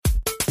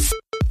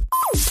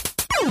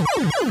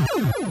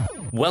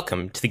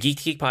Welcome to the Geek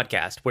to Geek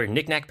podcast, where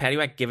knick-knack,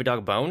 paddywhack, give a dog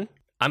a bone.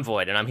 I'm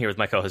Void, and I'm here with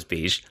my co-host,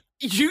 Beej.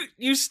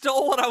 You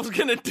stole what I was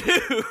gonna do.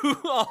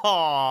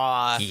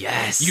 Aww.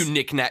 Yes. You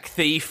knick-knack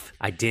thief.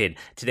 I did.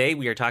 Today,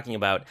 we are talking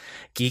about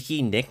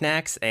geeky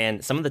knickknacks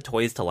and some of the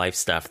toys to life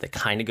stuff that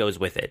kind of goes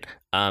with it.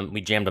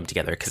 We jammed them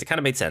together because it kind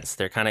of made sense.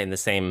 They're kind of in the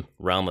same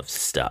realm of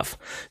stuff.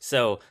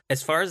 So,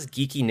 as far as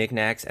geeky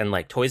knickknacks and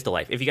like toys to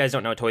life, if you guys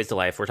don't know toys to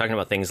life, we're talking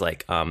about things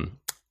like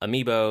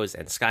Amiibos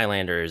and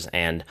Skylanders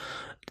and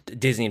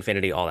Disney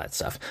Infinity, all that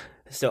stuff.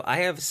 So I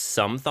have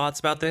some thoughts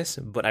about this,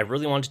 but I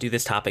really want to do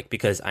this topic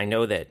because I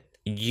know that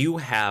you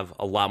have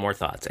a lot more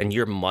thoughts and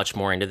you're much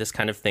more into this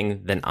kind of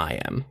thing than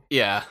I am.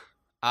 Yeah.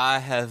 I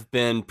have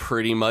been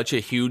pretty much a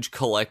huge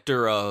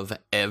collector of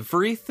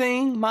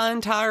everything my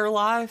entire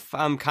life.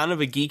 I'm kind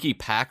of a geeky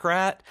pack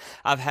rat.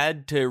 I've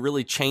had to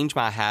really change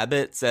my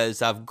habits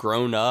as I've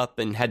grown up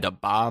and had to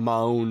buy my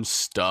own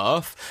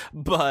stuff.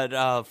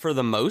 But for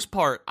the most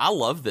part, I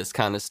love this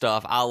kind of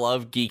stuff. I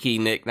love geeky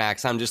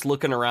knickknacks. I'm just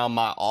looking around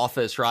my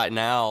office right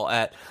now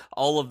at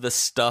all of the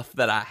stuff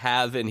that I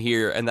have in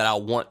here and that I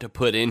want to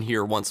put in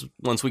here once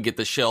we get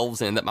the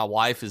shelves in that my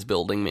wife is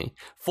building me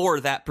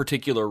for that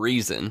particular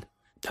reason.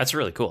 That's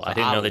really cool. I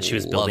didn't know that she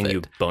was building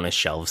you bonus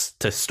shelves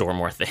to store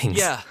more things.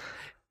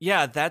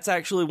 Yeah, that's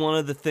actually one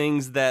of the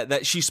things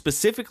that she's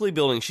specifically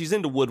building. She's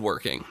into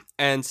woodworking.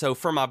 And so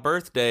for my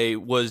birthday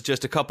was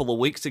just a couple of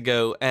weeks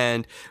ago,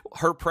 and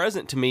her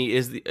present to me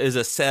is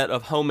a set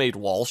of homemade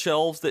wall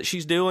shelves that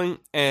she's doing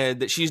and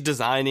that she's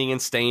designing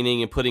and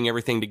staining and putting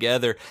everything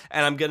together.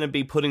 And I'm going to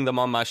be putting them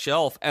on my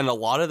shelf. And a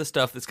lot of the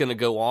stuff that's going to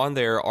go on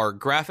there are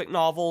graphic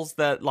novels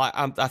that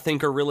I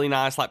think are really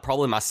nice, like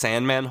probably my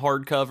Sandman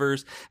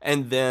hardcovers.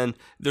 And then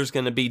there's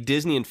going to be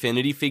Disney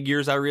Infinity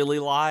figures I really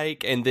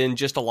like. And then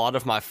just a lot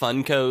of my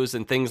Funkos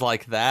and things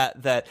like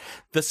that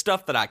the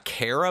stuff that I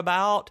care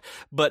about,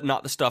 but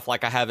not the stuff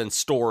like I have in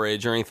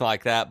storage or anything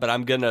like that. But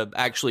I'm going to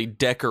actually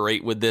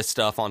decorate with this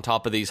stuff on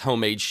top of these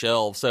homemade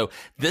shelves. So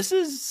this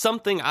is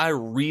something I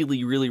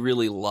really, really,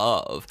 really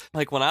love.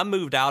 Like when I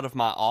moved out of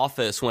my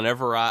office,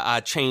 whenever I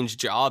changed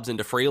jobs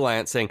into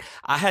freelancing,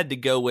 I had to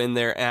go in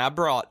there and I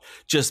brought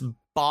just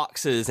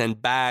boxes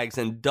and bags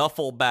and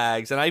duffel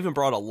bags, and I even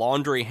brought a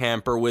laundry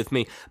hamper with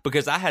me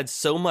because I had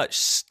so much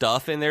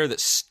stuff in there that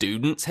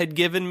students had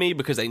given me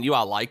because they knew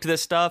I liked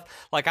this stuff.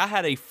 Like I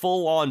had a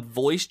full-on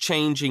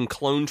voice-changing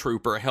clone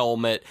trooper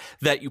helmet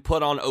that you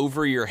put on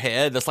over your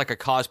head. That's like a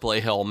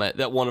cosplay helmet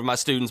that one of my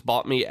students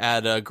bought me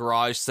at a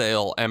garage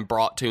sale and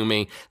brought to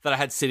me that I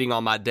had sitting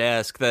on my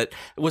desk that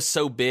was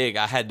so big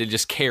I had to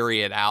just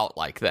carry it out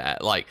like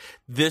that. Like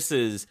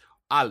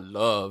I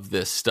love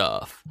this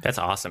stuff. That's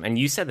awesome. And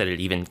you said that it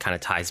even kind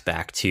of ties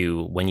back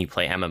to when you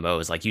play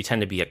MMOs. Like you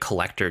tend to be a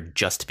collector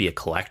just to be a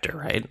collector,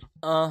 right?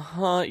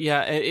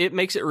 Yeah, it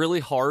makes it really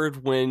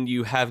hard when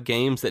you have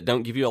games that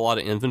don't give you a lot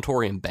of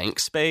inventory and bank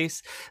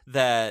space,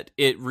 that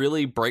it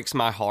really breaks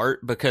my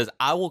heart because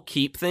I will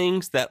keep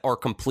things that are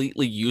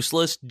completely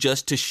useless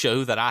just to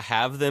show that I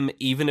have them,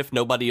 even if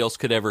nobody else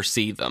could ever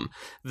see them.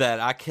 That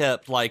I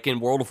kept, like in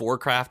World of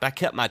Warcraft, I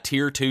kept my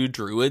tier 2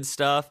 druid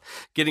stuff,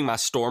 getting my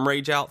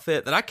Stormrage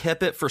outfit, that I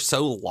kept it for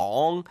so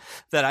long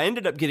that I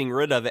ended up getting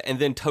rid of it and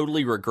then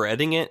totally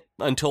regretting it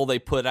until they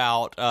put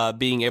out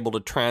being able to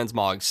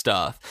transmog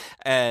stuff.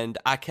 And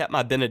I kept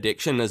my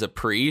benediction as a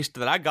priest,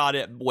 that I got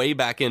it way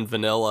back in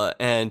vanilla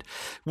and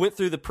went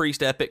through the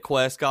priest epic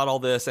quest, got all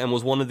this, and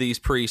was one of these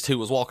priests who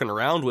was walking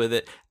around with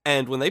it.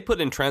 And when they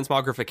put in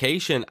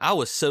transmogrification, I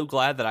was so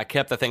glad that I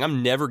kept the thing.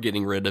 I'm never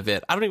getting rid of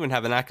it. I don't even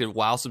have an active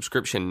WoW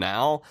subscription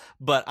now,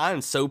 but I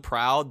am so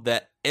proud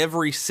that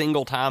every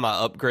single time I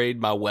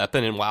upgrade my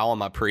weapon in WoW on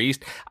my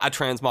priest, I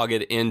transmog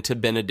it into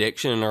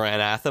benediction or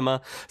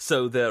anathema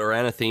or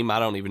anathema, I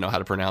don't even know how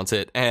to pronounce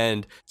it,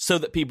 and so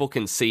that people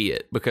can see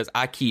it, because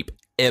I keep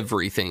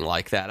everything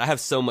like that. I have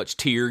so much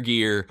tier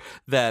gear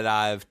that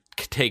I've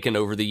taken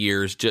over the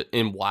years just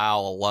in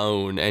WoW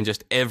alone, and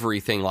just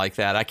everything like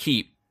that. I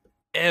keep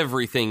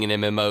everything in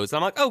MMOs. And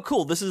I'm like, oh,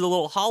 cool. This is a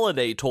little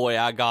holiday toy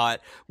I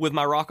got with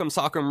my Rock'em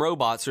Sock'em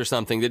robots or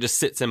something that just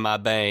sits in my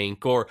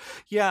bank. Or,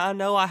 yeah, I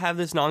know I have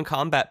this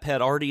non-combat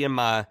pet already on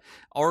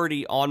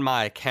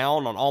my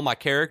account on all my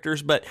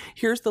characters, but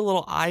here's the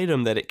little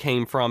item that it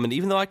came from. And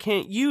even though I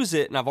can't use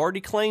it and I've already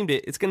claimed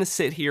it, it's going to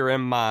sit here in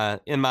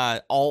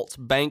my alt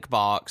bank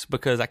box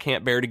because I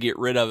can't bear to get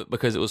rid of it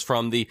because it was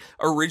from the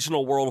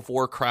original World of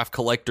Warcraft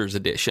Collector's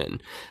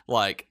Edition.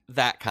 Like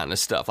that kind of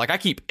stuff. Like I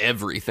keep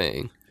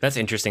everything. That's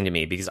interesting to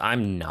me because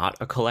I'm not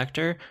a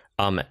collector.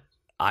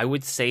 I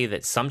would say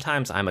that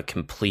sometimes I'm a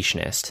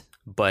completionist,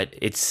 but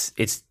it's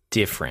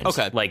different.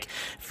 Okay. Like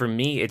for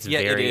me, it's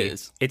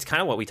it's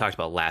kind of what we talked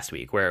about last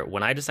week, where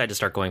when I decide to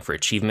start going for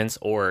achievements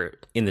or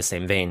in the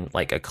same vein,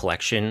 like a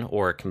collection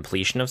or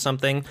completion of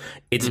something,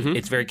 it's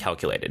very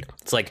calculated.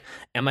 It's like,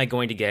 am I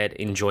going to get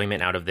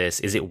enjoyment out of this?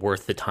 Is it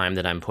worth the time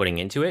that I'm putting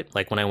into it?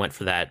 Like when I went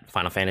for that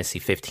Final Fantasy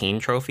 15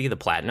 trophy, the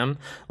platinum,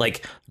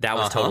 like that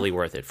was totally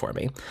worth it for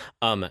me.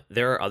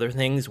 There are other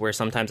things where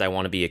sometimes I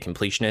want to be a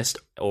completionist,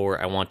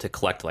 or I want to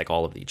collect like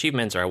all of the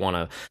achievements, or I want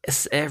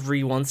to,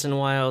 every once in a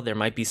while there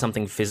might be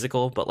something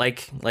physical, but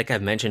like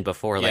I've mentioned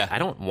before, like I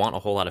don't want a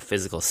whole lot of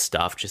physical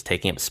stuff just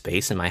taking up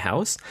space in my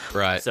house.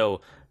 Right.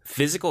 So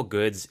physical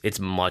goods, it's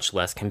much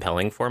less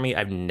compelling for me.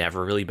 I've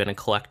never really been a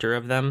collector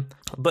of them.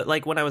 But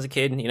like when I was a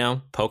kid,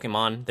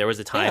 Pokemon, there was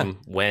a time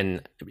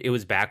when it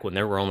was back when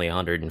there were only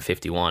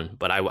 151,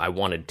 but I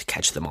wanted to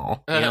catch them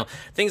all.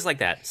 Things like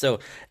that. So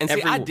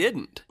I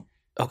didn't.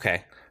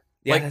 Okay.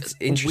 Yeah, like, that's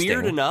interesting.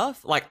 Weird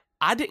enough, like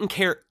I didn't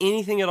care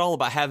anything at all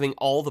about having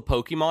all the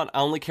Pokemon.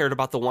 I only cared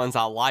about the ones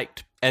I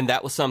liked. And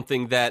that was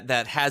something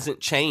that hasn't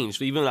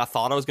changed. Even when I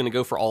thought I was going to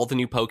go for all the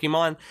new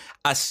Pokemon,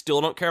 I still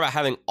don't care about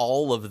having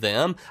all of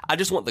them. I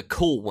just want the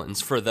cool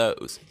ones for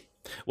those.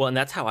 Well, and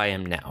that's how I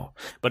am now.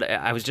 But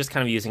I was just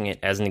kind of using it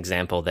as an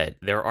example that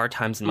there are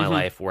times in my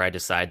life where I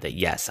decide that,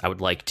 yes, I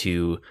would like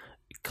to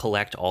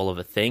collect all of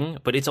a thing,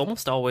 but it's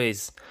almost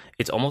always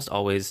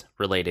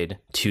related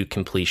to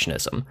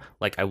completionism.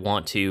 Like I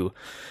want to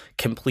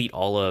complete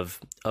all of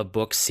a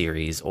book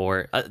series,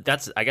 or I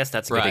guess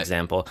that's a good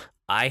example.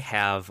 I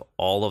have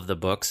all of the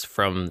books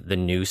from the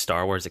new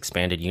Star Wars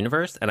Expanded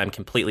Universe, and I'm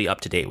completely up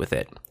to date with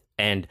it.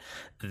 And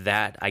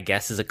that, I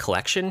guess, is a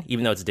collection,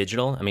 even though it's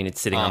digital. I mean, it's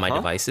sitting on my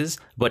devices,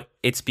 but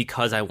it's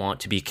because I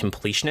want to be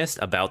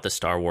completionist about the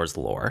Star Wars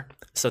lore.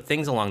 So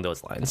things along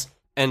those lines.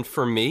 And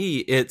for me,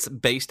 it's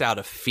based out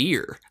of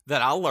fear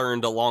that I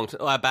learned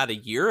about a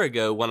year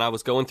ago when I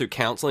was going through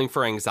counseling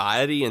for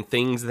anxiety and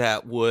things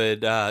that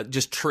would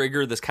just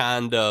trigger this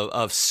kind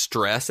of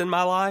stress in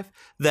my life,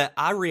 that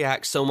I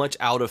react so much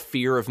out of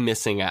fear of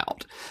missing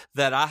out,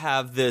 that I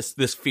have this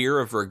fear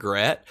of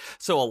regret.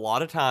 So a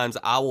lot of times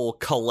I will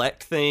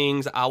collect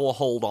things, I will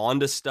hold on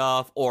to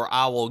stuff, or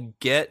I will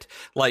get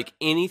like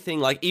anything,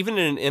 like even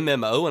in an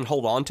MMO, and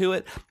hold on to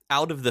it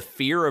out of the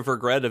fear of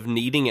regret of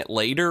needing it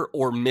later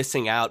or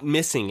missing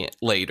it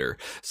later.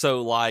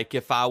 So like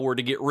if I were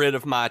to get rid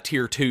of my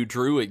tier 2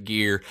 druid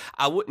gear,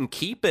 I wouldn't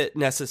keep it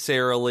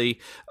necessarily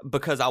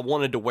because I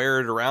wanted to wear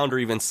it around or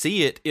even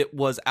see it. It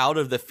was out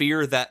of the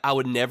fear that I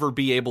would never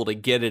be able to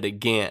get it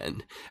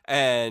again.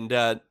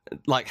 And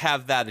like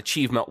have that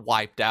achievement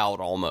wiped out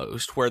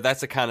almost, where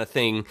that's the kind of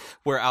thing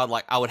where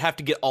I would have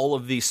to get all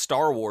of these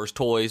Star Wars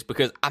toys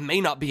because I may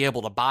not be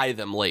able to buy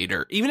them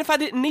later. Even if I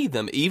didn't need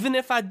them, even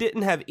if I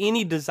didn't have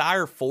any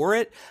desire for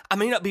it, I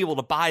may not be able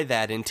to buy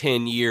that in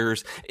 10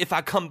 years if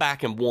I come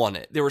back and want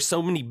it. There were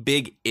so many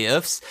big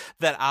ifs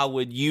that I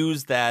would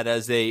use that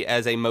as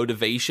a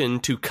motivation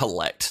to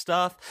collect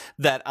stuff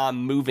that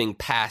I'm moving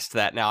past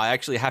that now. I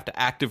actually have to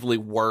actively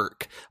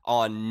work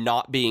on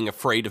not being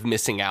afraid of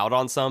missing out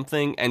on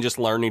something and just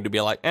learning to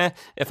be like,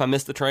 if I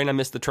miss the train, I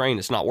miss the train.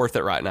 It's not worth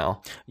it right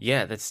now.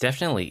 Yeah, that's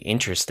definitely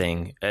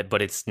interesting,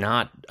 but it's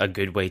not a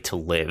good way to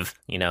live,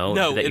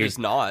 No, it is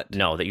not.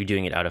 No, that you're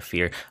doing it out of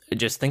fear.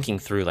 Just thinking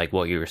through like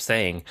what you were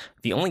saying,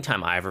 the only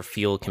time I ever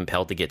feel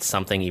compelled to get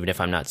something, even if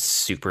I'm not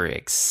super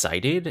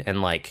excited,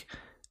 and like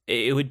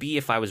it would be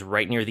if I was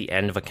right near the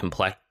end of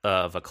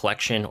a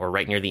collection or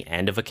right near the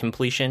end of a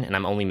completion and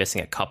I'm only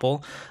missing a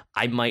couple,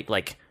 I might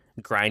like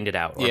grind it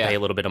out or pay a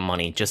little bit of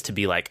money just to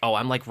be like, oh,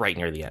 I'm like right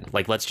near the end.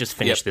 Like, let's just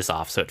finish this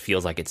off so it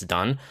feels like it's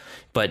done.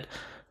 But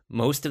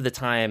most of the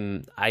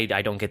time, I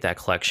don't get that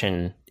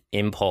collection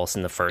impulse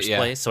in the first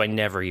place, so I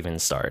never even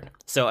start.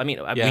 So, I mean,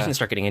 we can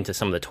start getting into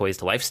some of the Toys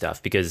to Life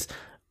stuff because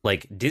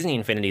like Disney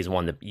Infinity is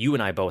one that you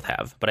and I both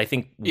have, but I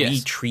think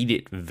we treat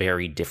it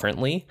very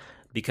differently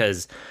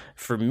because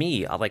for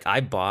me, like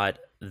I bought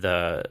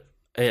the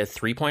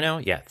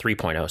 3.0? Yeah,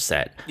 3.0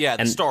 set. Yeah,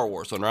 the Star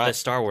Wars one, right? The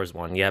Star Wars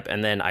one, yep.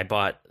 And then I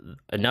bought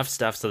enough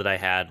stuff so that I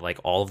had like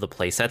all of the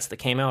play sets that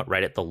came out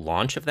right at the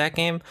launch of that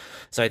game.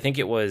 So I think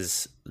it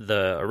was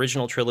the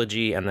original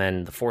trilogy and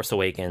then The Force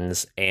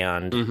Awakens,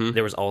 and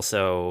there was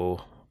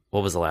also...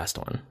 What was the last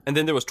one? And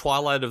then there was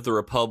Twilight of the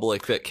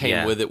Republic that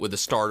came with it with the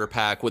starter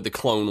pack with the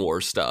Clone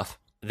Wars stuff.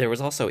 There was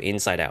also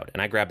Inside Out,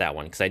 and I grabbed that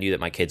one because I knew that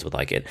my kids would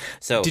like it.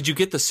 So, did you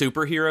get the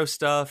superhero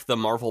stuff, the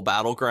Marvel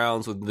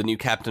Battlegrounds with the new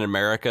Captain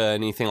America,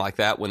 anything like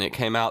that when it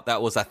came out?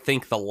 That was, I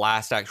think, the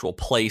last actual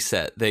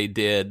playset they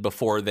did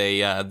before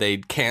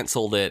they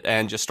canceled it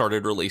and just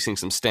started releasing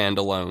some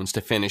standalones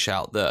to finish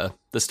out the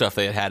stuff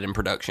they had in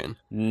production.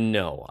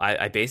 No,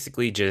 I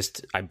basically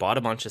I bought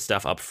a bunch of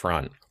stuff up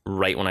front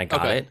right when I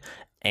got it,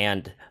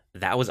 and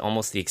that was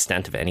almost the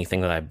extent of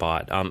anything that I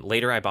bought.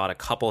 Later, I bought a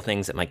couple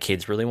things that my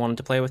kids really wanted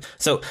to play with.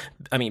 So,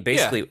 I mean,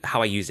 basically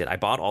how I used it, I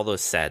bought all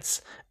those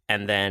sets,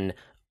 and then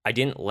I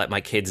didn't let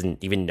my kids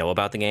even know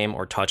about the game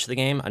or touch the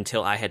game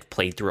until I had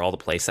played through all the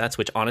play sets,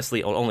 which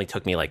honestly only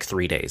took me like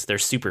 3 days. They're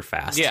super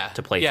fast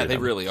to play through. Yeah, they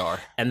really are.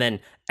 And then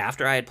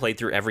after I had played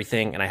through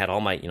everything and I had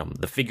all my,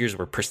 the figures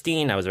were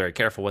pristine, I was very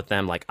careful with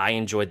them. Like, I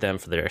enjoyed them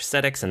for their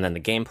aesthetics and then the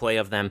gameplay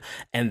of them.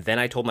 And then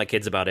I told my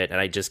kids about it, and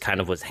I just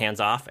kind of was hands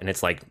off. And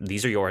it's like,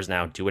 these are yours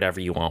now. Do whatever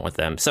you want with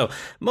them. So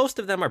most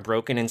of them are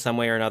broken in some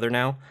way or another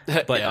now.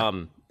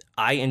 But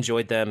I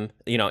enjoyed them,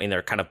 in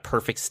their kind of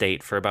perfect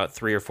state for about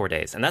 3 or 4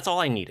 days. And that's all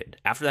I needed.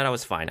 After that, I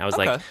was fine. I was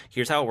like,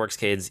 here's how it works,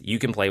 kids. You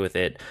can play with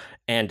it.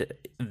 And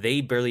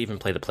they barely even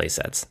play the play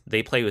sets.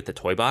 They play with the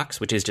toy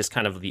box, which is just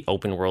kind of the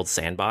open world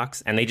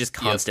sandbox. And they just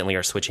constantly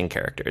are switching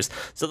characters.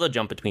 So they'll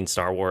jump between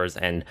Star Wars,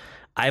 and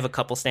I have a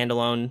couple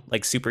standalone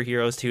like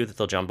superheroes too that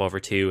they'll jump over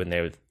to. And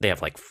they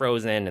have like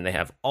Frozen, and they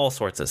have all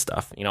sorts of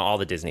stuff, all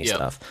the Disney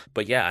stuff.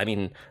 But yeah, I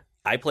mean,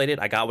 I played it.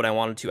 I got what I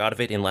wanted to out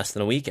of it in less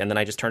than a week. And then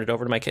I just turned it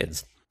over to my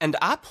kids. And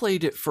I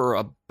played it for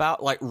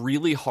about, like,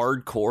 really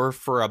hardcore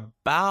for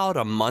about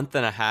a month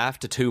and a half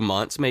to 2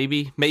 months,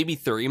 maybe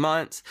 3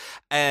 months.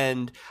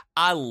 And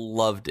I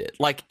loved it.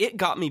 Like, it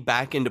got me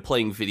back into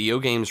playing video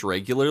games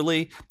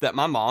regularly. That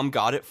my mom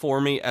got it for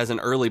me as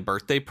an early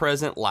birthday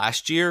present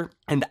last year.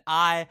 And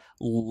I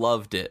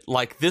loved it.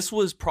 Like, this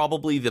was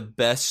probably the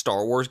best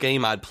Star Wars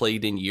game I'd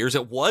played in years.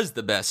 It was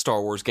the best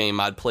Star Wars game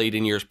I'd played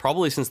in years,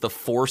 probably since The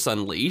Force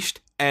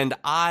Unleashed. And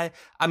I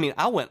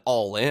went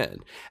all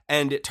in.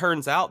 And it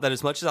turns out that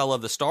as much as I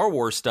love the Star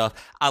Wars stuff,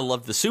 I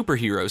love the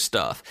superhero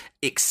stuff,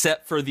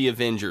 except for the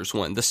Avengers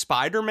one. The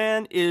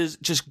Spider-Man is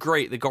just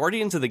great. The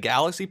Guardians of the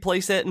Galaxy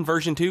playset in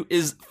version 2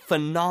 is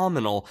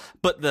phenomenal,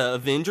 but the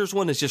Avengers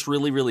one is just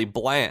really, really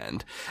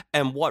bland.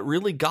 And what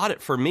really got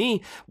it for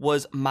me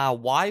was my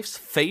wife's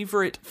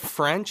favorite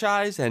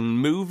franchise and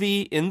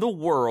movie in the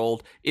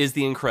world is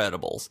The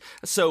Incredibles.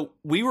 So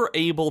we were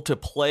able to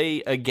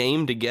play a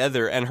game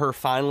together and her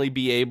finally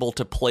be able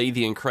to play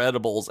The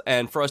Incredibles,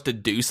 and for us to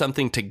do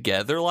something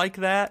together like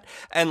that.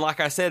 And like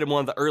I said in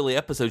one of the early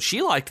episodes,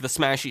 she liked the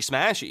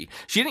smashy.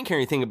 She didn't care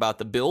anything about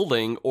the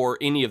building or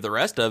any of the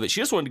rest of it. She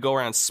just wanted to go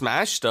around and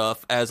smash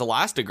stuff as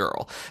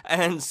Elastigirl.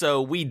 And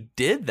so we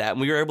did that,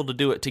 and we were able to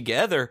do it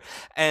together.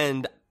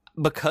 And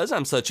because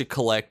I'm such a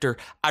collector,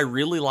 I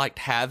really liked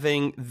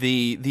having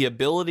the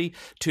ability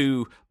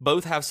to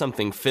both have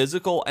something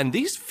physical, and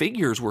these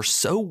figures were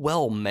so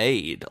well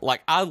made.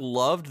 Like, I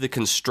loved the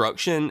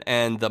construction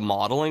and the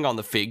modeling on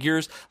the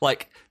figures.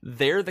 Like,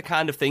 they're the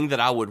kind of thing that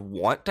I would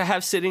want to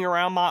have sitting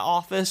around my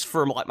office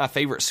for like my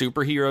favorite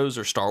superheroes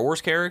or Star Wars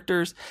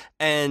characters.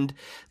 And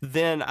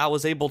then I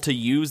was able to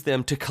use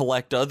them to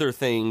collect other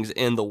things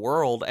in the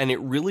world, and it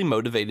really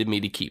motivated me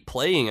to keep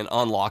playing and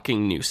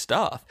unlocking new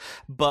stuff.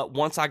 But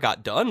once I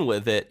got done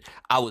with it,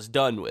 I was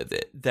done with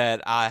it.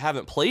 That I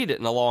haven't played it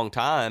in a long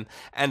time,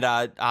 and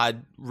I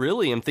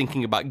really am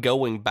thinking about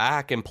going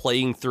back and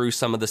playing through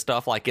some of the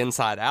stuff like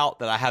Inside Out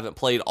that I haven't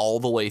played all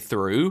the way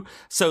through.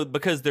 So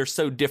because they're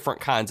so different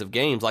kinds of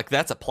games, like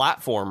that's a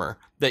platformer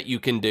that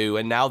you can do,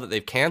 and now that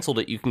they've canceled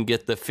it, you can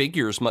get the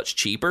figures much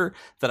cheaper.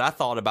 That I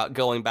thought about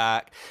going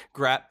back,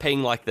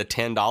 paying like the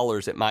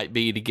 $10 it might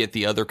be to get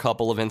the other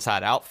couple of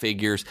Inside Out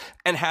figures,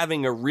 and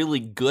having a really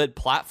good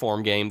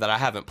platform game that I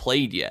haven't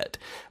played yet,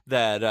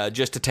 that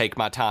just to take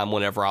my time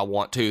whenever I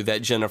want to,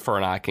 that Jennifer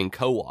and I can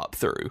co-op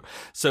through.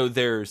 So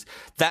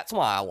that's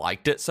why I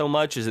liked it so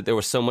much, is that there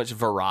was so much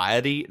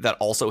variety that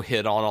also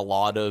hit on a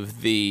lot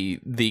of the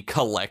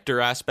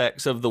collector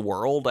aspects of the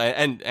world,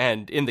 and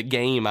in the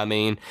game,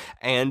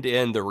 and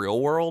in the real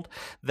world,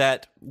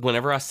 that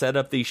whenever I set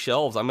up these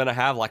shelves, I'm going to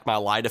have like my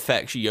Light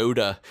Effects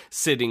Yoda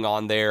sitting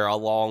on there,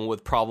 along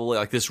with probably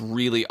like this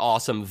really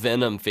awesome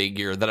Venom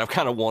figure that I've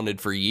kind of wanted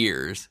for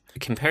years.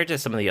 Compared to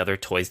some of the other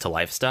Toys to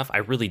Life stuff, I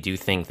really do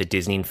think the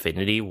Disney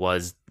Infinity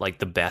was like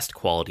the best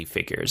quality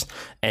figures.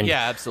 And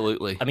yeah,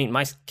 absolutely. I mean,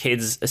 my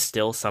kids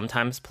still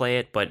sometimes play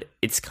it, but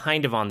it's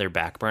kind of on their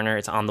back burner.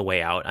 It's on the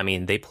way out. I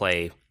mean, they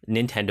play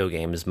Nintendo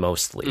games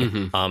mostly.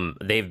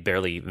 Mm-hmm. They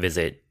barely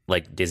visit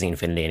like Disney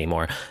Infinity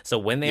anymore. So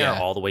when they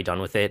are all the way done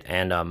with it,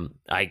 and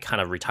I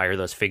kind of retire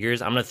those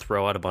figures, I'm going to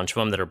throw out a bunch of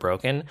them that are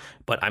broken,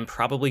 but I'm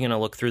probably going to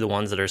look through the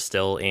ones that are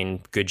still in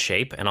good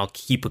shape, and I'll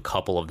keep a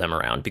couple of them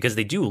around because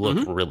they do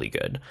look really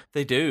good.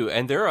 They do,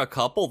 and there are a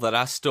couple that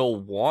I still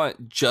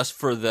want just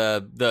for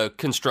the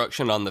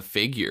construction on the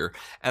figure.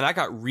 And I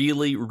got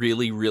really,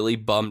 really, really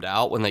bummed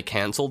out when they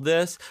canceled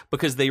this,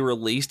 because they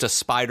released a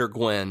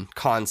Spider-Gwen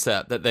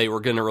concept that they were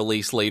going to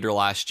release later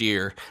last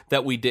year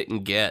that we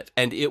didn't get,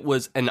 and it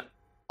was an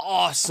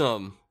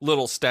awesome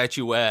little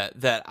statuette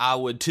that I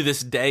would to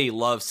this day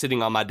love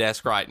sitting on my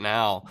desk right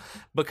now,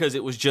 because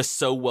it was just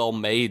so well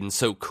made and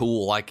so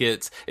cool. Like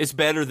it's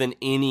better than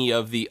any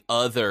of the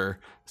other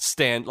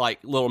like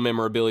little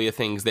memorabilia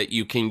things that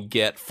you can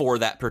get for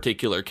that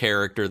particular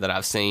character that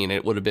I've seen.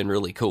 It would have been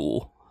really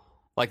cool.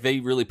 Like,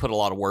 they really put a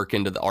lot of work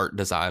into the art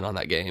design on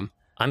that game.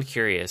 I'm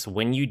curious,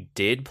 when you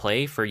did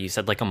play for, you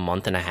said like a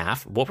month and a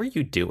half, what were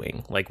you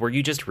doing? Like, were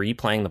you just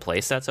replaying the play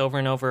sets over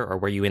and over, or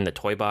were you in the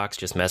toy box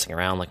just messing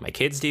around like my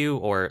kids do?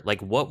 Or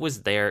like, what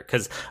was there?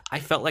 Because I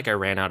felt like I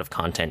ran out of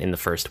content in the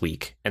first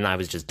week and I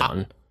was just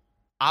done.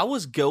 I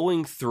was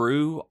going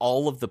through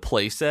all of the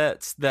play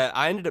sets that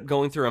I ended up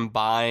going through and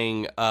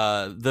buying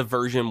the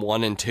version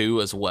 1 and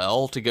 2 as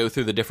well to go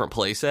through the different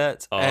play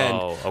sets. Oh,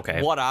 and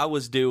okay. What I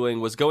was doing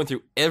was going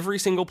through every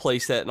single play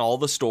set and all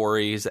the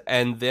stories,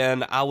 and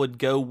then I would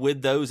go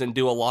with those and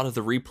do a lot of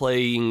the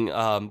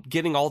replaying,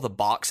 getting all the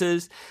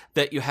boxes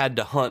that you had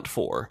to hunt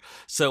for.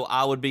 So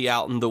I would be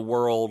out in the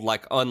world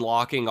like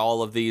unlocking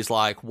all of these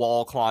like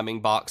wall climbing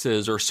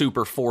boxes or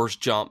super force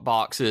jump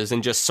boxes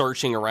and just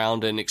searching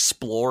around and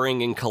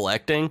exploring and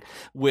collecting,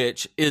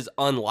 which is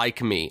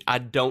unlike me. I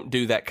don't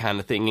do that kind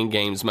of thing in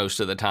games most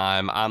of the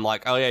time. I'm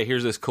like, oh yeah,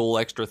 here's this cool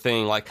extra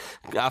thing. Like,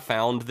 I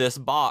found this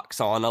box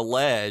on a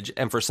ledge,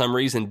 and for some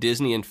reason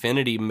Disney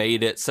Infinity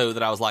made it so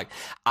that I was like,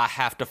 I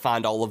have to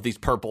find all of these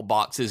purple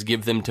boxes,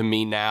 give them to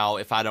me now.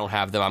 If I don't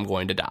have them, I'm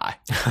going to die.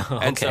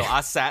 Okay. And so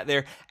I sat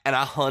there and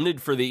I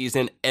hunted for these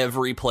in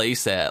every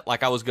playset.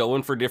 Like, I was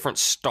going for different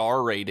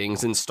star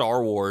ratings in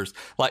Star Wars,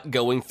 like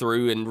going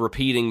through and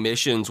repeating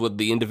missions with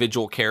the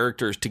individual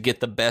characters to get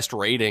the best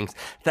ratings.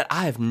 That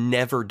I have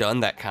never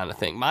done that kind of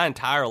thing. My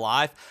entire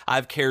life,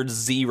 I've cared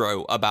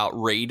zero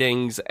about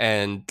ratings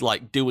and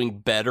like doing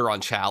better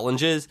on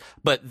challenges.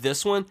 But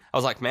this one, I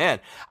was like,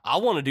 man, I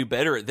want to do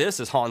better at this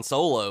as Han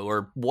Solo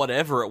or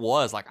whatever it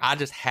was. Like, I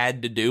just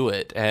had to do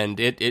it. And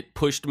it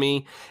pushed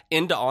me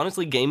into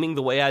honestly gaming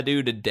the way I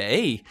do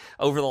today.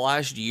 Over the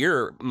last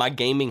year, my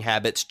gaming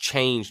habits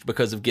changed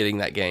because of getting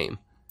that game.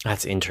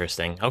 That's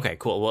interesting. Okay,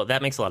 cool. Well,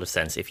 that makes a lot of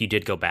sense. If you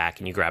did go back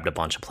and you grabbed a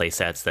bunch of play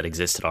sets that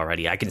existed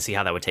already, I can see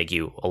how that would take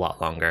you a lot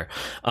longer.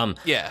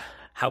 Yeah.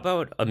 How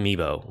about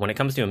Amiibo? When it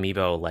comes to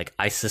Amiibo, like,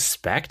 I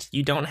suspect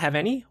you don't have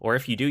any, or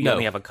if you do, you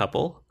only have a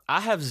couple.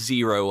 I have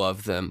 0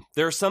 of them.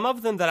 There are some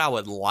of them that I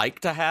would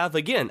like to have,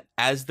 again,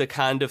 as the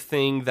kind of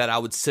thing that I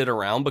would sit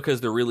around because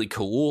they're really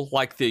cool.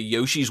 Like the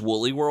Yoshi's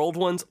Woolly World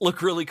ones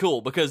look really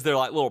cool because they're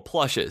like little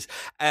plushes.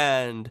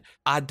 And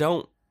I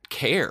don't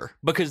care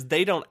because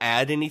they don't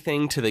add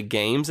anything to the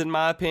games, in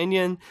my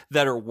opinion,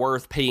 that are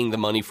worth paying the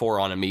money for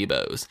on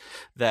Amiibos.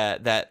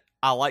 That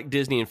I like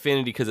Disney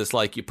Infinity because it's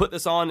like you put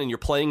this on and you're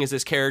playing as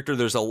this character.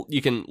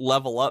 You can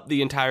level up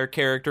the entire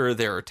character.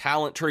 There are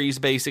talent trees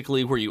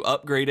basically where you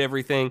upgrade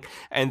everything.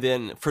 And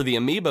then for the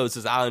Amiibos,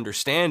 as I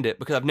understand it,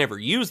 because I've never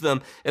used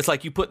them, it's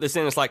like you put this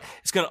in, it's like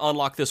it's going to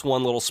unlock this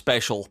one little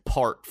special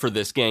part for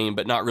this game,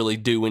 but not really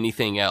do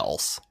anything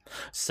else.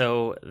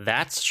 So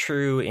that's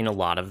true in a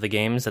lot of the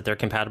games that they're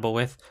compatible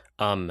with.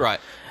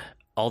 Right.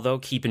 Although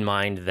keep in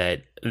mind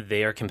that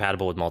they are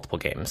compatible with multiple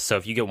games. So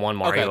if you get one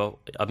Mario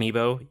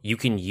Amiibo, you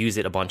can use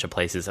it a bunch of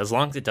places as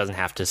long as it doesn't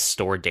have to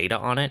store data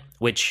on it,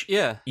 which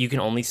you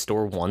can only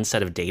store one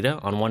set of data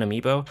on one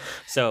Amiibo.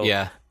 So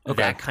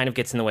that kind of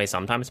gets in the way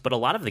sometimes. But a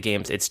lot of the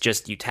games, it's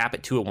just you tap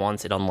it to it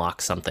once, it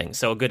unlocks something.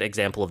 So a good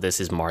example of this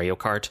is Mario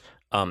Kart.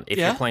 If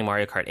you're playing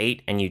Mario Kart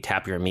 8 and you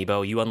tap your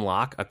Amiibo, you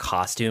unlock a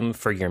costume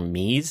for your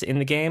Miis in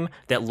the game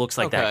that looks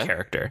like that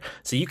character.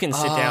 So you can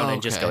sit down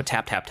and just go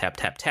tap, tap, tap,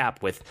 tap,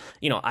 tap with,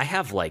 I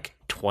have like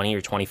 20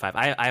 or 25.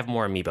 I have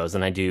more Amiibos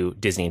than I do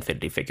Disney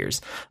Infinity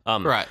figures.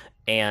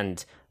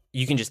 And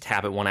you can just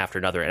tap it one after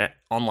another and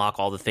unlock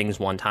all the things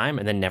one time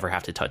and then never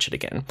have to touch it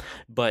again.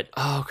 But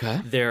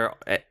there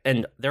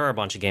are a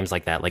bunch of games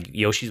like that. Like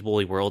Yoshi's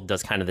Woolly World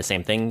does kind of the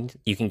same thing.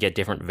 You can get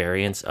different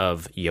variants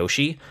of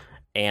Yoshi.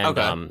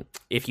 And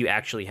if you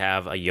actually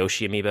have a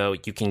Yoshi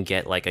Amiibo, you can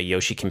get like a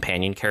Yoshi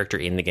companion character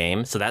in the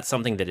game. So that's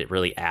something that it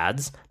really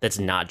adds that's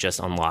not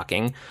just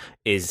unlocking,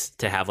 is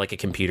to have like a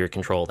computer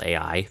controlled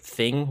AI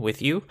thing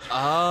with you.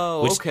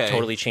 Which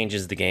totally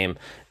changes the game.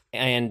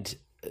 And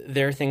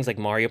there are things like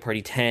Mario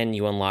Party 10,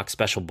 you unlock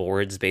special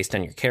boards based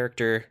on your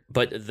character.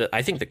 But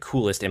I think the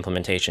coolest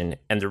implementation,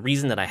 and the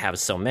reason that I have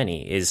so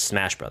many, is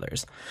Smash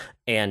Brothers.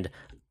 And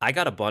I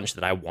got a bunch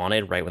that I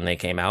wanted right when they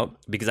came out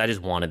because I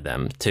just wanted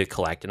them to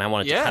collect, and I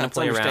wanted to kind of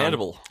play around.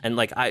 And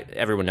like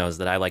everyone knows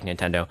that I like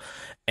Nintendo,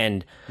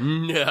 and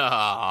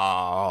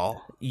I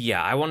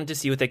wanted to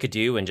see what they could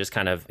do and just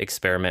kind of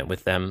experiment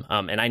with them.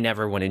 And I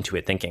never went into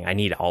it thinking I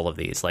need all of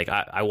these. Like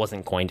I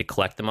wasn't going to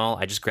collect them all.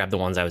 I just grabbed the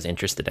ones I was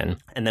interested in.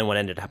 And then what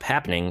ended up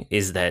happening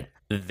is that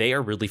they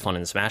are really fun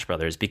in Smash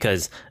Brothers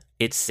because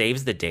it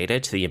saves the data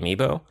to the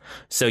Amiibo.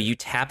 So you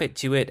tap it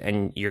to it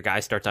and your guy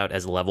starts out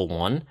as level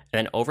 1. And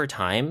then over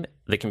time,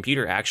 the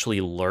computer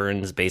actually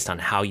learns based on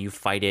how you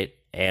fight it,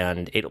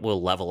 and it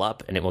will level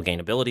up and it will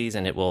gain abilities,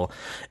 and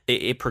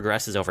it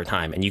progresses over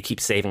time, and you keep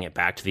saving it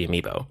back to the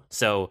Amiibo.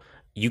 So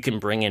you can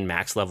bring in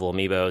max level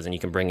Amiibos and you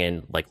can bring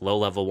in like low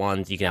level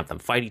ones. You can have them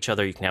fight each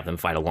other. You can have them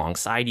fight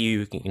alongside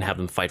you. You can have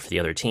them fight for the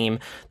other team.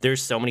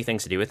 There's so many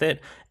things to do with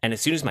it. And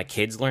as soon as my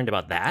kids learned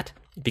about that,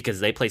 because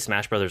they play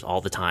Smash Brothers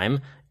all the time,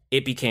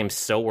 it became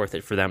so worth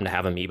it for them to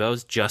have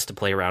Amiibos just to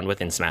play around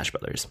with in Smash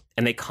Brothers.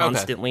 And they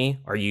constantly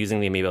are using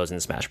the Amiibos in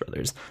Smash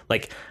Brothers.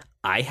 Like,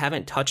 I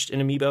haven't touched an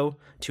amiibo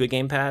to a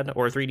gamepad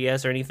or a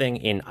 3DS or anything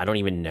in I don't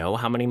even know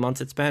how many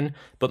months it's been.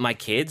 But my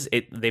kids,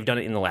 they've done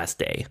it in the last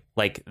day.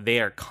 Like, they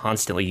are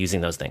constantly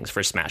using those things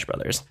for Smash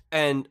Brothers.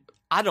 And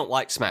I don't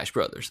like Smash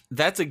Brothers.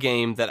 That's a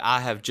game that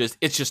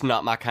it's just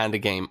not my kind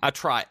of game. I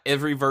try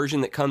every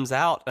version that comes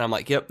out, and I'm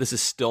like, yep, this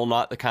is still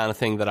not the kind of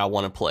thing that I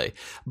want to play.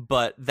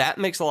 But that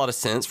makes a lot of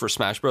sense for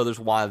Smash Brothers,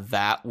 why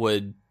that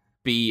would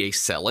be a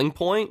selling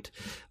point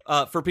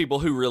for people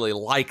who really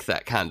like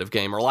that kind of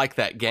game or like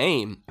that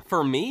game.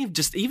 For me,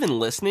 just even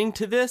listening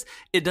to this,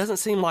 it doesn't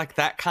seem like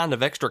that kind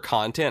of extra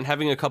content,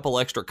 having a couple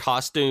extra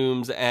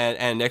costumes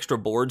and extra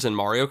boards in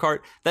Mario Kart,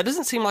 that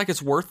doesn't seem like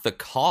it's worth the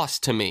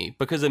cost to me,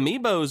 because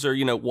amiibos are,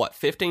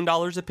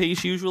 $15 a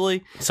piece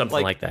usually?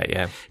 Something like that,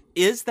 yeah.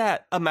 Is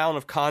that amount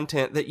of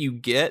content that you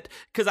get?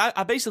 Because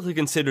I basically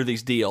consider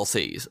these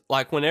DLCs.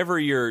 Like, whenever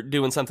you're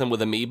doing something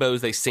with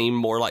amiibos, they seem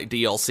more like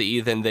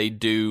DLC than they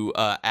do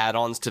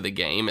add-ons to the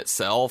game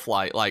itself,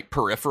 like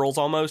peripherals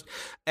almost.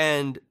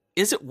 And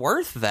is it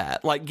worth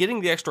that? Like,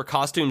 getting the extra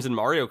costumes in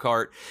Mario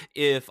Kart,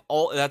 if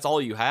that's all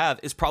you have,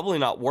 is probably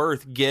not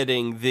worth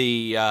getting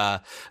the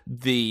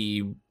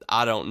Midna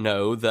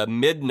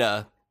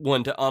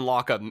one to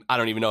unlock I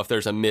don't even know if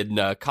there's a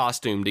Midna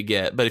costume to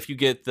get, but if you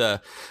get the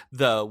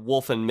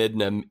Wolf and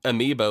Midna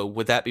amiibo,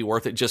 would that be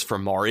worth it just for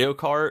Mario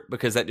Kart?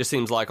 Because that just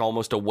seems like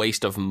almost a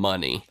waste of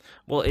money.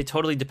 Well, it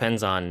totally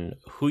depends on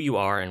who you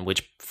are and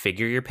which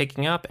figure you're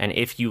picking up, and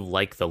if you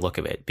like the look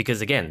of it.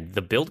 Because again,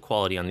 the build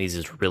quality on these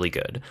is really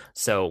good.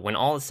 So when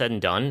all is said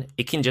and done,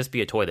 it can just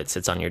be a toy that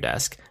sits on your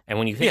desk. And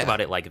when you think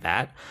about it like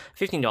that,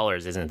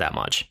 $15 isn't that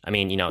much. I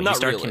mean, you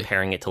start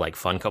comparing it to like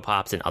Funko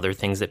Pops and other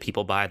things that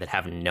people buy that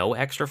have no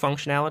extra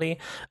functionality.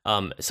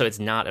 So it's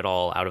not at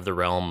all out of the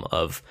realm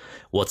of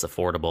what's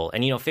affordable.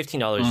 And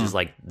 $15 is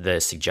like the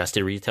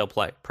suggested retail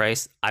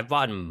price. I've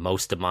bought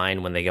most of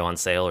mine when they go on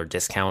sale or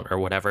discount or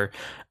whatever.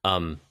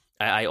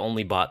 I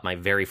only bought my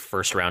very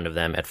first round of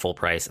them at full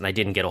price, and I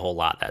didn't get a whole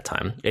lot that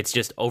time. It's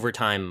just over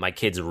time, my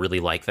kids really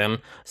like them,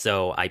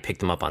 so I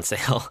picked them up on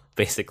sale,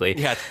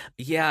 basically.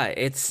 Yeah,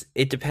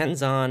 it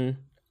depends on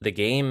the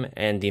game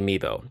and the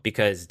amiibo,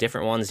 because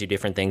different ones do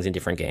different things in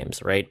different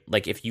games, right?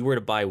 Like, if you were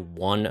to buy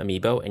one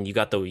amiibo and you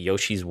got the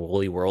Yoshi's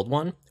Woolly World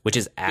one, which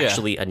is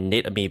actually a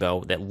knit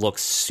amiibo that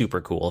looks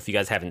super cool. If you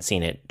guys haven't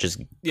seen it, just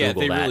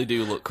Google that. Really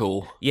do look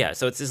cool. Yeah,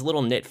 so it's this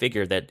little knit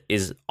figure that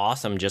is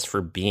awesome just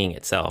for being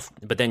itself.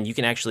 But then you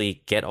can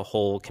actually get a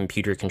whole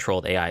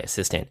computer-controlled AI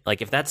assistant.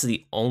 Like, if that's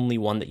the only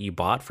one that you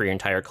bought for your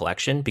entire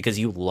collection because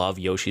you love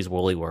Yoshi's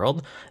Woolly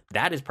World,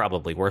 that is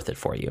probably worth it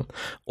for you.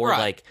 Or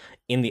like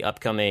in the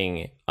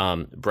upcoming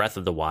Breath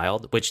of the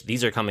Wild, which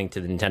these are coming to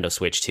the Nintendo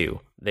Switch too.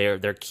 They're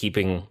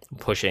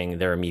pushing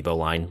their amiibo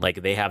line.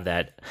 Like, they have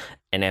that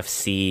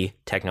NFC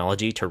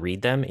technology to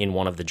read them in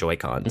one of the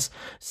Joy-Cons.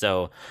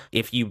 So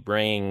if you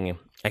bring,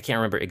 I can't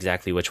remember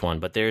exactly which one,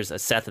 but there's a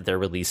set that they're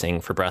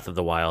releasing for Breath of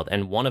the Wild,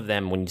 and one of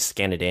them, when you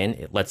scan it in,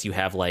 it lets you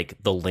have like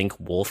the Link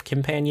Wolf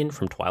companion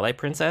from Twilight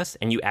Princess,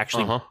 and you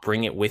actually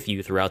bring it with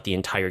you throughout the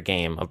entire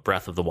game of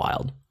Breath of the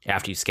Wild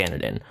after you scan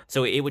it in.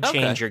 So it would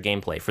change your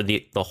gameplay for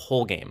the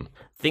whole game.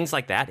 Things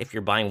like that, if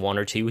you're buying one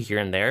or two here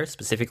and there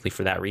specifically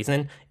for that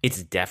reason,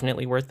 it's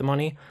definitely worth the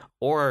money.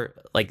 Or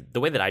like,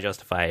 the way that I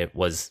justify it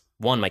was,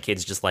 one, my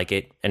kids just like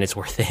it and it's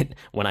worth it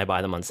when I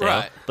buy them on sale.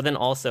 Right. But then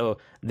also,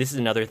 this is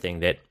another thing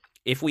that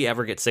if we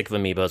ever get sick of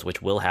amiibos,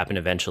 which will happen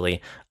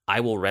eventually,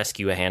 I will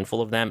rescue a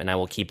handful of them and I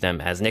will keep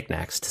them as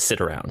knickknacks to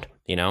sit around,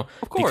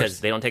 Of course. Because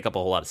they don't take up a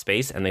whole lot of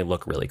space and they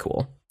look really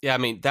cool. Yeah, I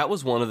mean, that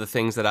was one of the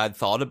things that I'd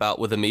thought about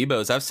with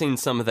amiibos. I've seen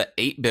some of the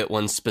 8-bit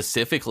ones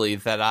specifically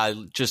that I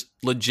just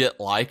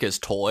legit like as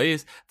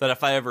toys, that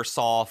if I ever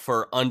saw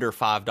for under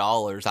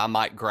 $5, I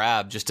might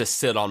grab just to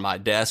sit on my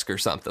desk or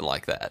something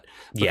like that.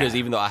 Because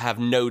even though I have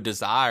no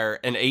desire,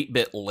 an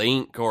 8-bit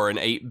Link or an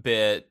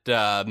 8-bit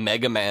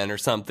Mega Man or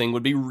something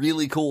would be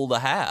really cool to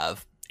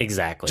have.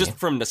 Exactly. Just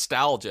from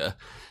nostalgia.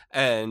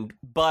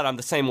 But I'm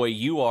the same way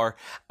you are.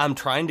 I'm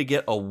trying to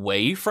get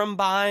away from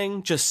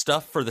buying just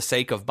stuff for the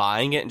sake of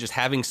buying it and just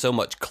having so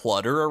much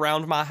clutter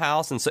around my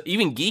house. And so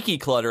even geeky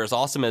clutter, as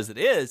awesome as it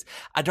is,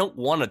 I don't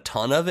want a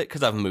ton of it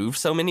because I've moved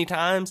so many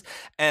times.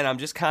 And I'm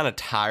just kind of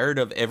tired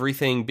of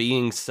everything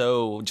being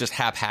so just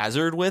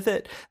haphazard with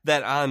it,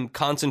 that I'm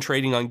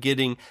concentrating on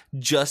getting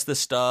just the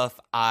stuff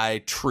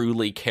I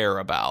truly care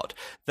about.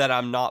 That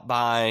I'm not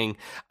buying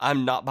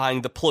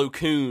the Plo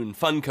Koon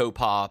Funko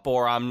Pop,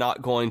 or I'm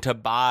not going to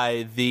buy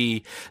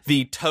the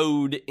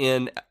Toad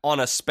on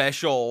a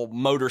special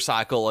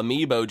motorcycle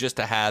amiibo just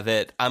to have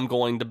it. I'm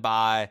going to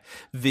buy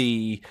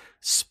the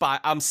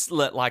spy. I'm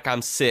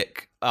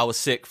sick. I was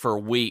sick for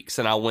weeks,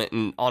 and I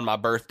went on my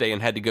birthday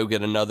and had to go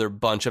get another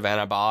bunch of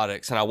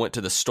antibiotics, and I went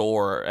to the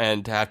store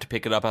and to have to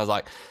pick it up. And I was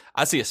like,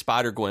 I see a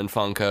Spider-Gwen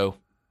Funko.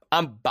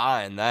 I'm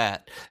buying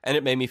that. And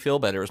it made me feel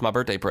better. It was my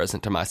birthday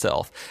present to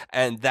myself.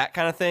 And that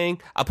kind of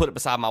thing, I put it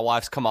beside my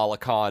wife's Kamala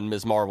Khan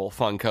Ms. Marvel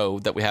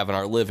Funko that we have in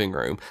our living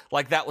room.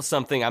 Like, that was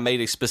something I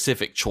made a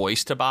specific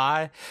choice to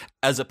buy,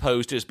 as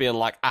opposed to just being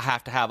like, I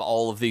have to have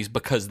all of these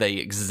because they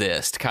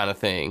exist kind of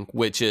thing,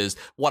 which is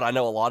what I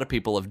know a lot of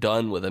people have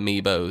done with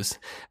Amiibos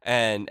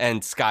and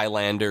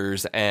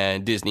Skylanders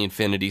and Disney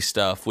Infinity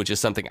stuff, which is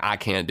something I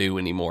can't do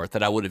anymore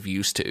that I would have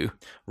used to.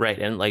 Right.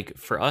 And like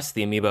for us,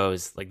 the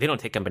Amiibos, like they don't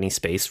take up any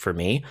space for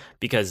me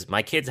because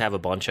my kids have a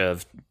bunch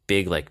of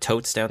big like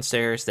totes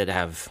downstairs that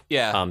have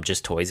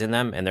just toys in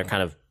them, and they're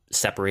kind of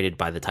separated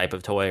by the type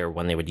of toy or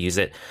when they would use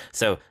it.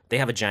 So they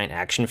have a giant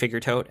action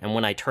figure tote, and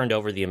when I turned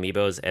over the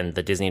Amiibos and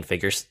the Disney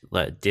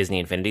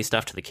Infinity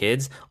stuff to the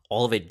kids,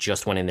 all of it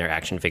just went in their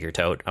action figure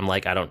tote. I'm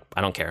like, I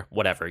don't care,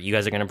 whatever, you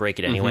guys are going to break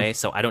it anyway,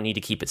 so I don't need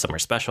to keep it somewhere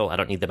special. I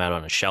don't need them out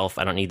on a shelf.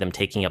 I don't need them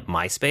taking up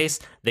my space.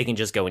 They can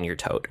just go in your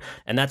tote,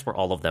 and that's where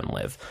all of them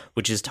live,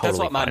 which is totally that's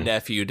what fine. My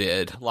nephew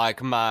did.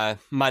 Like my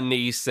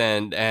niece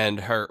and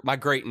her, my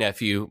great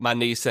nephew, my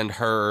niece and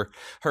her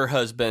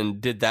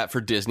husband did that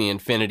for Disney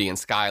Infinity and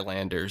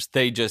Skylanders.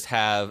 They just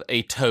have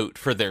a tote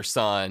for their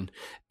son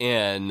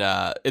in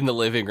the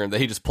living room that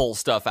he just pulls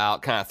stuff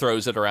out, kind of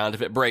throws it around.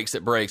 If it breaks,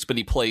 it breaks, but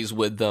he plays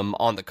with them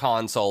on the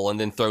console and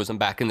then throws them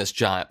back in this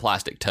giant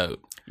plastic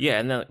tote. Yeah,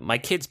 and my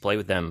kids play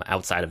with them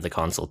outside of the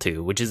console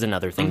too, which is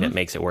another thing that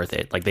makes it worth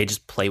it. Like, they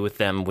just play with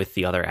them with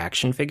the other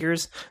action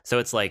figures. So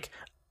it's like,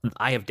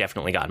 I have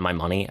definitely gotten my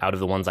money out of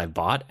the ones I've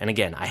bought. And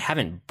again, I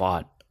haven't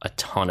bought a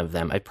ton of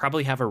them. I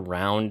probably have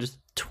around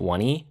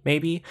 20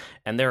 maybe,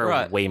 and there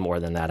are way more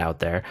than that out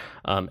there,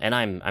 and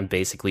I'm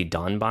basically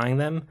done buying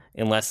them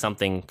unless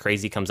something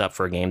crazy comes up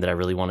for a game that I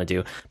really want to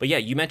do. But yeah,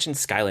 you mentioned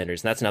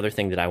Skylanders, and that's another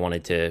thing that I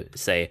wanted to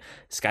say.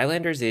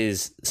 Skylanders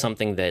is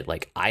something that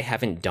like I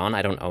haven't done.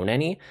 I don't own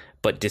any,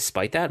 but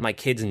despite that, my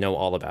kids know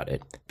all about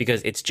it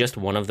because it's just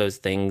one of those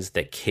things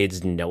that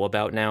kids know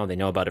about now. They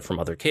know about it from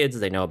other kids.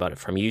 They know about it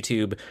from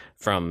YouTube,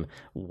 from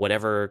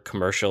whatever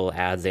commercial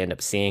ads they end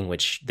up seeing,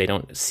 which they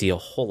don't see a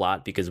whole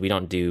lot because we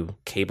don't do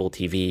cable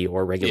TV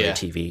or regular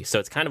TV. So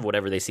it's kind of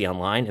whatever they see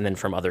online and then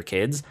from other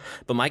kids.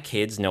 But my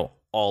kids know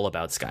all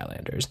about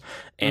Skylanders.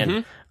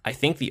 And I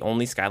think the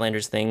only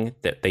Skylanders thing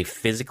that they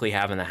physically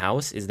have in the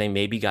house is they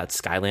maybe got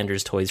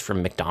Skylanders toys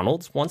from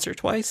McDonald's once or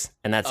twice,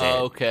 and that's it.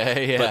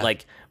 Okay, yeah. But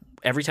like,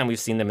 every time we've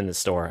seen them in the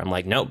store, I'm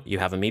like, nope, you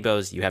have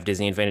Amiibos, you have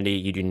Disney Infinity,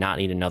 you do not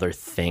need another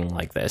thing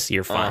like this.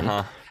 You're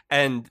fine.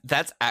 And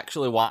that's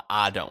actually why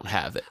I don't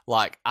have it.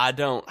 Like, I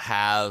don't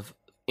have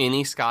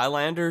any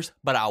Skylanders,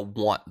 but I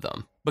want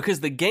them.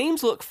 Because the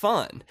games look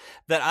fun.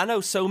 That I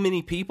know so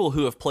many people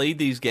who have played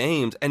these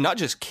games, and not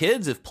just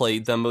kids have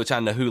played them, which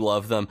I know who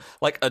love them,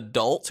 like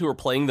adults who are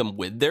playing them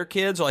with their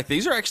kids are like,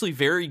 these are actually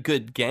very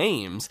good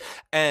games.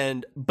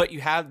 But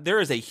there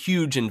is a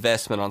huge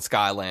investment on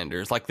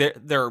Skylanders. Like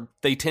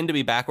they tend to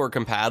be backward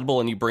compatible,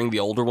 and you bring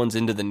the older ones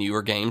into the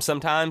newer games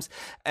sometimes.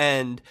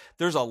 And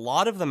there's a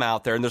lot of them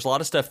out there, and there's a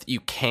lot of stuff that you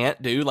can't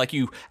do. Like,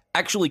 you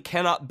actually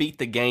cannot beat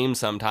the game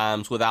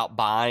sometimes without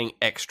buying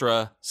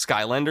extra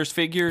Skylanders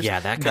figures.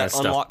 Yeah, that kind of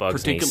stuff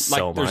bugs me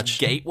so much. There's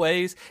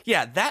gateways.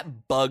 Yeah,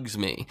 that bugs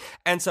me.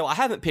 And so I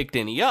haven't picked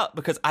any up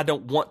because I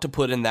don't want to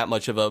put in that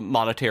much of a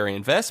monetary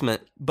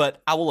investment,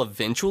 but I will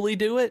eventually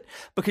do it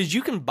because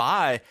you can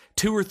buy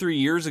 2 or 3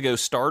 years ago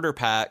starter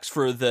packs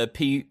for the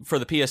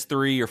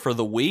PS3 or for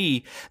the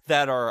Wii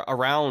that are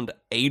around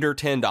 $8 or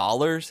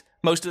 $10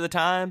 most of the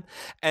time.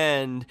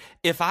 And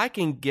if I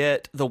can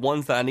get the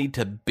ones that I need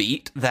to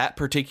beat that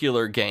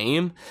particular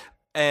game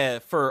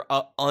for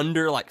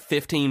under like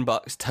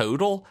 $15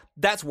 total,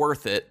 that's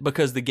worth it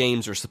because the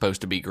games are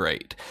supposed to be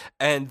great.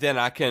 And then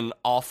I can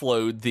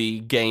offload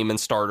the game and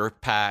starter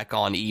pack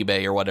on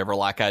eBay or whatever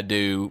like I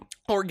do,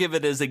 or give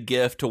it as a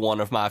gift to one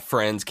of my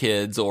friends'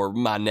 kids or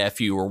my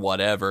nephew or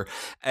whatever.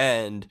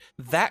 And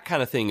that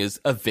kind of thing is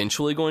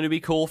eventually going to be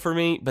cool for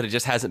me, but it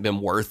just hasn't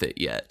been worth it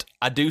yet.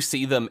 I do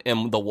see them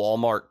in the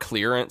Walmart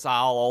clearance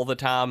aisle all the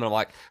time, and I'm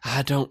like,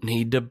 I don't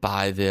need to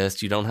buy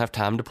this. You don't have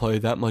time to play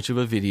that much of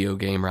a video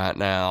game right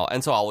now.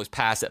 And so I always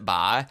pass it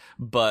by,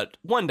 but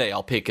one day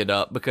I'll pick it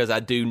up because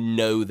I do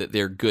know that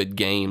they're good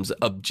games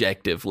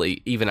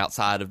objectively, even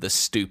outside of the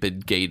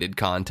stupid gated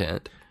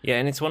content. Yeah,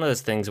 and it's one of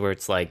those things where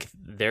it's like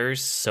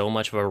there's so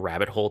much of a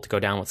rabbit hole to go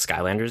down with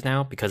Skylanders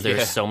now because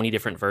there's so many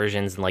different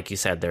versions, and like you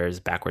said, there's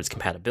backwards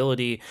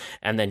compatibility,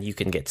 and then you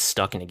can get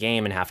stuck in a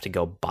game and have to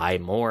go buy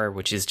more,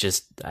 which is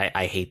just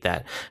I hate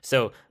that.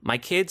 So my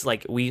kids,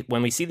 like,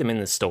 when we see them in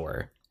the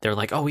store, they're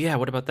like, oh yeah,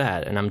 what about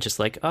that? And I'm just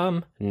like,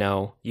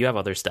 no, you have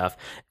other stuff.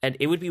 And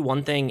it would be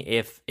one thing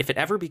if it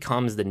ever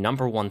becomes the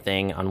number one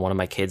thing on one of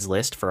my kids'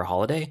 list for a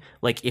holiday,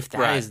 like if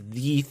that is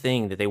the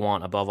thing that they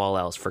want above all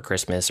else for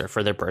Christmas or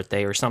for their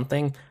birthday or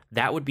something,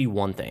 that would be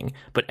one thing.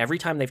 But every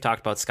time they've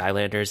talked about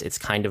Skylanders, it's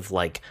kind of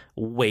like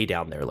way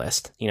down their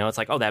list. You know, it's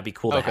like, oh, that'd be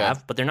cool to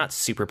have, but they're not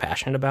super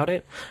passionate about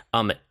it.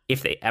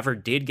 if they ever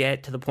did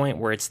get to the point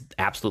where it's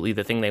absolutely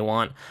the thing they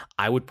want,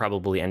 I would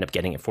probably end up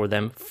getting it for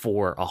them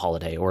for a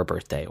holiday or a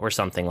birthday or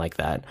something like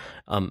that.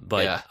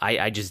 But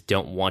I just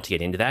don't want to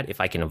get into that if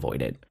I can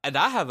avoid it. And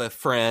I have a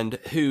friend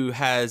who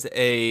has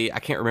I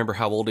can't remember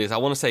how old he is. I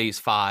want to say he's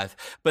 5,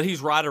 but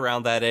he's right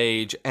around that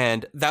age.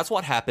 And that's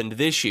what happened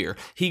this year.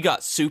 He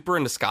got super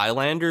into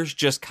Skylanders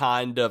just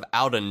kind of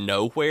out of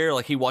nowhere.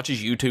 Like, he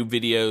watches YouTube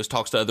videos,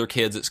 talks to other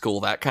kids at school,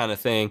 that kind of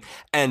thing.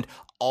 And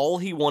all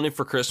he wanted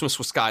for Christmas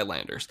was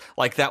Skylanders.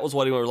 Like, that was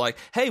what he was like,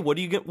 hey, what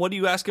are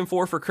you asking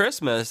for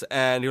Christmas?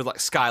 And he was like,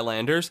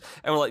 Skylanders.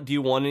 And we're like, do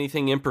you want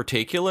anything in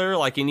particular?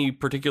 Like, any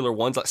particular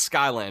ones? Like,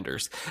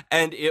 Skylanders.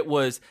 And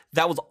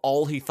that was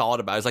all he thought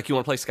about. He's like, you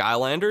want to play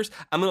Skylanders?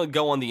 I'm going to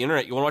go on the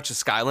internet. You want to watch a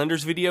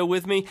Skylanders video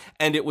with me?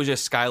 And it was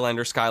just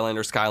Skylanders.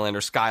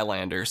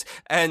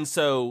 And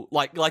so,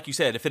 like you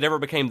said, if it ever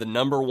became the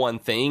number one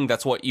thing,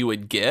 that's what you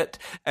would get.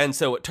 And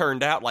so it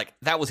turned out like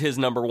that was his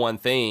number one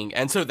thing.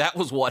 And so that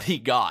was what he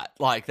got.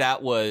 Like,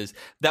 that was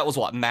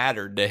what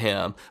mattered to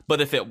him. But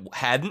if it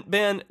hadn't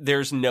been,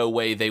 there's no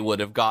way they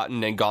would have gone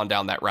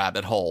down that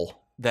rabbit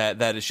hole.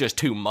 That is just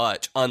too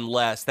much,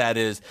 unless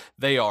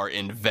they are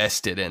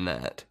invested in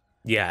that.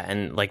 Yeah,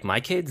 and like my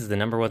kids, the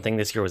number one thing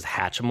this year was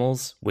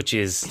Hatchimals, which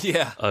is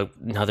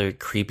another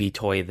creepy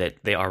toy that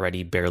they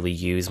already barely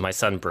use. My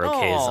son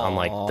broke his on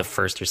like the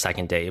first or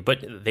second day,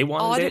 but they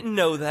wanted it. Oh, I didn't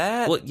know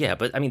that. Well, yeah,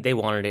 but I mean, they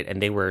wanted it, and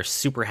they were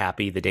super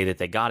happy the day that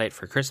they got it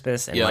for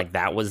Christmas, and like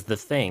that was the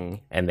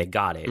thing, and they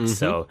got it. Mm-hmm.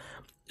 So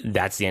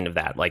that's the end of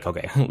that. Like,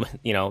 okay,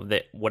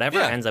 that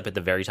whatever ends up at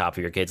the very top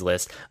of your kid's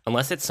list,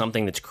 unless it's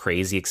something that's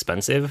crazy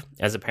expensive,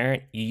 as a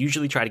parent, you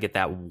usually try to get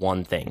that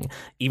one thing,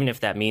 even if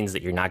that means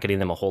that you're not getting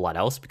them a whole lot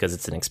else because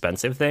it's an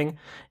expensive thing,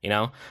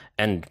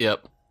 and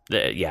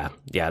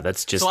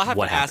that's just so I have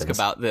what to happens. ask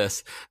about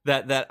this.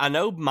 That I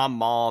know my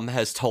mom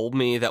has told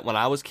me that when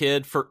I was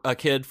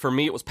for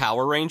me it was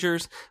Power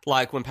Rangers.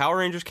 Like, when Power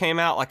Rangers came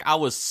out, like, I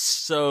was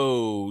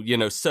so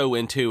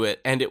into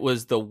it, and it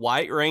was the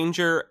White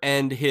Ranger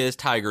and his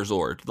Tiger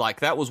Zord. Like,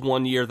 that was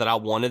one year that I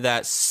wanted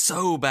that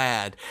so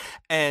bad.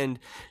 And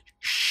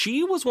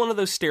she was one of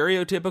those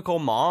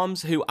stereotypical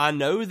moms who I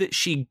know that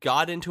she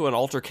got into an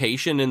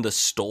altercation in the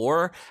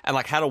store and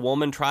like had a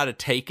woman try to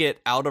take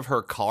it out of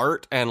her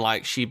cart, and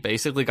like she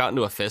basically got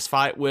into a fist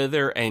fight with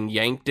her and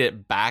yanked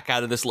it back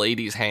out of this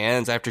lady's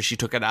hands after she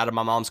took it out of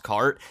my mom's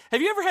cart.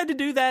 Have you ever had to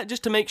do that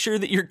just to make sure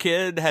that your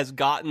kid has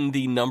gotten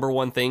the number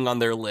one thing on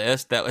their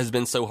list that has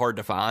been so hard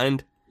to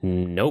find?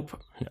 Nope,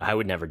 I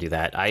would never do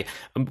that.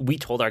 We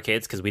told our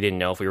kids, because we didn't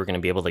know if we were going to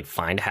be able to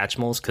find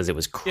Hatchimals because it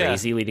was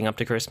crazy leading up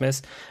to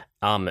Christmas.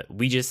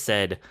 We just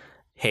said,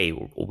 hey,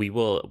 we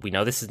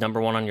know this is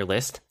number one on your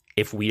list.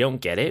 If we don't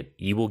get it,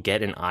 you will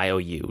get an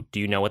IOU. Do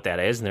you know what that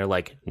is? And they're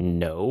like,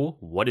 no.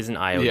 What is an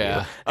IOU?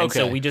 Yeah. And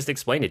so we just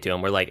explained it to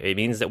them. We're like, it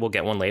means that we'll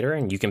get one later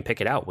and you can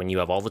pick it out when you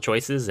have all the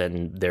choices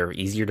and they're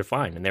easier to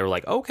find. And they were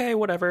like, okay,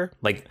 whatever.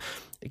 Like,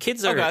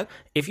 kids are,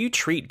 if you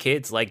treat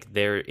kids like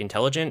they're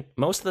intelligent,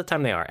 most of the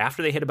time they are.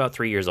 After they hit about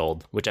 3 years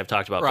old, which I've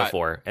talked about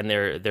before, and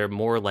they're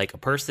more like a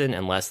person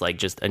and less like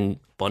just a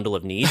bundle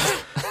of needs,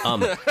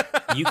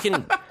 you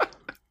can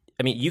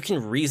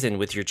reason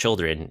with your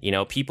children.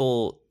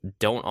 People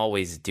don't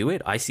always do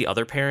it. I see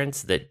other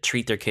parents that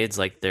treat their kids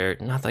like they're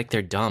not like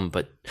they're dumb,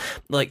 but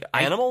like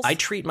animals. I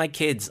treat my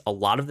kids a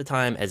lot of the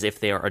time as if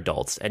they are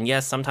adults. And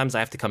yes, sometimes I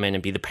have to come in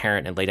and be the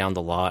parent and lay down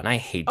the law, and I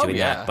hate doing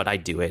that, but I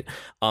do it.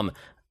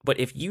 But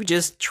if you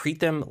just treat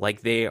them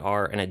like they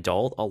are an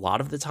adult, a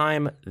lot of the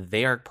time,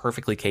 they are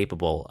perfectly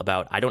capable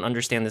about, I don't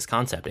understand this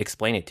concept.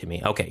 Explain it to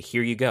me. Okay,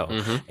 here you go.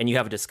 Mm-hmm. And you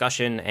have a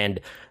discussion, and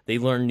they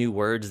learn new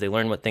words. They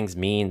learn what things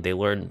mean. They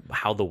learn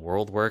how the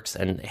world works.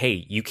 And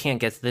hey, you can't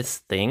get this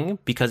thing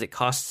because it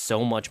costs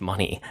so much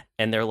money.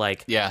 And they're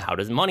like, how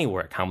does money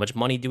work? How much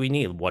money do we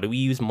need? What do we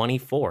use money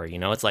for?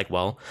 It's like,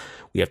 well,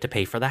 we have to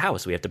pay for the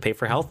house. We have to pay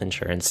for health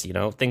insurance,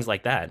 things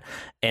like that.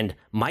 And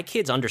my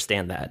kids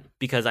understand that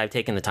because I've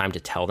taken the time to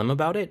tell them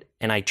about it,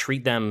 and I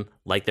treat them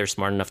like they're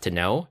smart enough to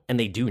know, and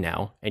they do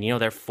now. And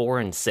they're 4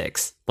 and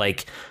 6.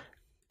 Like,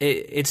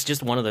 it's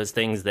just one of those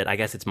things that I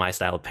guess it's my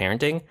style of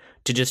parenting,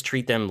 to just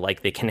treat them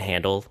like they can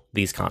handle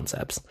these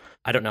concepts.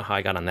 I don't know how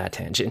I got on that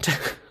tangent.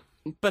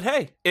 But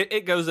hey,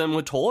 it goes in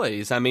with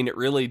toys. I mean, it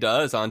really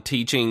does on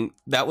teaching.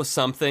 That was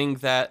something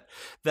that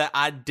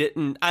I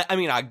didn't,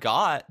 I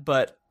got,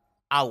 but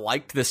I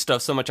liked this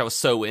stuff so much. I was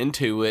so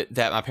into it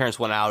that my parents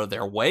went out of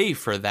their way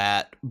for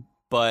that.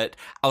 But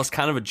I was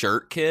kind of a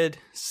jerk kid,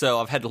 so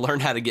I've had to learn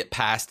how to get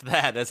past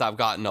that as I've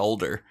gotten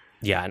older.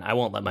 Yeah, and I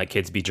won't let my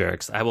kids be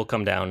jerks. I will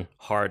come down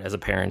hard as a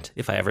parent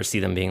if I ever see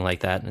them being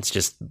like that. It's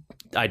just,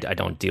 I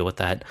don't deal with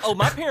that. Oh,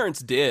 my parents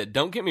did.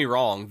 Don't get me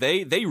wrong.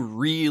 They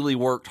really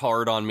worked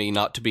hard on me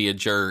not to be a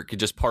jerk.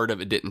 Just part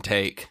of it didn't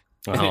take.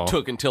 Oh. And it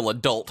took until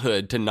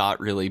adulthood to not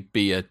really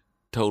be a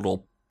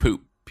total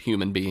poop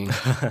human being.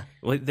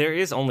 Well, there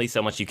is only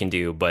so much you can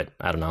do, but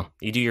I don't know.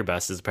 You do your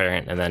best as a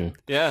parent, and then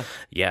yeah.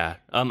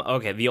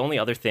 Okay. The only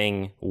other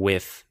thing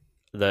with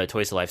the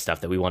Toys to Life stuff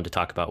that we wanted to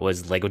talk about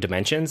was Lego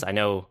Dimensions. I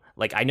know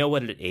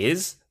what it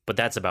is, but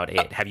that's about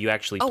it. Have you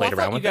actually played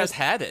around with it? You guys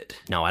had it.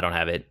 No, I don't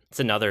have it. It's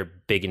another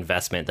big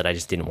investment that I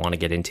just didn't want to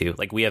get into.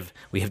 Like we have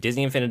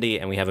Disney Infinity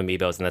and we have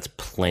Amiibos, and that's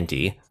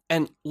plenty.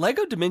 And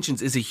Lego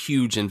Dimensions is a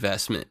huge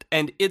investment,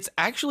 and it's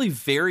actually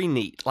very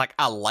neat. Like,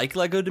 I like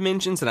Lego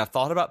Dimensions, and I've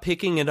thought about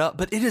picking it up,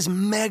 but it is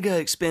mega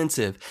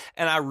expensive.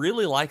 And I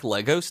really like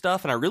Lego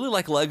stuff, and I really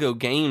like Lego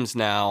games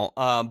now.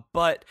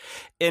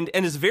 And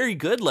it's very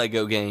good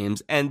Lego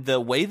games, and the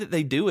way that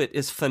they do it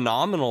is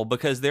phenomenal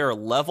because there are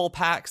level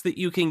packs that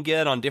you can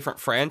get on different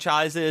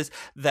franchises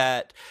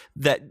that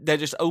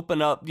just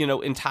open up,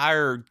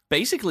 entire,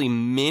 basically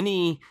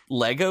mini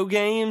Lego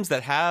games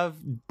that have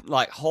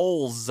like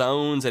whole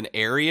zones and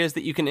areas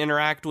that you can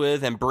interact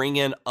with and bring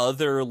in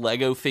other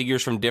Lego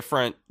figures from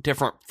different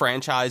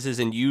franchises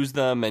and use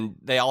them, and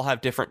they all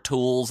have different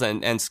tools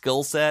and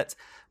skill sets.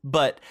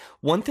 But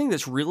one thing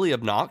that's really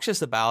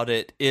obnoxious about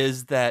it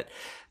is that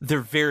they're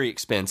very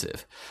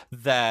expensive.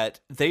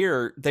 That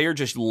they're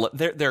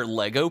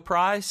Lego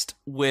priced,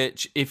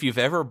 which if you've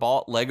ever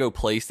bought Lego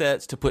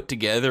playsets to put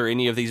together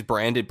any of these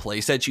branded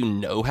playsets, you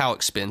know how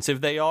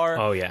expensive they are.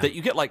 Oh yeah. That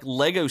you get like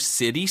Lego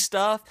City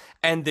stuff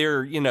and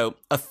they're,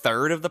 a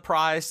third of the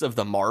price of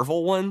the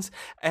Marvel ones.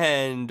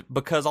 And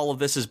because all of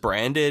this is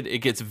branded, it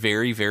gets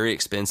very, very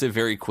expensive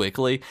very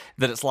quickly.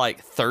 That it's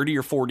like $30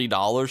 or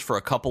 $40 for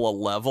a couple of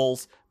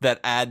levels that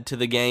add to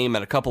the game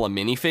and a couple of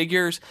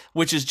minifigures,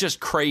 which is just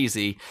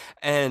crazy.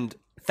 And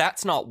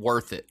that's not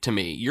worth it to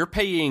me. You're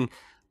paying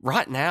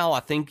right now,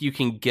 I think you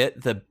can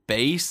get the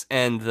base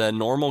and the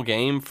normal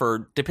game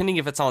for, depending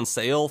if it's on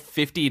sale,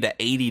 $50 to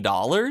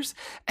 $80.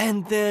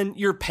 And then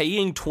you're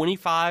paying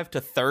 $25 to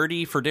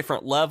 $30 for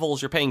different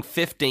levels. You're paying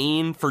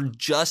 $15 for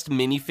just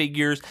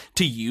minifigures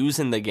to use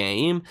in the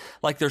game.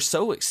 Like, they're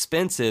so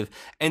expensive.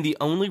 And the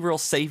only real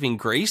saving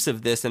grace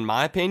of this, in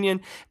my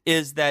opinion,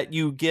 is that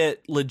you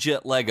get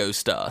legit Lego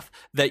stuff.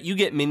 That you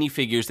get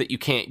minifigures that you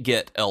can't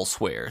get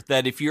elsewhere.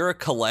 That if you're a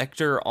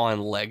collector on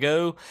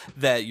Lego,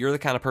 that you're the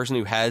kind of person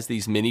who has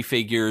these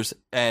minifigures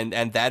and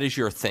that is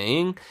your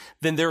thing,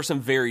 then there are some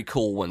very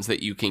cool ones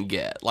that you can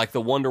get. Like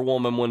the Wonder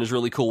Woman one is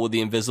really cool with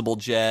the invisible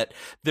jet.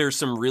 There's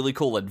some really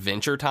cool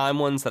Adventure Time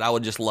ones that I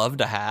would just love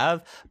to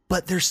have,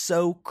 but they're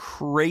so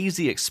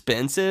crazy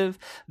expensive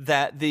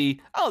that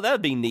that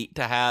would be neat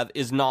to have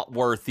is not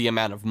worth the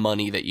amount of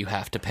money that you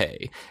have to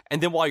pay.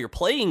 And then while you're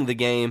playing the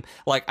game,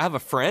 like I have a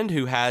friend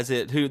who has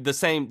it, who the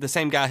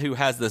same guy who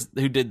has this,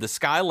 who did the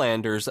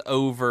Skylanders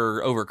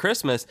over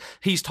Christmas,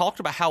 he's talked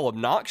about how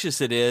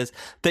obnoxious it is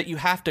that you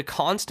have to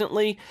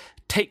constantly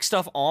take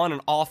stuff on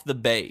and off the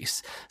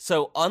base.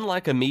 So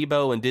unlike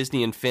Amiibo and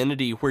Disney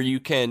Infinity, where you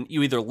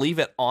either leave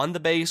it on the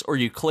base or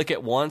you click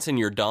it once and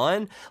you're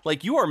done,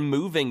 like you are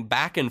moving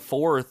back and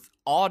forth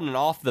on and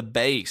off the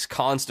base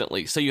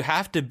constantly. So you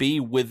have to be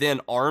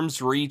within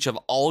arm's reach of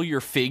all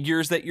your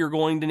figures that you're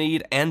going to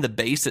need and the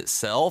base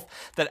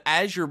itself, that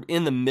as you're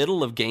in the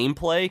middle of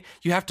gameplay,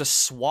 you have to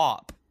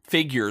swap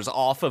figures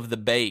off of the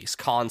base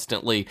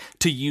constantly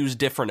to use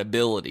different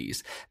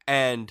abilities.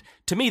 And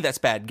to me, that's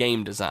bad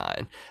game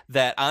design.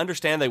 That I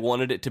understand they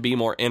wanted it to be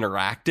more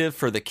interactive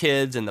for the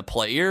kids and the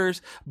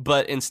players,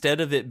 but instead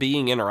of it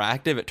being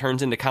interactive, it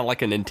turns into kind of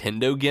like a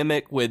Nintendo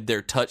gimmick with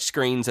their touch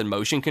screens and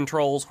motion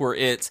controls, where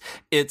it's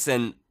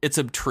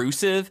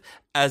obtrusive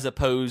as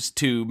opposed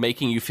to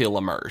making you feel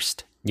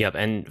immersed. Yep,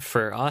 and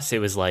for us, it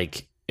was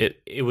like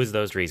it was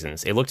those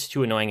reasons. It looked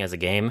too annoying as a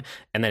game,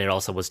 and then it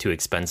also was too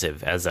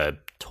expensive as a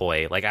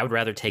toy. Like, I would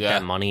rather take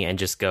that money and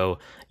just go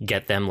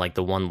get them like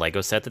the one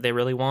Lego set that they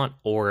really want,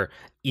 or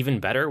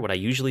even better, what I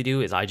usually do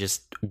is I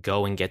just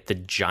go and get the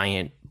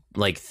giant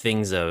like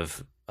things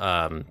of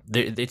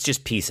it's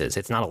just pieces.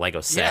 It's not a Lego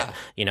set.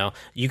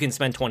 You can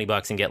spend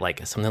 $20 and get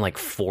like something like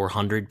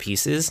 400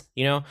 pieces,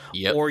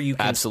 or you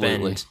can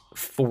spend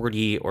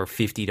 $40 or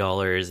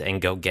 $50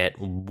 and go get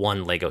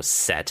one Lego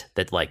set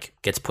that like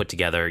gets put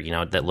together,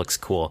 that looks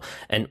cool.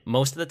 And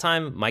most of the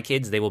time my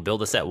kids, they will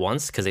build a set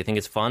once because they think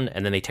it's fun,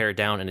 and then they tear it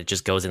down and it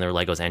just goes in their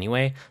Legos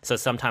anyway. So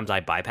sometimes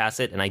I bypass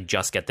it and I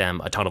just get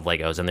them a ton of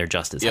Legos and they're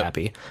just as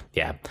happy.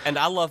 Yeah. And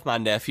I love my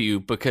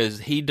nephew because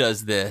he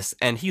does this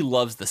and he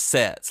loves the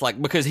sets,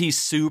 like because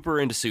he's super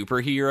into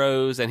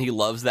superheroes and he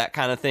loves that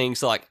kind of thing.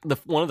 So like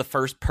one of the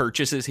first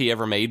purchases he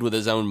ever made with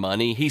his own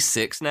money, he's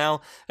 6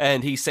 now,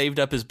 and he saved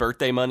up his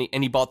birthday money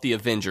and he bought the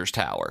Avengers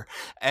Tower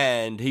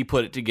and he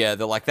put it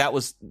together. Like that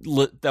was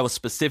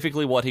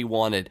specifically what he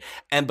wanted.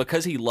 And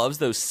because he loves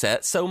those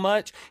sets so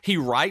much, he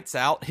writes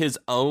out his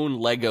own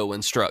Lego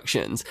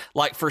instructions.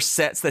 Like for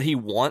sets that he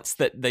wants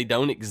that they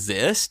don't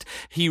exist,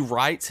 he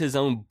writes his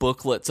own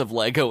booklets of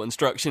Lego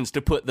instructions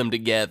to put them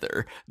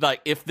together.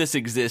 Like if this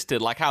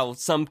existed, like how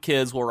some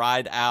kids will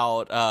write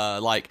out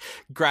like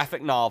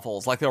graphic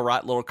novels, like they'll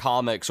write little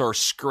comics or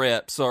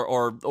scripts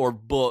or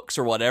books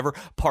or whatever.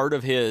 Part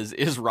of his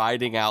is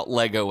writing out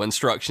Lego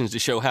instructions to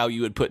show how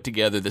you would put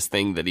together this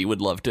thing that he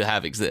would love to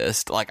have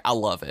exist. Like, I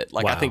love it.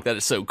 Like, wow. I think that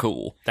is so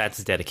cool.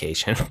 That's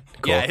dedication.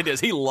 Cool. Yeah, it is.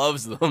 He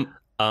loves them.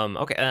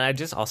 Okay, and I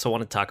just also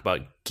want to talk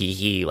about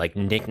geeky, like,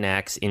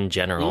 knickknacks in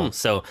general.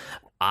 So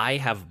I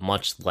have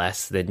much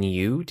less than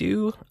you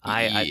do.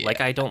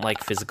 I don't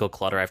like physical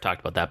clutter. I've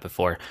talked about that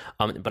before.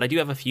 But I do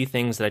have a few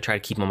things that I try to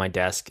keep on my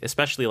desk,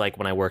 especially like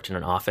when I worked in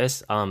an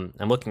office. I'm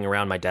looking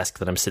around my desk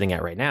that I'm sitting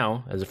at right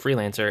now as a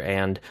freelancer,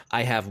 and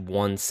I have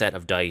one set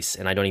of dice,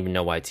 and I don't even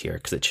know why it's here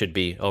because it should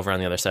be over on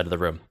the other side of the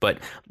room. But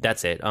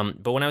that's it.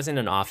 But when I was in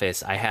an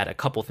office, I had a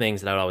couple things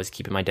that I would always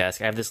keep in my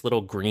desk. I have this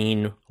little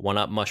green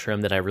 1-Up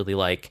mushroom that I really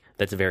like.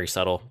 That's very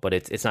subtle, but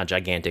it's not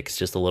gigantic. It's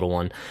just a little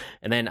one.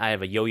 And then I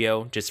have a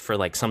yo-yo just for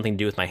like something to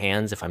do with my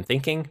hands. If I'm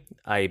thinking,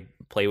 I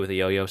play with a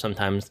yo-yo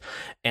sometimes.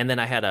 And then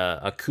I had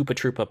a Koopa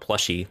Troopa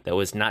plushie that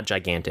was not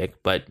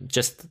gigantic, but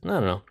just, I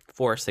don't know,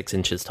 4 or 6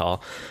 inches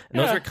tall. And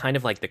those were kind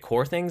of like the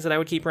core things that I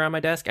would keep around my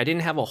desk. I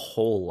didn't have a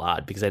whole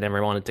lot because I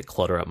never wanted to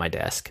clutter up my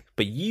desk.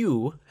 But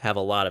you have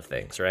a lot of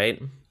things,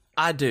 right?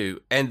 I do.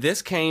 And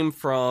this came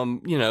from,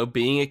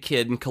 being a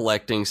kid and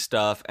collecting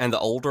stuff. And the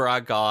older I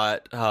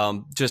got,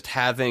 just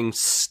having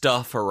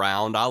stuff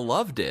around, I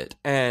loved it.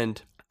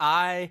 And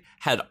I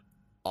had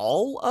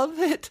all of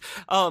it.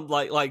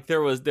 Like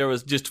there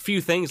was just a few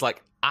things.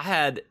 Like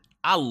I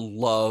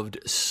loved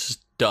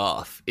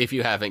stuff, if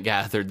you haven't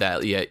gathered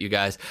that yet, you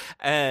guys.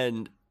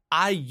 And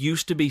I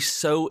used to be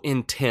so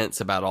intense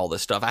about all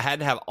this stuff. I had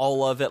to have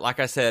all of it. Like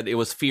I said, it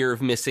was fear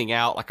of missing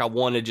out. Like I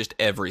wanted just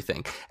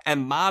everything.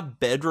 And my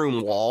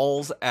bedroom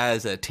walls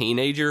as a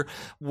teenager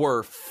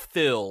were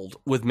filled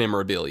with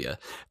memorabilia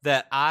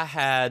that I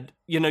had.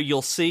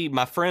 You'll see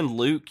my friend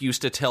Luke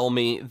used to tell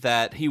me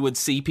that he would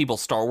see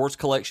people's Star Wars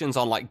collections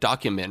on like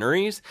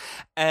documentaries,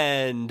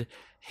 and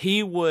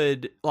he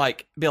would be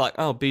like,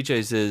 oh,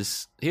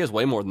 he has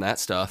way more than that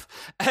stuff.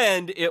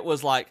 And it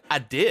was like, I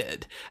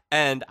did.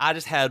 And I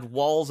just had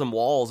walls and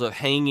walls of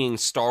hanging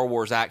Star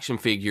Wars action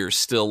figures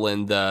still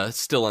in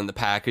the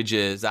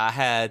packages. I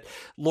had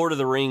Lord of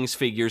the Rings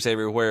figures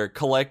everywhere,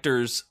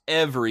 collectors,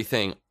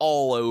 everything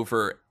all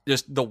over.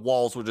 Just the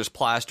walls were just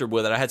plastered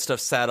with it. I had stuff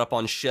sat up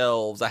on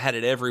shelves. I had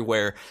it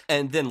everywhere.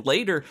 And then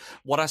later,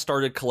 what I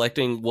started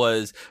collecting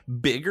was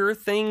bigger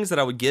things that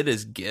I would get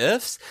as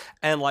gifts.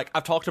 And like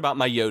I've talked about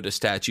my Yoda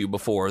statue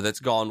before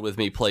that's gone with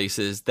me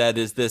places. That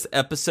is this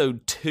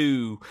episode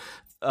 2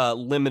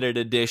 limited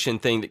edition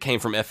thing that came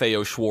from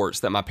FAO Schwartz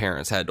that my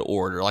parents had to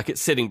order. Like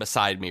it's sitting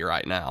beside me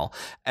right now.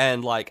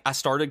 And like I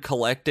started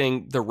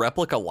collecting the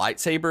replica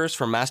lightsabers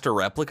from Master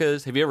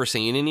Replicas. Have you ever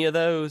seen any of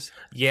those?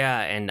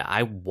 Yeah, and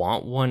I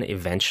want one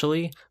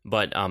eventually.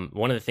 But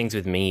one of the things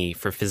with me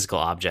for physical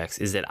objects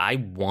is that I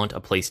want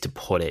a place to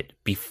put it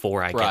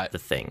before I get the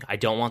thing. I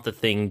don't want the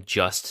thing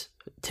just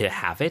to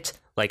have it.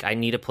 Like, I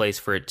need a place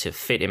for it to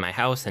fit in my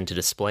house and to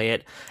display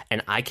it,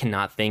 and I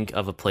cannot think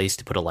of a place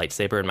to put a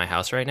lightsaber in my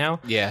house right now,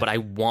 but I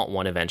want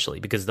one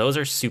eventually, because those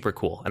are super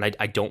cool, and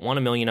I don't want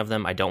a million of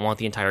them. I don't want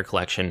the entire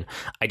collection.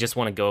 I just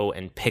want to go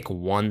and pick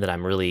one that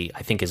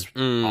I think is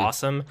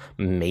awesome.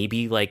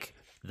 Maybe, like,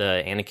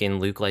 the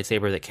Anakin Luke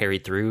lightsaber that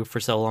carried through for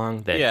so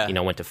long that,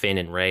 went to Finn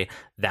and Rey.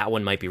 That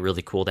one might be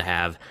really cool to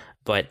have,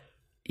 but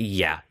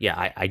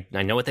I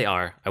know what they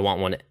are. I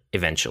want one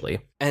eventually.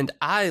 And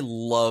I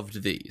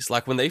loved these.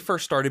 Like when they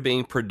first started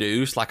being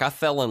produced, like I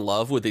fell in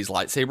love with these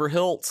lightsaber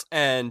hilts,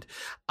 and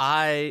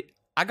I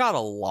got a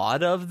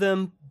lot of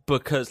them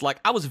because like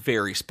I was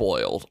very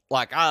spoiled.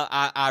 Like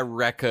I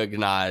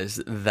recognize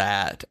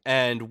that.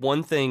 And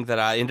one thing that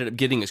I ended up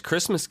getting as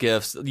Christmas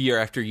gifts year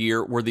after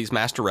year were these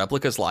Master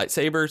Replicas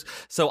lightsabers.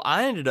 So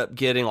I ended up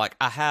getting, like,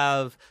 I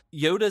have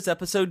Yoda's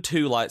episode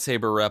 2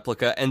 lightsaber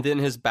replica, and then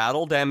his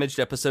battle damaged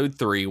episode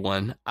 3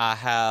 one. I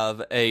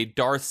have a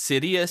Darth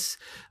Sidious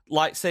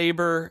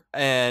lightsaber,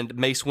 and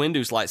Mace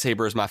Windu's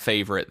lightsaber is my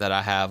favorite that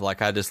I have.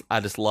 Like I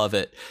just love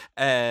it.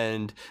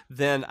 And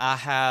then I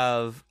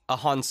have a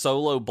Han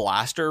Solo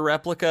blaster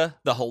replica,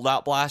 the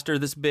holdout blaster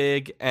this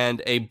big,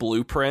 and a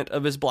blueprint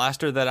of his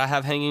blaster that I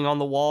have hanging on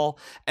the wall.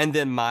 And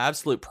then my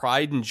absolute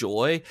pride and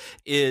joy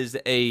is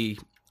a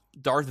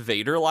Darth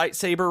Vader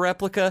lightsaber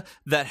replica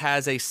that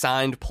has a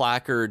signed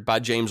placard by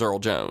James Earl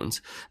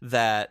Jones.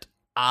 That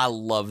I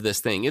love this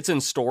thing. It's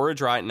in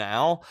storage right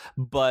now,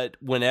 but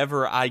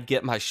whenever I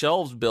get my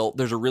shelves built,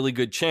 there's a really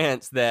good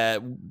chance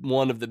that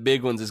one of the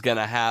big ones is going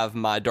to have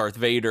my Darth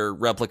Vader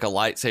replica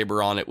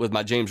lightsaber on it with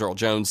my James Earl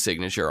Jones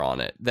signature on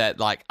it. That,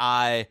 like,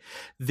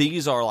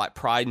 these are like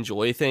pride and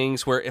joy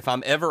things where if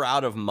I'm ever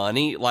out of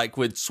money, like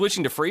with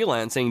switching to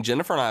freelancing,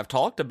 Jennifer and I have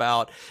talked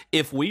about,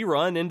 if we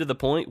run into the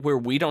point where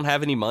we don't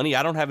have any money,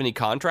 I don't have any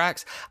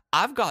contracts,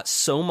 I've got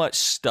so much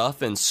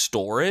stuff in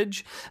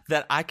storage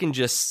that I can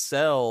just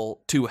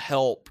sell to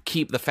help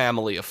keep the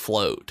family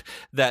afloat.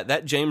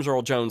 That James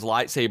Earl Jones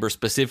lightsaber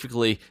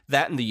specifically,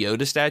 that and the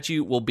Yoda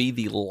statue will be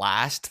the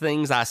last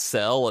things I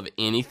sell of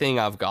anything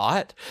I've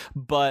got,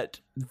 but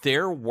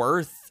they're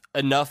worth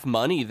enough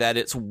money that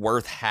it's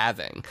worth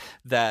having.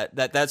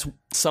 That's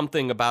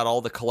something about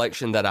all the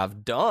collection that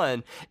I've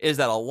done, is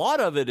that a lot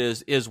of it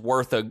is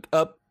worth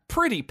a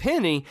pretty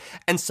penny,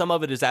 and some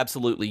of it is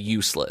absolutely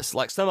useless.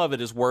 Like, some of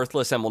it is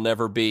worthless and will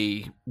never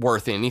be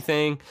worth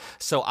anything.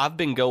 So I've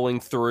been going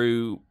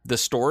through the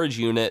storage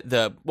unit.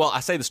 I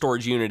say the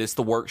storage unit, it's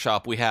the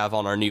workshop we have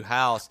on our new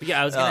house.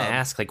 Yeah, I was going to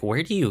ask, like,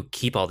 where do you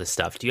keep all this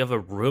stuff? Do you have a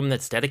room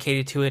that's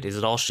dedicated to it? Is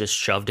it all just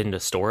shoved into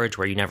storage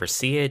where you never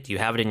see it? Do you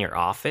have it in your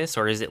office,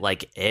 or is it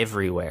like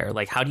everywhere?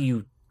 Like, how do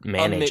you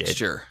manage it? A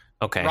mixture.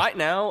 Okay. Right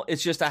now,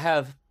 it's just I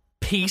have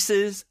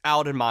pieces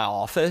out in my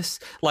office,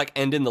 like,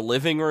 and in the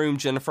living room.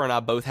 Jennifer and I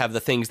both have the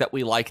things that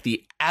we like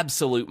the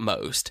absolute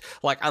most.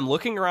 Like, I'm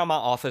looking around my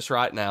office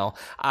right now.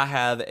 I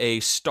have a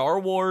Star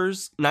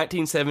Wars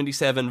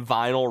 1977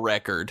 vinyl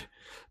record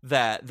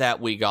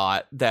that we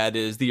got, that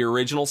is the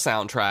original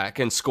soundtrack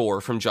and score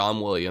from John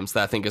Williams,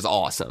 that I think is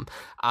awesome.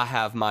 I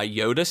have my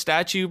Yoda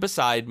statue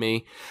beside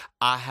me.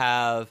 I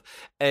have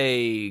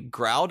a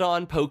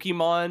Groudon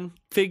Pokemon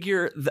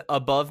figure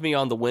above me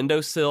on the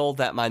windowsill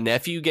that my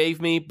nephew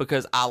gave me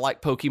because I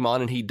like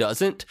Pokemon and he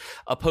doesn't.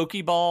 A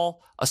Pokeball,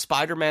 a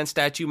Spider-Man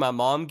statue my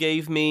mom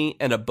gave me,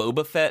 and a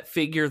Boba Fett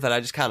figure that I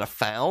just kind of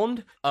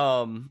found.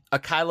 A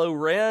Kylo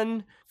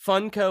Ren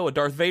Funko, a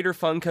Darth Vader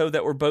Funko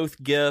that were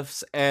both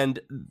gifts. And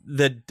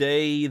the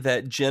day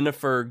that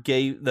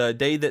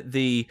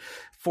the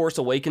Force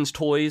Awakens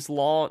toys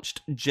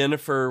launched,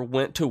 Jennifer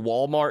went to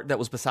Walmart that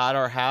was beside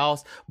our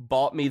house,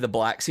 bought me the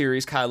Black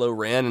Series Kylo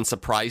Ren, and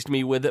surprised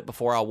me with it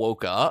before I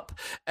woke up.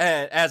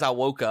 And as I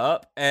woke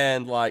up,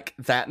 and like,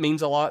 that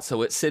means a lot,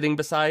 so it's sitting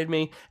beside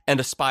me. And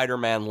a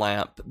Spider-Man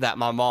lamp that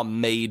my mom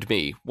made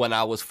me when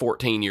I was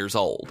 14 years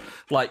old.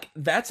 Like,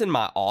 that's in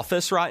my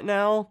office right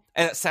now.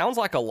 And it sounds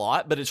like a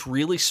lot, but it's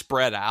really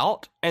spread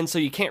out. And so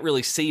you can't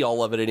really see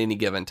all of it at any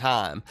given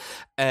time.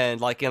 And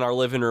like, in our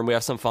living room, we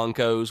have some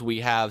Funkos. We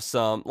have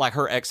some, like,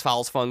 her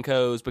X-Files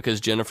Funkos, because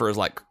Jennifer is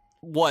like,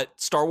 what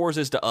Star Wars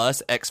is to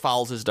us,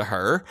 X-Files is to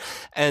her.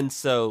 And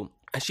so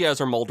she has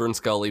her Mulder and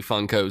Scully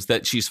Funkos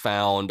that she's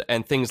found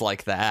and things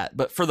like that.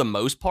 But for the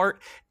most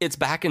part, it's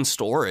back in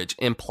storage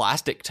in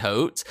plastic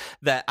totes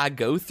that I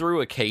go through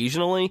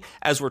occasionally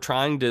as we're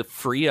trying to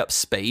free up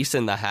space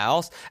in the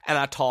house, and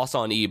I toss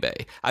on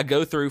eBay. I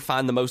go through,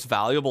 find the most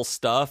valuable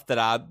stuff that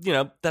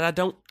I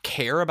don't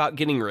care about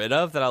getting rid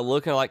of, that I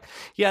look and like,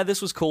 yeah,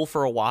 this was cool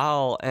for a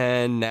while,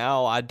 and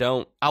now I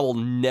will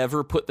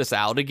never put this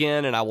out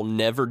again, and I will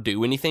never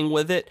do anything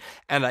with it.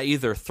 And I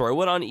either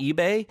throw it on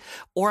eBay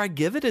or I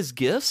give it as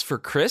gifts for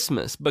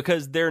Christmas,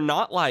 because they're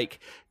not like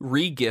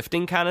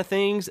re-gifting kind of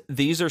things.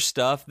 These are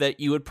stuff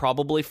that you would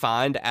probably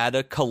find at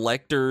a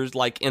collector's,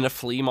 like in a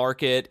flea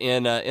market,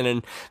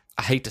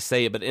 I hate to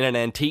say it, but in an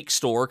antique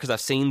store, because I've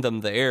seen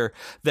them there,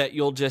 that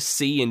you'll just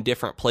see in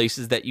different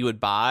places that you would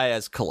buy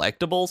as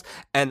collectibles.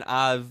 And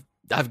I've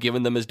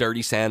given them as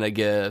Dirty Santa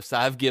gifts.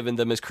 I've given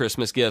them as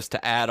Christmas gifts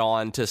to add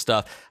on to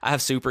stuff. I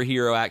have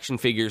superhero action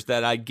figures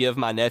that I give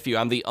my nephew.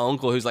 I'm the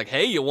uncle who's like,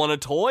 hey, you want a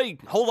toy?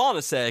 Hold on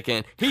a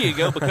second. Here you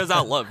go, because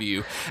I love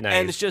you. Nice.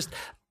 And it's just,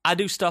 I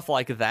do stuff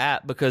like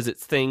that because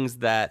it's things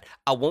that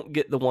I won't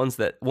give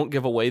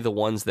away the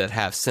ones that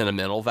have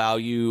sentimental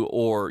value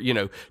or,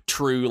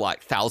 true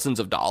like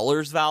thousands of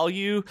dollars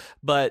value.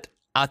 But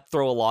I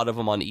throw a lot of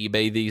them on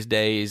eBay these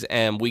days,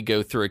 and we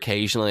go through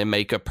occasionally and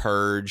make a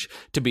purge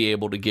to be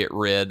able to get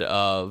rid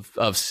of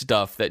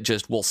stuff that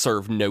just will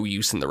serve no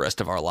use in the rest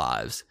of our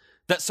lives.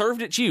 That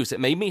served its use. It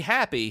made me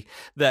happy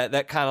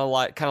that kind of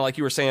like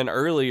you were saying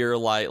earlier,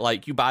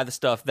 like you buy the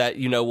stuff that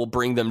will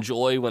bring them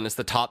joy when it's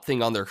the top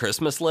thing on their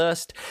Christmas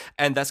list.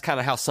 And that's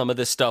kind of how some of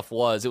this stuff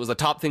was. It was a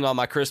top thing on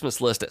my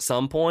Christmas list at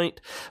some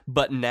point,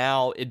 but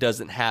now it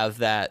doesn't have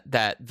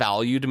that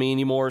value to me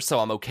anymore, so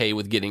I'm okay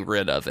with getting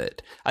rid of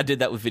it. I did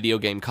that with video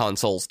game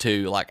consoles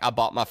too. Like, I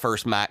bought my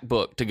first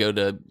MacBook to go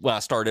to when I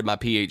started my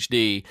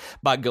PhD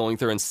by going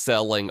through and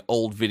selling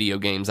old video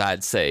games I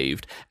had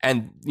saved.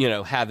 And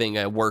having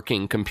a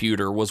working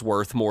computer was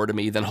worth more to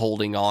me than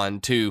holding on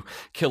to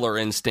Killer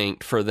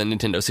Instinct for the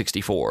Nintendo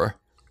 64.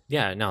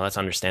 Yeah, no, that's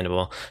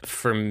understandable.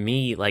 For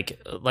me, like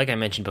I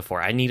mentioned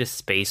before, I need a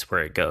space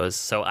where it goes.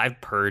 So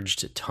I've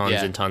purged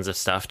tons and tons of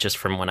stuff just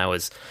from when I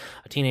was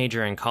a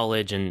teenager in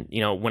college. And,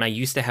 when I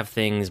used to have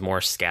things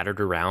more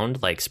scattered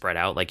around, like spread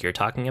out, like you're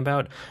talking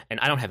about, and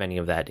I don't have any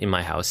of that in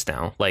my house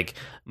now. Like,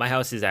 my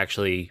house is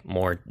actually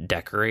more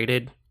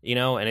decorated,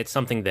 and it's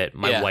something that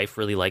my wife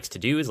really likes to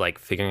do, is like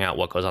figuring out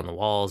what goes on the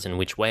walls and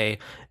which way,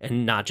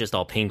 and not just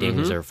all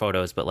paintings or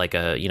photos, but like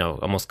a,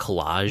 almost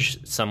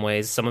collage some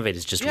ways. Some of it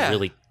is just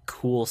really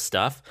cool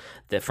stuff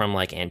that from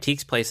like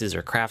antiques places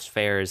or crafts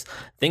fairs,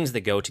 things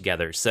that go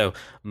together. So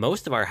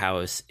most of our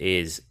house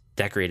is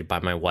decorated by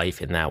my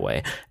wife in that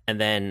way. And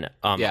then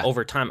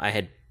over time I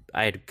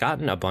had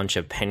gotten a bunch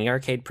of Penny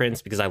Arcade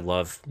prints because I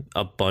love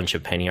a bunch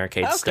of Penny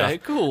Arcade stuff. Okay,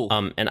 cool.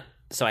 And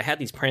So I had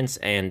these prints,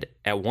 and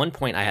at one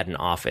point I had an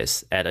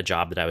office at a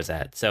job that I was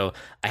at. So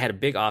I had a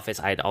big office.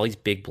 I had all these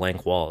big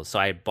blank walls. So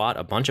I bought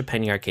a bunch of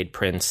Penny Arcade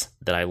prints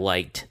that I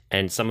liked,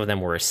 and some of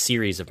them were a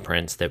series of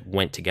prints that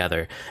went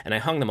together. And I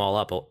hung them all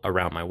up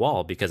around my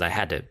wall because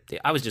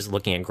I was just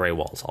looking at gray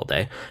walls all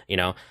day, you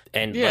know?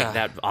 And like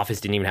that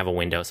office didn't even have a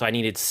window. So I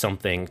needed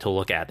something to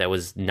look at that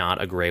was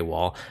not a gray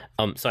wall.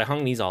 So I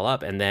hung these all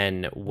up, and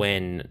then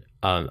when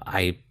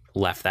I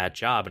left that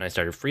job and I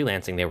started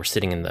freelancing, they were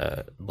sitting in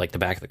the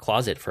back of the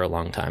closet for a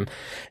long time.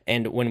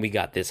 And when we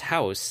got this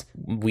house,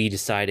 we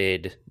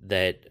decided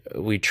that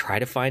we'd try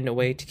to find a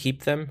way to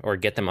keep them or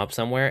get them up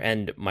somewhere.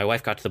 And my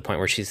wife got to the point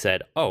where she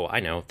said, oh, I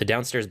know, the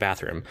downstairs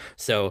bathroom.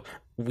 So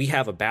we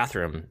have a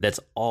bathroom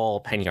that's all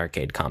Penny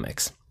Arcade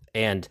comics.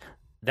 And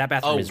that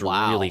bathroom is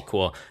really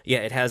cool. Yeah,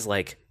 it has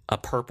like a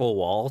purple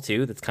wall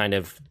too that's kind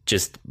of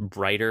just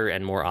brighter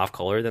and more off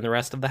color than the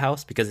rest of the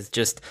house, because it's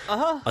just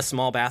a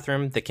small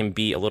bathroom that can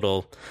be a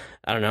little,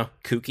 I don't know,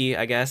 kooky,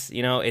 I guess,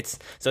 you know. It's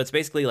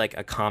basically like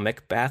a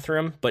comic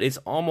bathroom, but it's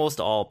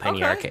almost all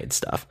Penny Arcade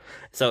stuff.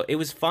 So it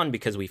was fun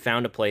because we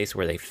found a place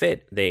where they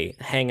fit, they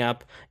hang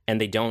up, and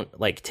they don't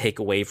like take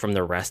away from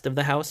the rest of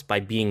the house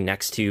by being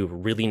next to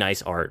really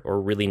nice art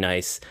or really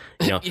nice,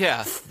 you know,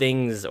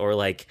 things, or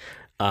like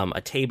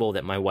a table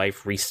that my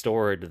wife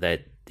restored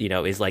that, you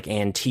know, is like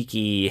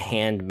antique-y,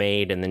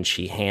 handmade, and then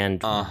she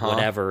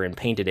whatever and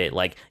painted it.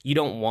 Like, you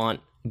don't want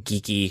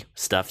geeky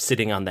stuff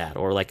sitting on that,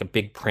 or like a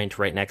big print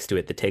right next to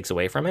it that takes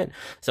away from it.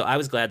 So I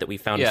was glad that we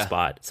found a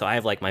spot. So I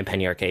have like my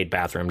Penny Arcade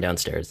bathroom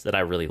downstairs that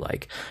I really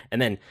like.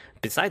 And then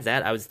besides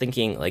that, I was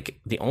thinking like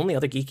the only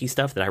other geeky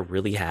stuff that I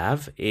really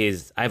have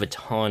is I have a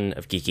ton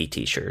of geeky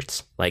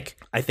t-shirts. Like,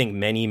 I think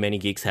many, many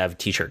geeks have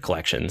t-shirt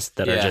collections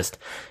that are just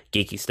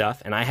geeky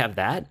stuff. And I have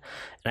that.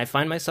 And I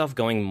find myself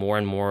going more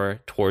and more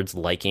towards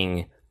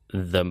liking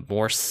the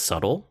more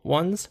subtle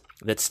ones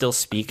that still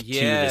speak to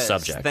the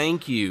subject.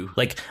 Thank you.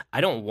 Like,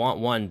 I don't want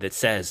one that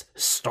says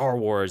Star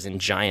Wars in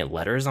giant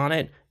letters on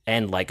it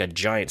and like a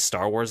giant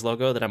Star Wars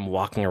logo that I'm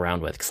walking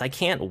around with, because I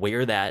can't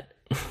wear that.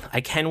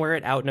 I can wear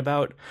it out and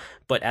about,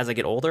 but as I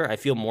get older, I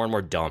feel more and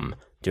more dumb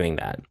doing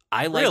that.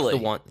 I like the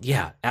one.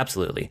 Yeah,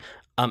 absolutely.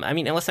 I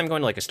mean, unless I'm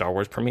going to like a Star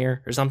Wars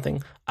premiere or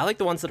something, I like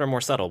the ones that are more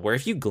subtle, where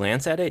if you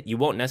glance at it, you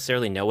won't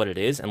necessarily know what it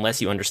is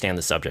unless you understand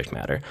the subject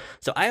matter.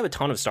 So I have a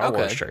ton of Star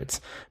Wars shirts,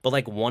 but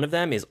like one of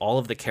them is all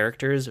of the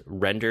characters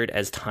rendered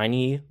as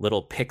tiny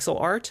little pixel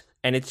art.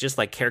 And it's just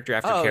like character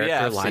after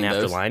character, line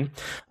after line.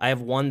 I have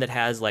one that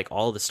has like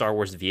all of the Star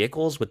Wars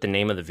vehicles with the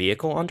name of the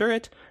vehicle under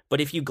it. But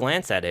if you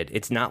glance at it,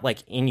 it's not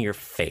like in your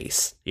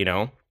face, you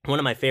know? One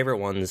of my favorite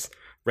ones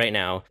right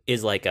now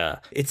is like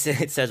it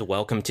says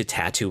welcome to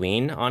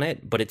Tatooine on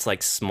it, but it's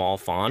like small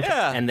font.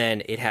 And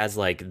then it has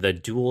like the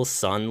dual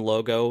sun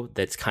logo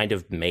that's kind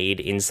of made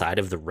inside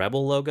of the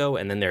Rebel logo.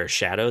 And then there are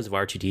shadows of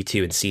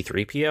R2-D2 and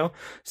C-3PO.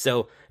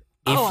 So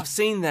I've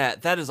seen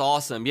that. That is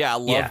awesome. Yeah, I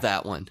love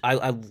that one.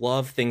 I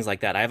love things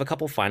like that. I have a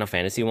couple Final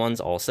Fantasy ones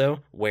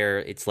also where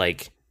it's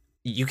like,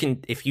 you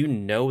can, if you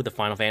know the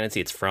Final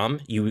Fantasy it's from,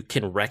 you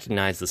can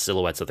recognize the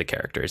silhouettes of the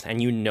characters and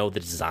you know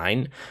the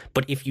design.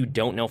 But if you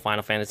don't know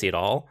Final Fantasy at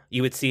all,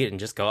 you would see it and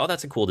just go, oh,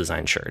 that's a cool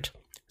design shirt.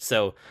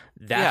 So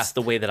that's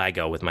the way that I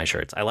go with my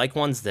shirts. I like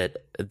ones that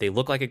they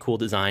look like a cool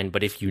design,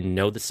 but if you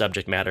know the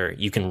subject matter,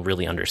 you can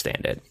really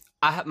understand it.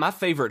 My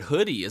favorite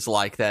hoodie is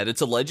like that. It's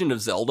a Legend of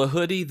Zelda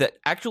hoodie that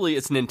actually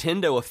it's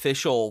Nintendo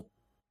official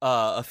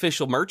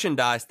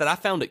merchandise that I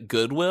found at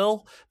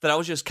Goodwill, that I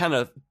was just kind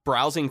of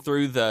browsing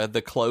through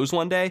the clothes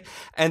one day,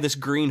 and this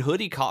green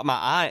hoodie caught my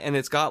eye, and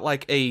it's got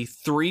like a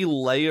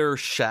 3-layer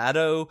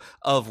shadow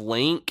of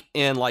Link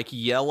in like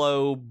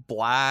yellow,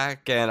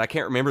 black, and I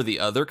can't remember the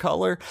other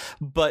color,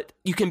 but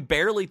you can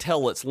barely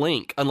tell it's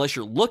Link unless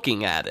you're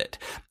looking at it.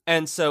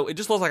 And so it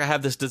just looks like I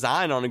have this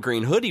design on a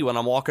green hoodie when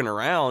I'm walking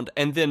around.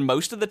 And then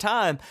most of the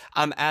time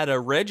I'm at a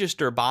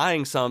register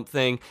buying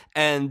something,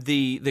 and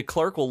the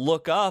clerk will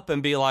look up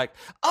and be like,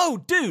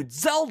 oh, dude,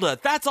 Zelda,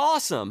 that's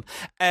awesome.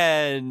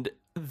 And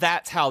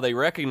that's how they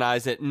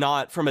recognize it,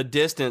 not from a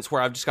distance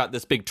where I've just got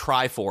this big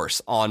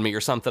Triforce on me or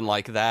something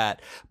like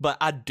that. But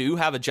I do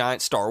have a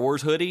giant Star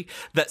Wars hoodie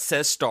that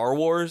says Star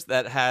Wars,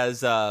 that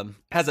has a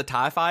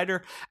TIE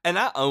fighter, and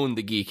I own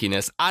the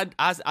geekiness.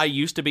 I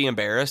used to be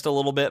embarrassed a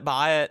little bit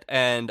by it,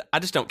 and I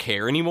just don't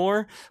care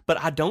anymore.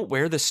 But I don't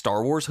wear the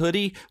Star Wars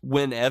hoodie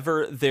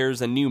whenever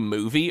there's a new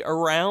movie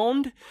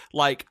around.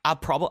 Like,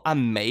 I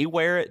may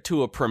wear it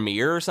to a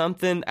premiere or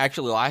something.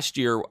 Actually, last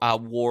year I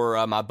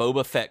wore my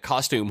Boba Fett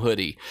costume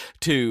hoodie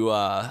to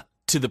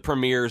the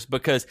premieres,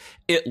 because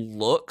it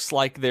looks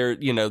like they're,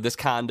 you know, this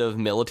kind of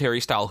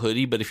military style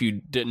hoodie, but if you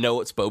didn't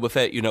know it's Boba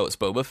Fett, you know it's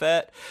Boba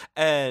Fett.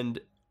 And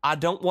I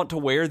don't want to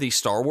wear the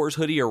Star Wars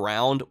hoodie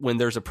around when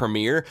there's a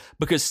premiere,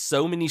 because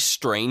so many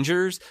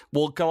strangers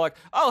will go like,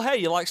 oh, hey,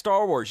 you like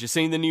Star Wars? You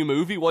seen the new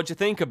movie? What'd you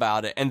think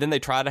about it? And then they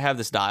try to have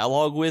this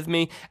dialogue with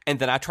me, and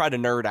then I try to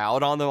nerd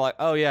out on them like,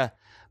 oh yeah,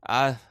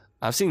 I've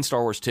seen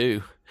Star Wars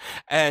too.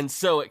 And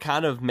so it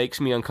kind of makes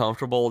me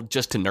uncomfortable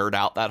just to nerd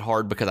out that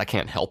hard, because I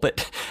can't help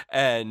it.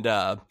 And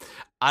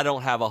I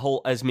don't have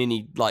as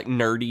many like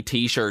nerdy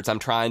t-shirts. I'm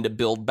trying to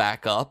build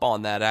back up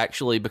on that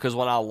actually, because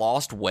when I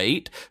lost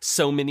weight,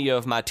 so many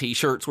of my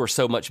t-shirts were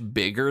so much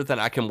bigger than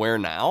I can wear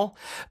now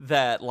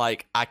that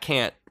like I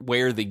can't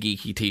wear the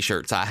geeky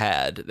t-shirts I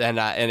had,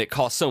 and it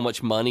costs so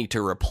much money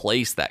to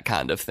replace that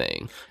kind of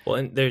thing. Well,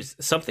 and there's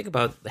something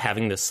about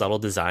having the subtle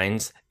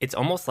designs. It's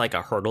almost like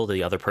a hurdle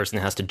the other person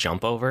has to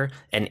jump over,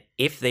 and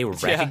if they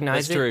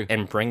recognize it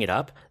and bring it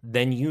up,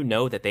 then you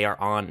know that they are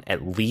on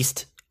at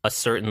least a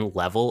certain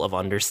level of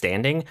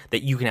understanding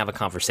that you can have a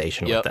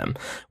conversation with them.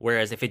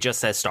 Whereas if it just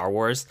says Star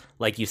Wars,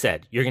 like you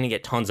said, you're going to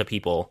get tons of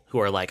people who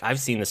are like, I've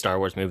seen the Star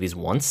Wars movies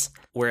once.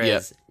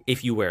 Whereas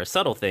if you wear a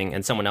subtle thing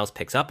and someone else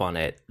picks up on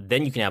it,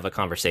 then you can have a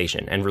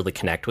conversation and really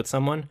connect with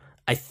someone.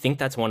 I think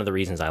that's one of the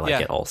reasons I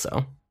like it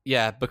also.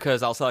 Yeah,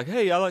 because I'll say like,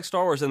 hey, I like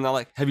Star Wars. And they're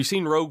like, have you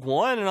seen Rogue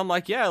One? And I'm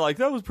like, yeah, like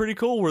that was pretty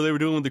cool where they were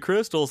doing with the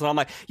crystals. And I'm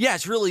like, yeah,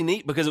 it's really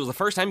neat because it was the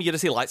first time you get to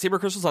see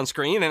lightsaber crystals on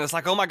screen. And it's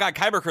like, oh my God,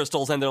 kyber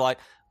crystals. And they're like,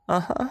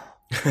 uh-huh.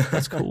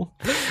 That's cool.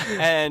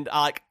 And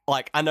I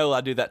know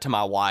I do that to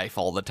my wife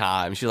all the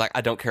time. She's like, I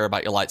don't care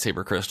about your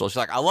lightsaber crystals. She's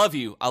like, I love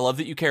you. I love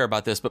that you care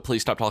about this, but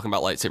please stop talking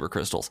about lightsaber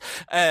crystals.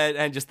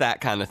 And just that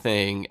kind of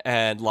thing.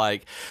 And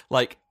like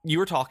you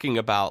were talking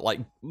about like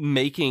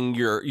making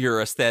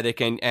your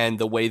aesthetic and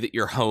the way that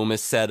your home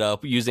is set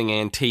up using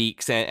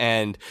antiques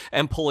and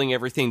pulling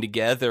everything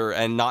together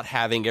and not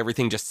having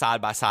everything just side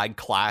by side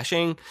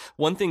clashing.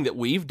 One thing that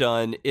we've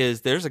done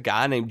is there's a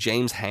guy named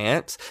James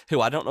Hance,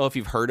 who I don't know if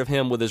you've heard of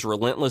him, with his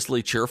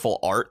relentlessly cheerful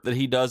art that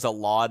he does a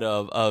lot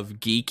of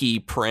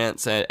geeky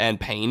prints and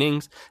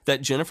paintings.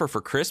 That Jennifer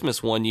for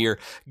Christmas one year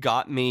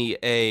got me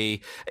a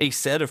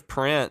set of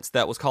prints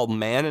that was called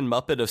Man and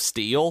Muppet of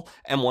Steel,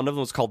 and one of them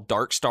was called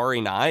Dark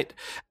Starry Night,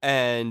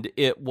 and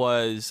it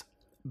was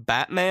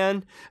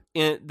Batman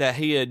that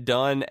he had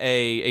done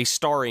a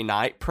Starry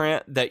Night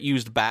print that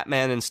used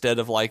Batman instead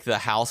of like the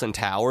house and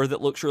tower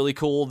that looks really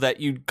cool that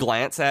you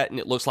glance at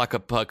and it looks like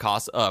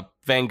a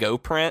Van Gogh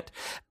print.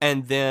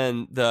 And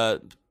then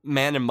the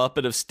Man and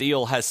Muppet of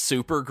Steel has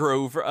Super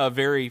Grover, a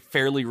very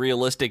fairly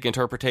realistic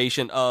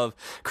interpretation of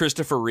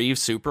Christopher Reeve's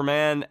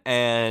Superman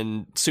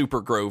and Super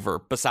Grover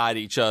beside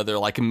each other,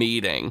 like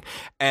meeting,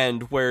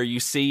 and where you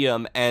see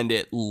them and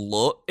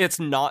it's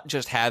not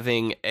just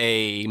having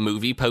a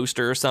movie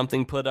poster or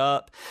something put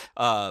up,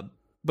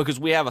 because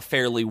we have a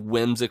fairly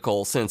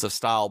whimsical sense of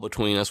style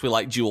between us. We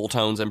like jewel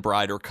tones and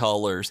brighter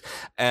colors.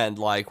 And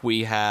like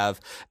we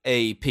have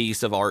a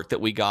piece of art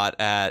that we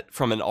got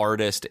from an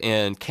artist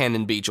in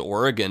Cannon Beach,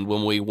 Oregon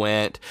when we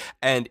went.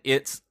 And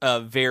it's a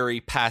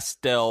very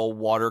pastel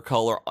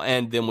watercolor.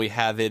 And then we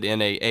have it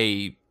in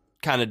a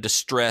kind of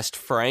distressed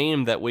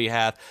frame that we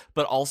have,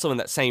 but also in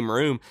that same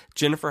room,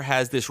 Jennifer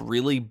has this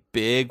really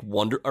big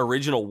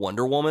original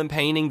Wonder Woman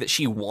painting that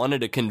she won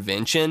at a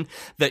convention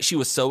that she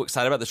was so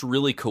excited about. That's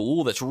really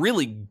cool. That's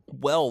really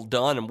well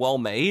done and well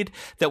made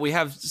that we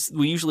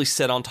usually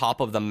sit on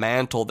top of the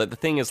mantle. That the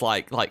thing is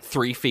like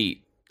 3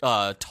 feet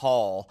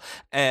tall,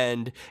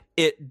 and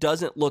it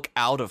doesn't look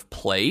out of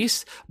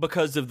place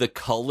because of the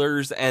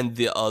colors and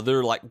the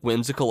other like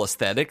whimsical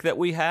aesthetic that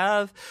we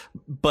have.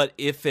 But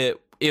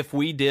if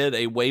we did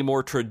a way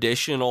more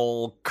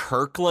traditional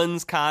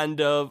Kirkland's kind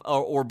of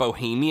or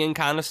bohemian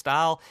kind of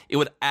style, it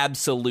would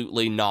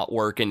absolutely not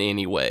work in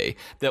any way.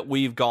 That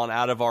we've gone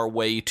out of our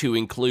way to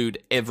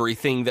include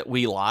everything that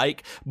we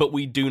like, but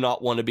we do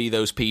not want to be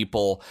those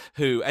people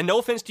who, and no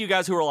offense to you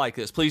guys who are like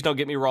this, please don't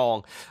get me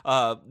wrong,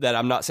 that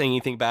I'm not saying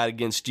anything bad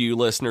against you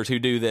listeners who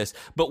do this,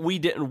 but we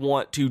didn't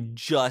want to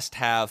just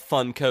have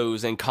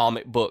Funkos and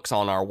comic books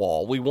on our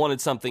wall. We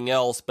wanted something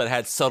else, but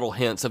had subtle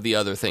hints of the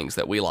other things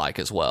that we like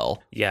as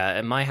well. Yeah,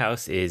 and my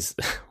house is,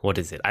 what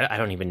is it? I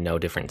don't even know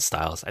different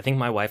styles. I think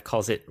my wife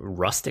calls it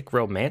rustic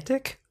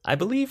romantic, I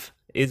believe,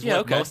 is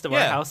what most of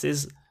our house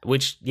is,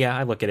 which,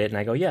 I look at it and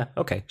I go, yeah,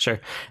 okay, sure.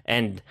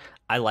 And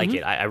I like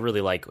it. I really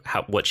like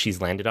what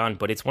she's landed on,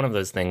 but it's one of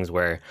those things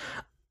where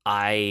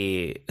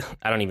I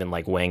don't even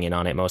like weighing in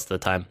on it most of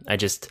the time.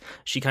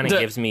 She kind of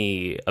gives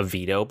me a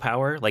veto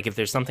power. Like if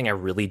there's something I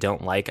really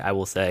don't like, I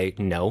will say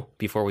no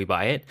before we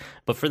buy it.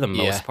 But for the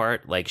most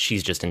part, like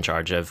she's just in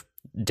charge of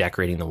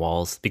decorating the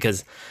walls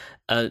because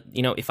as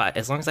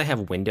long as I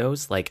have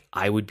windows, like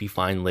I would be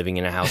fine living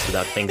in a house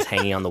without things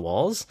hanging on the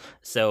walls.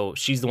 So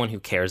she's the one who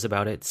cares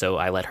about it. So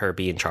I let her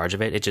be in charge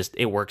of it.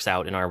 It works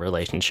out in our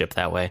relationship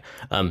that way.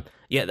 I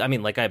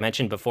mean, like I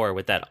mentioned before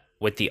with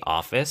the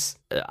office,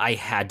 I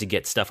had to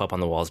get stuff up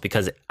on the walls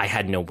because I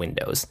had no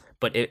windows.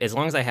 But as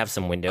long as I have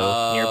some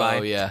window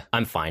nearby,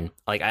 I'm fine.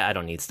 Like I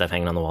don't need stuff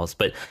hanging on the walls.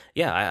 But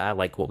I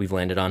like what we've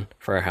landed on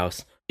for our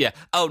house. Yeah.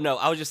 Oh, no,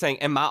 I was just saying,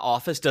 and my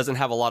office doesn't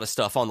have a lot of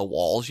stuff on the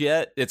walls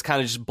yet. It's kind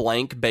of just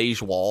blank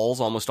beige walls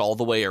almost all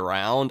the way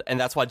around. And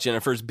that's why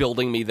Jennifer's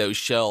building me those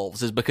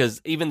shelves, is because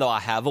even though I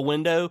have a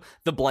window,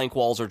 the blank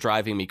walls are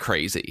driving me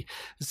crazy.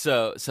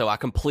 So I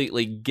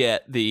completely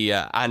get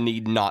I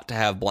need not to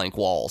have blank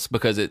walls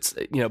because it's,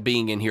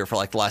 being in here for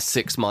like the last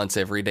 6 months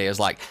every day is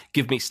like,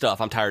 give me stuff.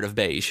 I'm tired of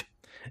beige.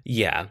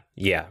 Yeah.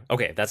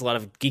 Okay, that's a lot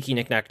of geeky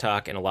knick-knack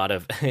talk and a lot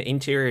of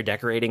interior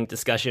decorating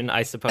discussion,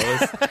 I suppose,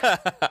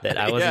 that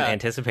I wasn't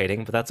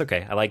anticipating, but that's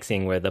okay. I like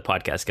seeing where the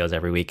podcast goes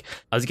every week.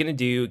 I was going to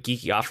do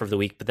Geeky Offer of the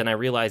Week, but then I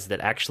realized that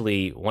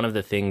actually one of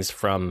the things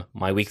from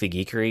my weekly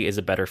geekery is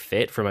a better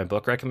fit for my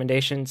book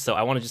recommendation, so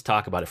I want to just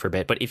talk about it for a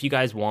bit. But if you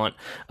guys want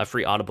a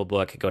free Audible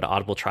book, go to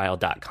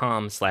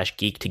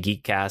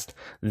audibletrial.com/geek-to-geekcast.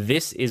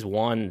 This is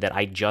one that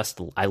I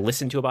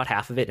listened to about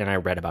half of it and I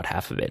read about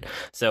half of it.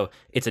 So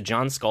it's a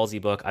John Scalzi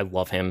book. I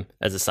love him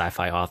as a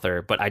sci-fi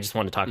author, but I just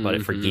want to talk about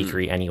it for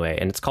geekery anyway,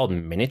 and it's called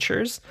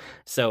Miniatures.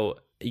 So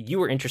you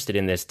were interested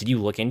in this. Did you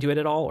look into it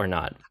at all or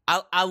not?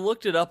 I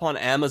looked it up on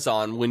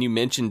Amazon when you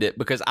mentioned it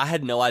because I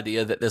had no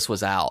idea that this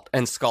was out,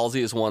 and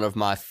Scalzi is one of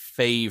my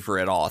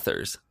favorite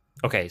authors.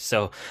 Okay,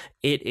 so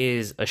it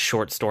is a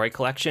short story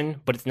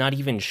collection, but it's not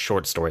even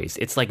short stories.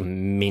 It's like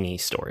mini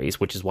stories,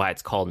 which is why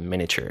it's called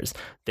Miniatures.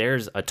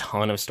 There's a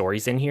ton of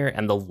stories in here,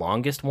 and the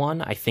longest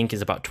one I think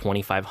is about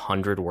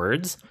 2,500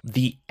 words.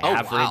 The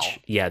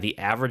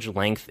average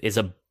length is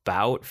about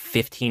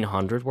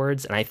 1,500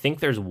 words, and I think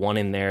there's one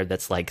in there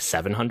that's like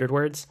 700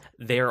 words.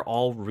 They're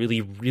all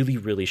really, really,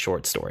 really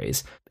short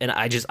stories, and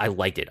I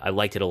liked it. I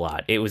liked it a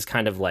lot. It was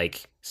kind of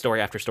like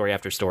story after story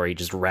after story,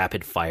 just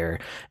rapid fire.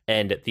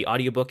 And the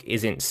audiobook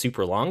isn't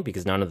super long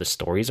because none of the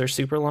stories are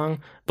super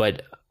long,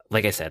 but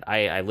like I said,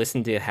 I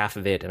listened to half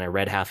of it and I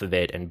read half of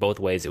it, and both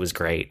ways it was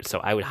great. So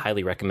I would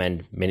highly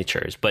recommend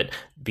Miniatures. But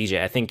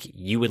BJ, I think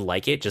you would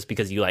like it just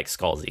because you like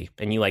Scalzi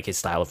and you like his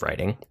style of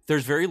writing.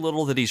 There's very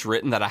little that he's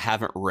written that I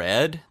haven't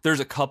read.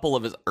 There's a couple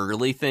of his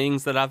early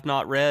things that I've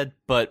not read,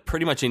 but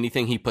pretty much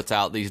anything he puts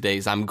out these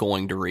days I'm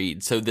going to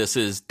read. So this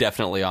is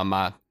definitely on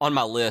my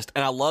list.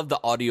 And I love the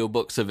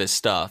audiobooks of his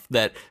stuff,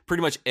 that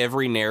pretty much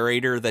every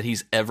narrator that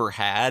he's ever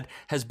had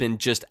has been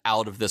just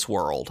out of this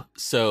world.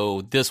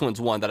 So this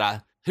one's one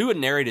that who had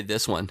narrated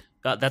this one?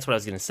 That's what I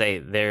was going to say.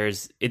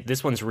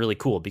 This one's really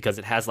cool because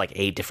it has like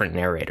 8 different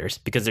narrators,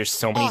 because there's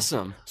so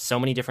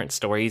many different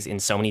stories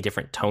in so many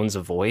different tones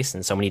of voice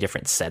and so many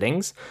different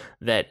settings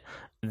that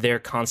they're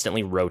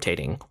constantly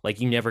rotating. Like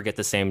you never get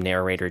the same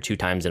narrator 2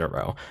 times in a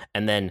row.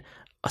 And then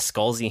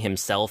Scalzi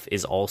himself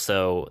is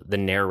also the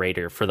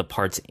narrator for the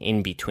parts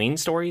in between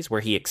stories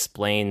where he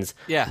explains,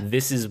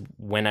 this is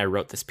when I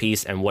wrote this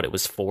piece and what it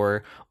was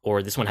for,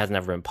 or this one has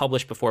never been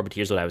published before, but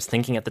here's what I was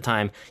thinking at the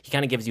time. He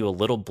kind of gives you a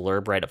little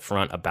blurb right up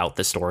front about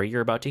the story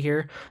you're about to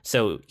hear.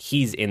 So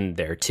he's in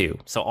there too.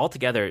 So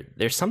altogether,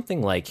 there's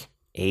something like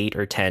 8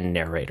 or 10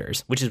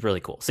 narrators, which is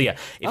really cool. So yeah,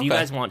 if you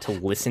guys want to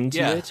listen to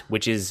it,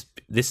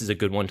 this is a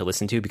good one to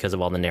listen to because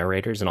of all the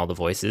narrators and all the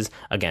voices.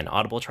 Again,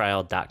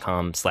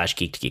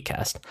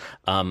 audibletrial.com/geek-to-geekcast.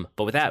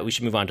 But with that, we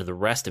should move on to the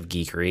rest of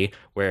geekery,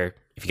 where,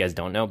 if you guys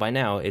don't know by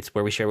now, it's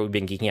where we share what we've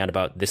been geeking out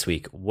about this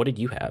week. What did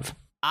you have?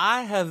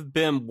 I have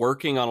been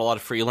working on a lot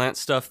of freelance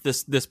stuff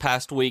this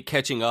past week,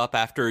 catching up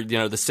after,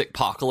 the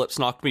sickpocalypse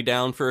knocked me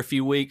down for a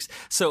few weeks.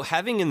 So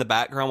having in the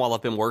background while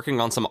I've been working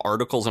on some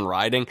articles and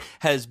writing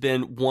has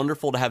been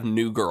wonderful to have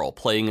New Girl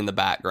playing in the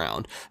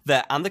background.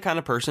 That I'm the kind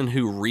of person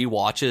who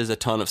rewatches a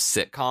ton of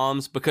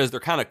sitcoms because they're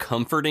kind of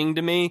comforting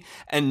to me.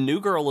 And New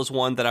Girl is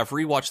one that I've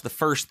rewatched the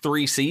first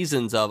 3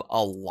 seasons of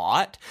a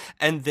lot.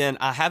 And then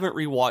I haven't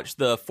rewatched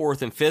the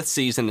 4th and 5th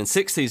season and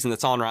 6th season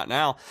that's on right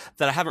now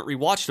that I haven't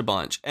rewatched a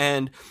bunch.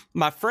 And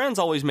my friends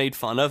always made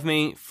fun of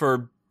me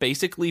for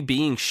basically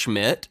being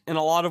Schmidt in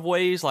a lot of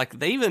ways. Like,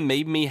 they even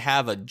made me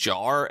have a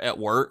jar at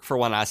work for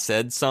when I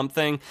said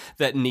something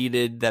that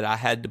I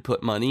had to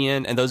put money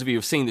in. And those of you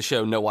who've seen the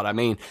show know what I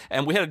mean.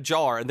 And we had a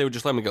jar, and they would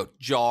just let me go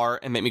jar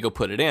and make me go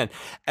put it in.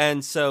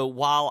 And so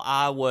while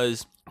I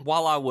was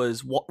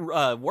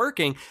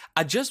working,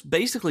 I just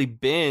basically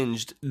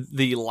binged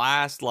the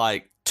last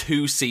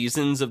 2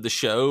 seasons of the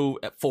show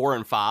at 4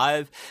 and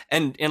 5,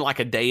 and in like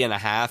a day and a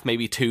half,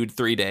 maybe 2 to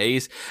 3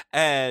 days.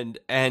 And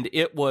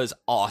it was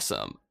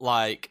awesome.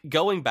 Like,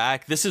 going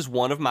back, this is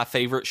one of my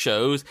favorite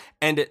shows.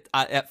 And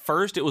at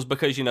first it was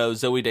because,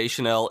 Zooey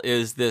Deschanel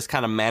is this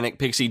kind of manic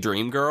pixie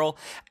dream girl.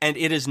 And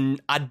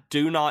I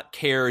do not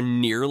care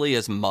nearly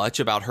as much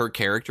about her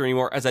character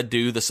anymore as I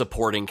do the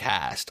supporting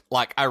cast.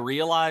 Like, I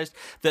realized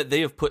that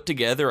they have put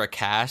together a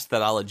cast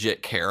that I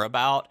legit care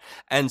about.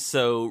 And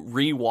so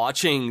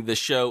rewatching the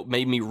show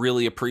made me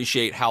really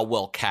appreciate how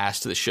well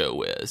cast the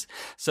show is.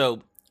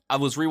 So I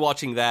was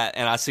rewatching that,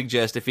 and I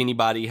suggest if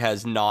anybody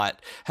has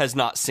not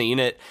seen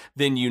it,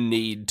 then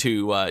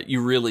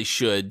you really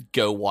should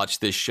go watch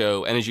this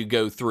show. And as you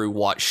go through,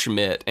 watch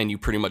Schmidt, and you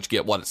pretty much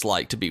get what it's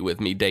like to be with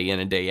me day in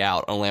and day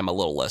out. Only I'm a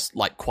little less,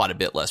 quite a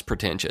bit less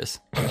pretentious.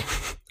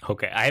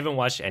 Okay, I haven't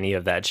watched any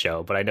of that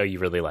show, but I know you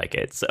really like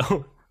it,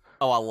 so...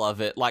 Oh, I love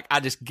it. I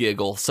just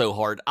giggle so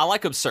hard. I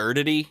like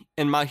absurdity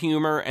in my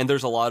humor, and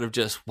there's a lot of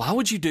just, why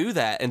would you do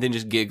that? And then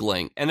just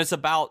giggling. And it's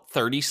about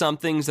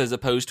 30-somethings as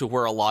opposed to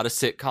where a lot of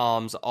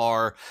sitcoms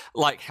are,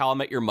 like How I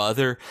Met Your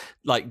Mother.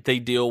 They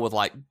deal with,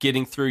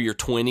 getting through your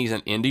 20s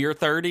and into your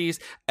 30s.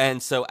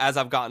 And so as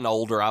I've gotten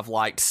older, I've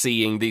liked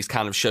seeing these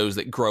kind of shows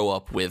that grow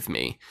up with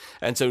me.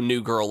 And so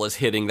New Girl is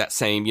hitting that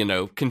same,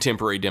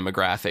 contemporary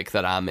demographic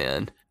that I'm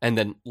in. And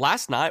then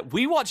last night,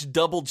 we watched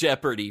Double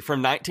Jeopardy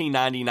from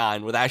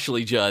 1999 with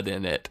Ashley Judd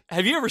in it.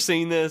 Have you ever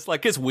seen this?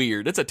 Like, it's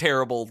weird. It's a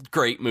terrible,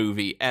 great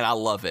movie, and I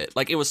love it.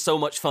 Like, it was so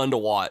much fun to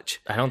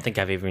watch. I don't think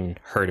I've even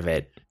heard of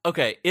it.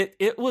 Okay,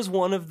 it was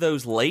one of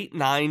those late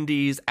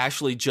 90s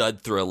Ashley Judd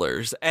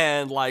thrillers,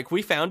 and like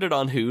we found it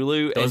on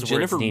Hulu. Those and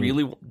Jennifer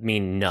really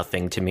mean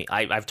nothing to me.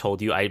 I've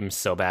told you I'm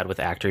so bad with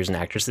actors and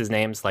actresses'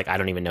 names. Like, I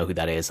don't even know who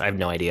that is. I have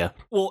no idea.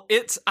 Well,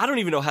 I don't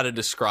even know how to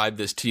describe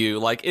this to you.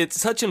 Like, it's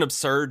such an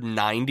absurd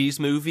 90s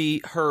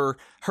movie. Her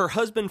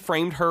husband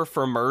framed her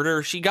for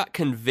murder. She got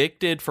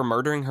convicted for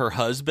murdering her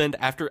husband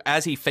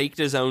as he faked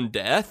his own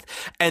death,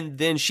 and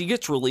then she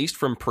gets released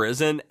from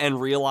prison and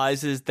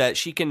realizes that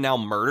she can now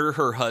murder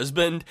her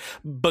husband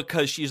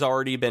because she's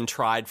already been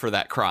tried for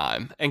that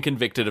crime and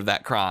convicted of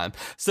that crime.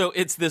 So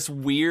it's this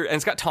weird, and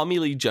it's got Tommy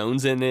Lee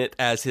Jones in it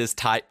as his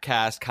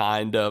typecast,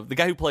 kind of the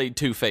guy who played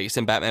Two-Face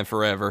in Batman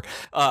Forever.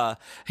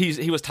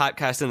 He was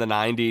typecast in the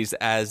 90s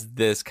as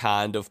this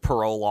kind of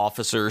parole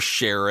officer,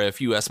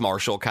 sheriff, U.S.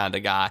 Marshal kind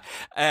of guy.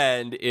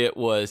 And it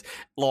was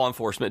law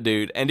enforcement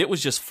dude. And it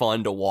was just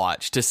fun to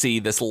watch, to see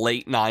this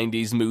late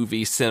 90s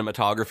movie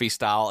cinematography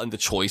style and the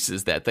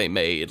choices that they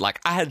made. Like,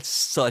 I had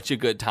such a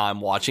good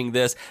time watching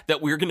this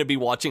that we're going to be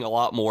watching a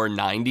lot more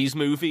 90s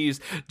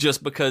movies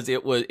just because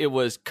it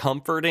was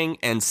comforting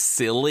and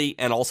silly,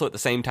 and also at the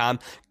same time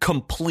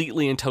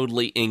completely and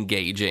totally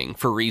engaging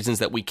for reasons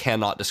that we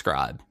cannot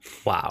describe.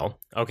 Wow.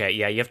 Okay,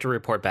 yeah, you have to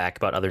report back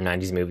about other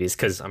 90s movies,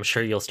 because I'm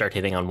sure you'll start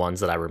hitting on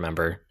ones that I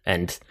remember,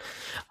 and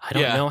I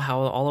don't know how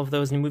all of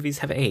those new movies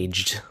have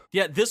aged.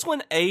 Yeah, this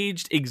one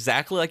aged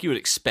exactly like you would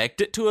expect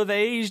it to have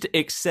aged,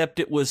 except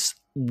it was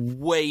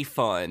way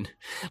fun.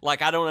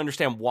 Like, I don't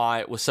understand why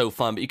it was so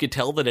fun, but you could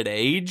tell that it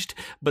aged,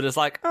 but it's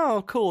like,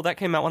 oh, cool, that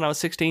came out when I was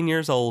 16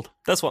 years old.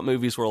 That's what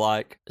movies were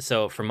like.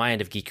 So from my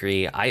end of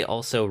geekery, I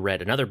also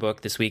read another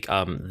book this week,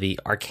 the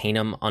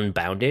Arcanum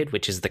Unbounded,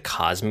 which is the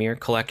Cosmere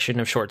collection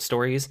of short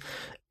stories.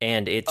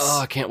 And it's...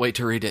 Oh, I can't wait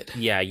to read it.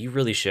 Yeah, you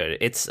really should.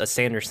 It's a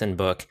Sanderson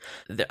book.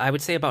 I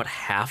would say about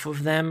half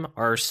of them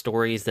are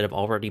stories that have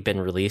already been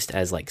released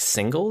as like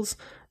singles,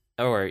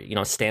 or, you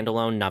know,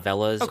 standalone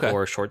novellas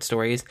or short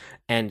stories.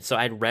 And so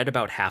I'd read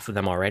about half of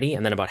them already,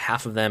 and then about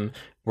half of them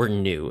were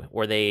new,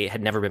 or they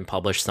had never been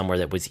published somewhere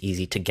that was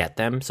easy to get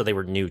them, so they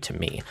were new to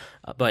me.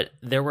 But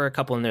there were a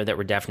couple in there that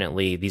were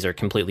definitely, these are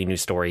completely new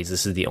stories.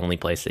 This is the only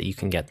place that you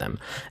can get them.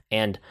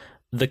 And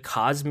the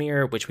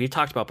Cosmere, which we've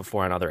talked about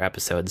before on other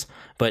episodes,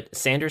 but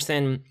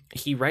Sanderson,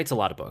 he writes a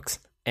lot of books.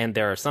 And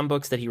there are some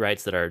books that he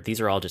writes that are, these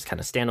are all just kind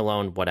of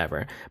standalone,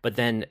 whatever. But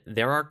then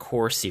there are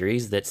core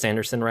series that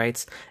Sanderson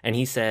writes, and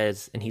he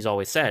says, and he's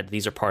always said,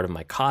 these are part of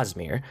my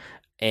Cosmere.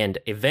 And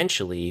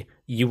eventually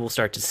you will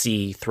start to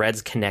see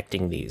threads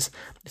connecting these.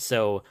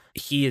 So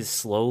he is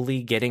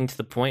slowly getting to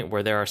the point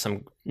where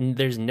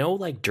there's no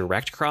like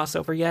direct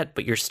crossover yet,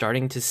 but you're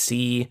starting to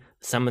see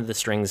some of the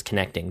strings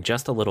connecting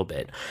just a little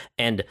bit.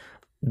 And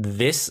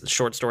this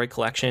short story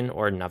collection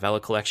or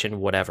novella collection,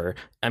 whatever,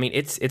 I mean,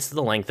 it's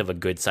the length of a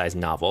good sized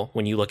novel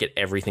when you look at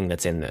everything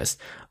that's in this.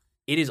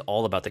 It is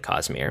all about the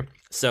Cosmere.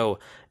 So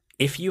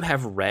if you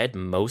have read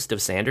most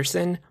of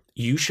Sanderson,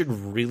 you should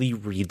really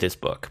read this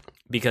book,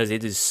 because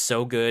it is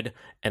so good,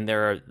 and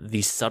there are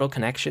these subtle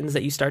connections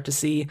that you start to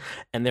see,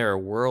 and there are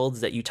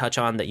worlds that you touch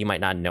on that you might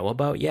not know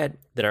about yet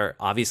that are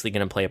obviously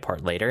going to play a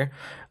part later.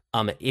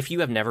 If you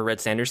have never read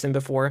Sanderson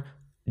before,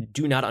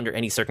 do not under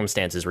any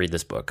circumstances read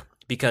this book,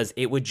 because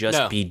it would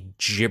just be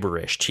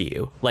gibberish to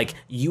you. Like,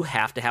 you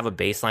have to have a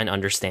baseline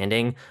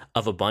understanding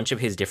of a bunch of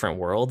his different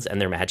worlds and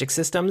their magic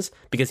systems,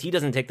 because he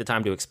doesn't take the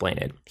time to explain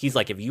it. He's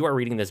like, if you are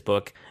reading this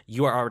book,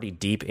 you are already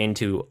deep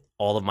into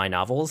all of my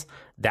novels.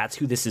 That's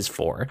who this is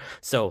for.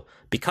 So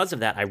because of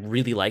that, I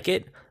really like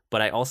it.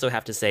 But I also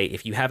have to say,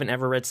 if you haven't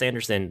ever read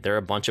Sanderson, there are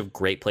a bunch of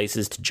great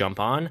places to jump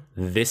on.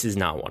 This is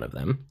not one of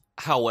them.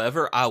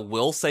 However, I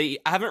will say,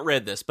 I haven't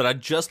read this, but I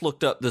just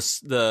looked up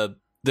the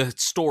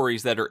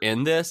stories that are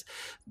in this.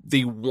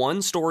 The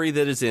one story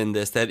that is in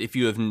this, that if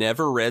you have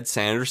never read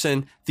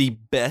Sanderson, the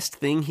best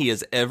thing he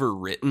has ever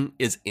written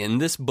is in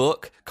this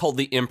book, called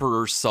The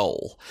Emperor's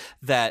Soul.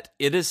 That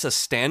it is a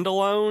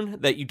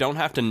standalone, that you don't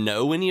have to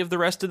know any of the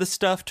rest of the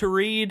stuff to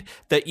read,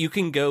 that you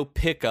can go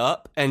pick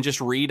up and just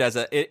read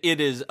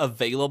it is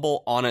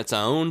available on its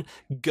own.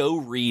 Go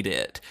read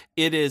it.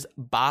 It is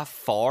by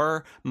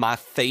far my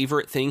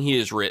favorite thing he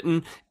has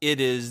written.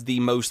 It is the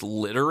most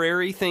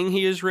literary thing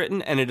he has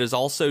written, and it is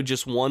also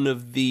just one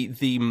of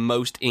the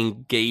most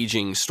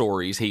engaging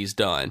stories he's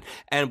done.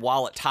 And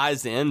while it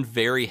ties in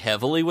very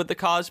heavily with the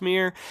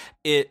Cosmere,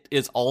 it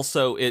is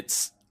also,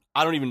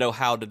 I don't even know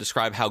how to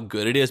describe how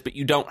good it is, but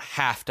you don't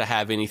have to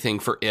have anything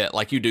for it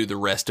like you do the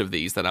rest of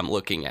these that I'm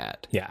looking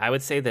at. Yeah, I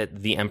would say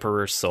that The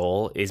Emperor's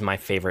Soul is my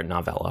favorite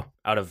novella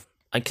out of,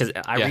 because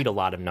I read a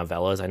lot of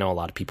novellas. I know a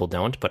lot of people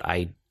don't, but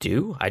I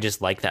do. I just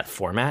like that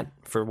format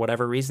for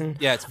whatever reason.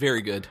 Yeah, it's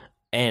very good.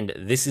 And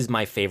this is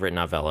my favorite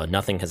novella.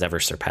 Nothing has ever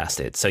surpassed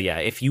it. So yeah,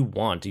 if you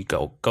want, you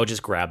go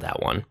just grab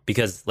that one.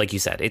 Because like you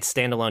said, it's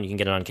standalone. You can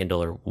get it on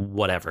Kindle or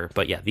whatever.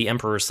 But yeah, The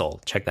Emperor's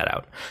Soul. Check that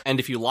out. And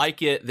if you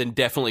like it, then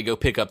definitely go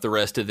pick up the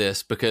rest of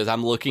this, because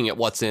I'm looking at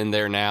what's in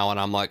there now and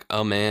I'm like,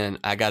 oh man,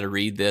 I got to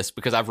read this,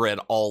 because I've read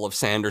all of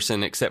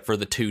Sanderson except for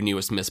the 2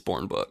 newest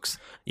Mistborn books.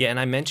 Yeah, and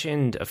I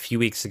mentioned a few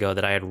weeks ago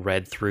that I had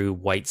read through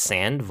White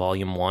Sand,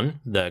 Volume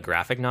 1, the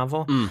graphic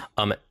novel.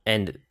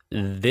 And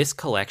this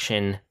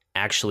collection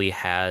actually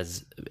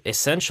has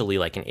essentially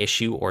like an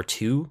issue or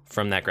 2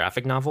 from that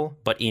graphic novel,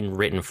 but in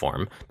written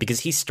form, because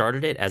he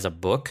started it as a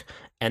book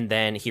and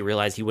then he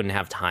realized he wouldn't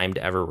have time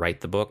to ever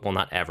write the book. Well,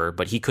 not ever,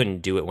 but he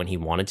couldn't do it when he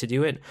wanted to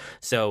do it.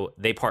 So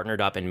they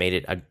partnered up and made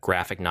it a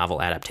graphic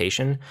novel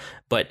adaptation.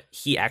 But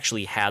he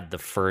actually had the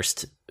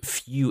first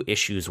few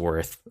issues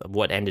worth of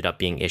what ended up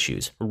being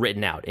issues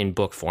written out in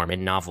book form,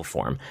 in novel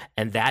form.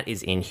 And that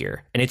is in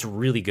here. And it's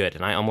really good.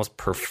 And I almost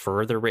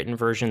prefer the written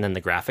version than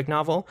the graphic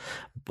novel.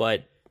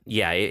 But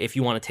yeah, if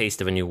you want a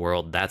taste of a new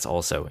world, that's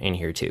also in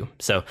here too.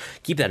 So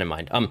keep that in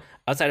mind.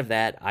 Outside of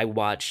that, I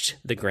watched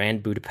The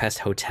Grand Budapest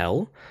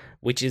Hotel,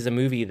 which is a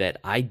movie that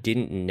I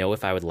didn't know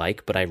if I would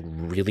like, but I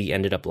really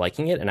ended up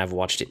liking it, and I've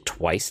watched it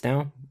twice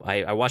now.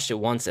 I watched it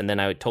once, and then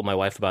I told my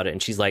wife about it,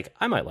 and she's like,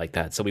 I might like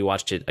that. So we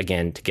watched it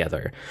again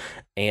together.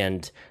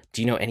 And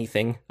do you know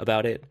anything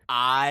about it?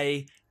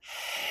 I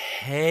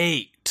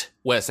hate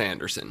Wes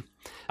Anderson.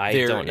 I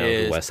don't know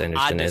who Wes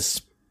Anderson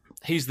is.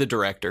 He's the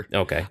director.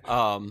 Okay.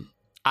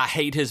 I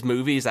hate his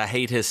movies. I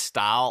hate his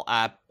style.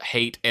 I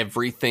hate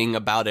everything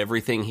about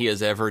everything he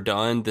has ever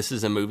done. This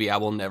is a movie I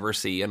will never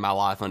see in my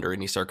life under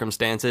any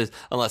circumstances,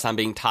 unless I'm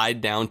being tied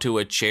down to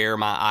a chair,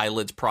 my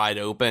eyelids pried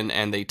open,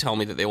 and they tell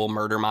me that they will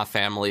murder my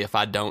family if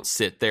I don't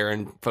sit there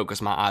and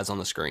focus my eyes on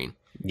the screen.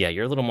 Yeah,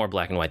 you're a little more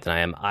black and white than I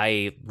am.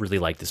 I really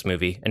like this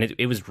movie, and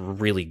it was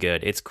really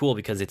good. It's cool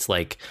because it's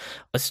like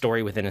a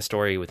story within a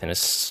story within a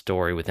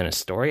story within a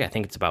story. I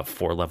think it's about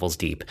 4 levels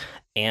deep,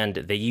 and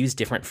they use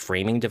different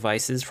framing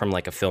devices from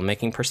like a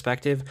filmmaking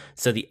perspective,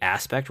 so the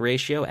aspect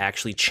ratio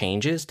actually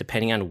changes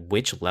depending on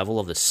which level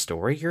of the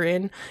story you're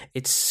in.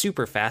 It's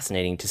super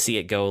fascinating to see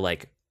it go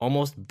like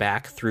almost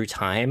back through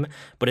time,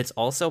 but it's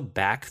also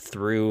back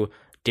through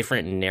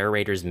different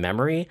narrators'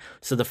 memory.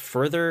 So the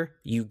further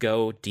you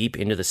go deep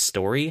into the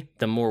story,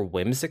 the more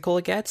whimsical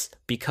it gets,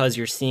 because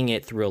you're seeing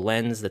it through a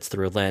lens that's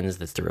through a lens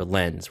that's through a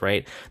lens,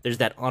 right? There's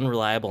that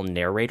unreliable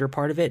narrator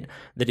part of it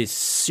that is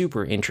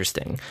super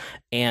interesting.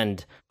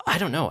 And I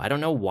don't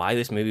know why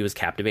this movie was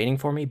captivating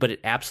for me, but it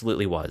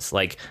absolutely was.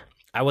 Like,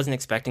 I wasn't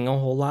expecting a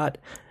whole lot,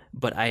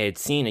 but I had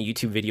seen a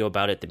YouTube video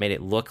about it that made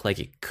it look like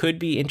it could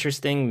be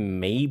interesting,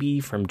 maybe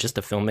from just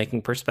a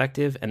filmmaking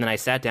perspective. And then I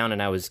sat down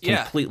and I was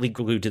completely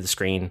glued to the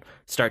screen,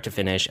 start to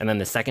finish. And then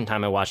the second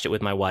time I watched it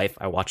with my wife,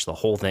 I watched the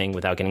whole thing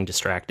without getting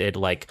distracted.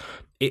 Like,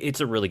 it's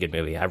a really good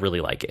movie. I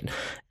really like it.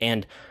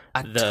 And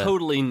I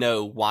totally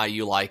know why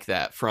you like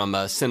that from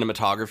a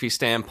cinematography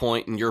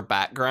standpoint and your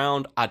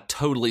background. I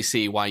totally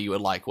see why you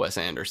would like Wes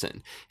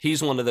Anderson.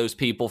 He's one of those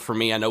people for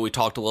me. I know we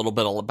talked a little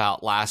bit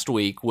about last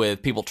week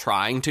with people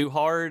trying too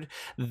hard.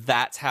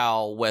 That's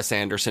how Wes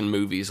Anderson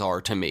movies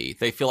are to me.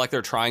 They feel like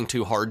they're trying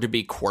too hard to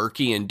be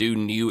quirky and do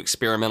new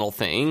experimental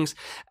things.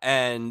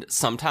 And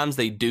sometimes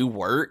they do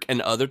work, and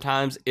other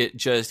times it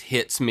just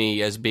hits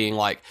me as being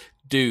like,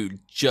 dude,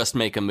 just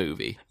make a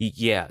movie.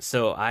 Yeah,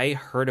 so I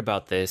heard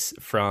about this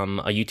from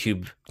a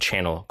YouTube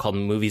channel called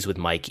Movies with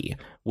Mikey,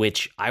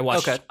 which I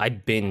watched. Okay. I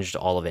binged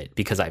all of it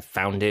because I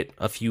found it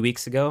a few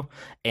weeks ago,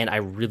 and I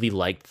really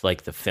liked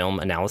like the film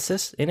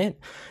analysis in it.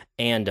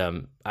 And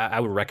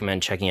I would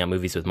recommend checking out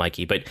Movies with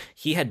Mikey. But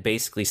he had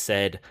basically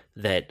said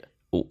that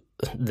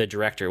the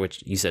director,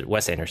 which you said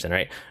Wes Anderson,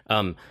 right?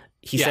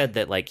 He said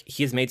that like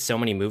he has made so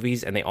many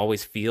movies, and they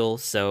always feel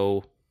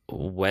so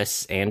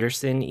Wes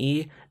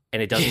Anderson-y,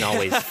 and it doesn't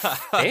always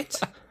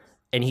fit.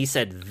 And he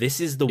said,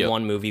 this is the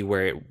one movie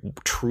where it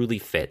truly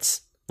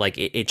fits. Like,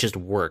 it just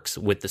works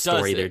with the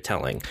story they're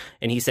telling.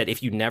 And he said,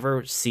 if you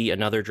never see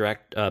another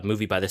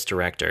movie by this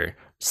director,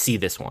 see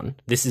this one.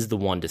 This is the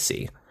one to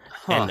see.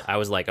 Huh. And I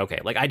was like, okay,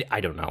 like, I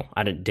don't know.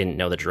 I didn't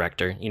know the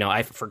director. You know,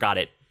 I forgot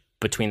it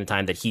between the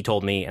time that he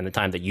told me and the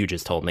time that you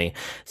just told me.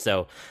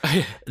 So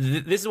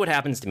this is what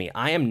happens to me.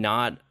 I am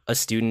not a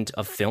student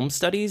of film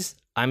studies.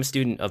 I'm a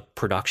student of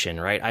production,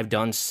 right? I've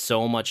done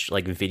so much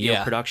like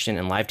video production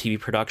and live TV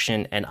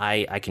production, and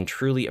I can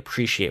truly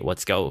appreciate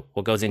what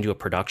goes into a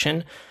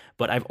production,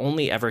 but I've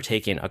only ever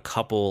taken a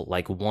couple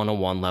like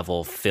 101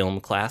 level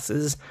film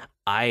classes.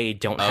 I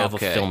don't have a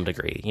film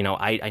degree. You know,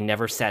 I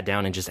never sat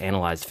down and just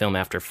analyzed film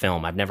after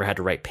film. I've never had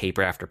to write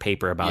paper after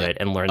paper about it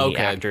and learn the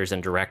actors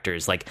and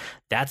directors. Like,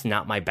 that's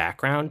not my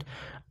background.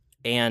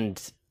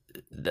 And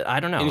I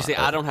don't know. And you see,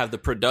 I don't have the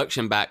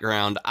production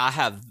background. I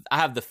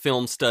have the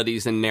film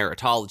studies and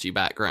narratology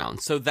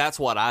background. So that's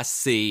what I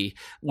see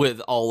with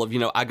all of,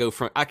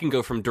 I can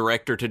go from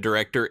director to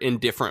director in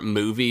different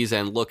movies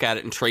and look at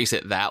it and trace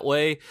it that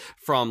way,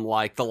 from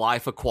like The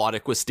Life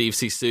Aquatic with Steve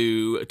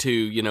Zissou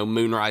to,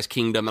 Moonrise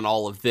Kingdom and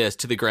all of this,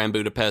 to the Grand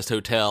Budapest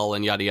Hotel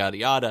and yada, yada,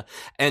 yada,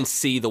 and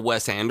see the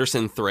Wes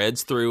Anderson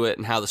threads through it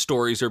and how the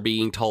stories are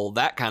being told,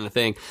 that kind of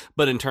thing.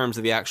 But in terms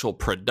of the actual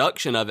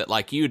production of it,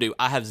 like you do,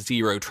 I have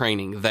zero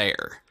training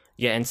there.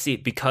 Yeah, and see,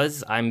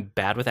 because I'm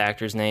bad with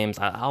actors' names,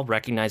 I'll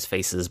recognize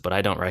faces, but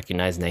I don't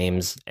recognize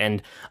names,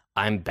 and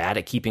I'm bad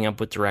at keeping up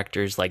with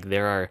directors. Like,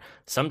 there are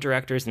some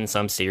directors in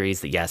some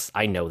series that, yes,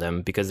 I know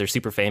them because they're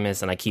super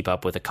famous, and I keep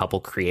up with a couple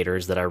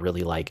creators that I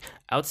really like.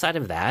 Outside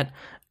of that,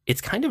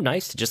 it's kind of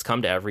nice to just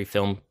come to every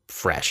film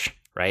fresh,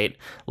 right?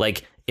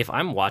 Like, if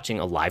I'm watching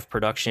a live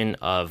production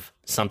of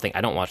something,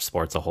 I don't watch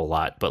sports a whole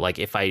lot, but like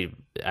if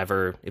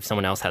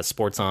someone else has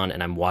sports on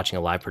and I'm watching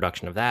a live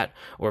production of that,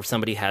 or if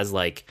somebody has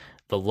like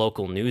the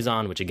local news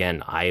on, which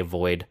again, I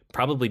avoid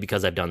probably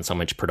because I've done so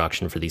much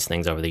production for these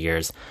things over the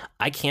years,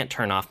 I can't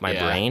turn off my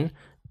brain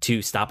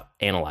to stop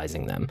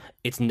analyzing them.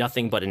 It's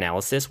nothing but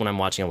analysis when I'm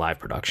watching a live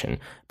production,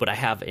 but I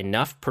have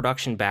enough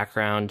production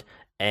background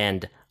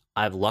and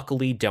I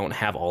luckily don't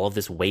have all of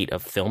this weight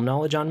of film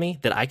knowledge on me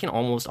that I can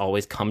almost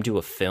always come to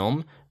a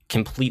film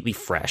completely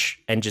fresh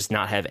and just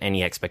not have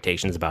any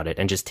expectations about it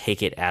and just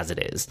take it as it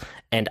is.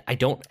 And I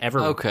don't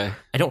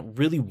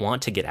really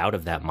want to get out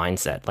of that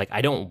mindset. Like,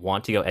 I don't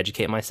want to go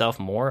educate myself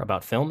more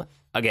about film.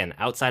 Again,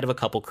 outside of a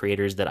couple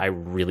creators that I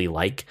really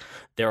like,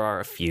 there are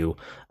a few.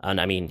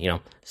 And I mean,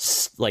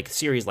 like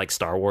series like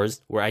Star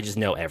Wars, where I just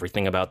know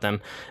everything about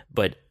them.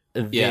 But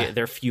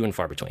they're few and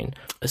far between.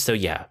 So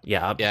yeah.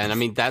 And I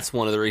mean, that's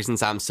one of the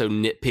reasons I'm so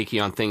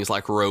nitpicky on things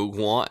like Rogue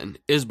One,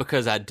 is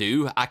because I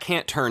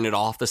can't turn it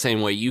off the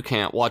same way you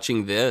can't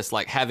watching this.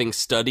 Like, having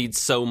studied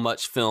so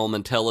much film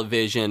and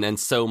television and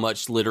so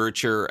much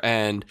literature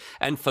and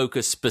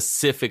focus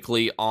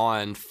specifically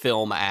on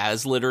film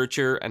as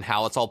literature and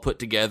how it's all put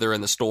together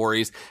and the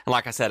stories. And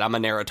like I said, I'm a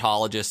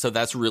narratologist, so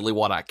that's really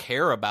what I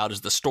care about,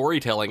 is the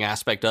storytelling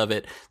aspect of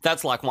it.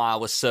 That's like why I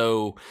was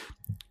so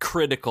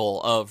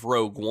critical of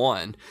Rogue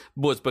One,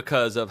 was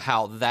because of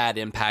how that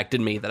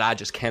impacted me, that I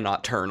just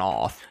cannot turn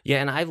off.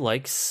 Yeah, and I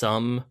like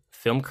some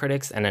film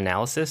critics and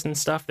analysis and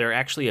stuff. There are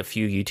actually a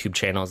few YouTube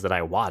channels that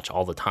I watch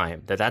all the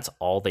time that's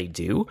all they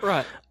do.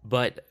 Right.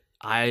 But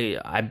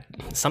I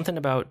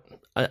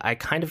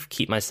kind of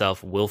keep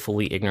myself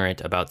willfully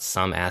ignorant about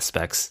some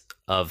aspects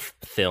of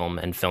film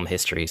and film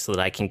history so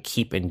that I can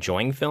keep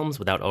enjoying films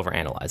without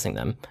overanalyzing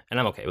them. And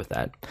I'm okay with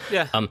that.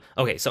 Yeah.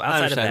 Okay, so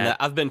outside of that,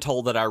 I've been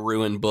told that I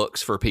ruin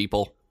books for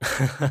people.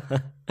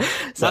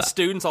 My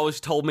students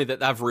always told me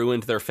that I've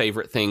ruined their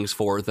favorite things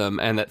for them,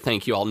 and that,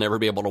 thank you, I'll never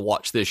be able to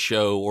watch this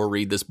show or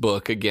read this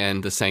book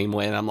again the same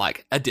way. And I'm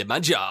like, I did my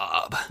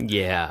job.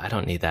 Yeah, I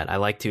don't need that. I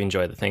like to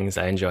enjoy the things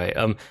I enjoy.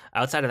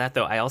 Outside of that,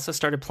 though, I also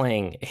started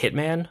playing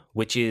Hitman,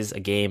 which is a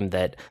game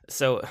that...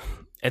 So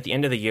at the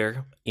end of the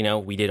year,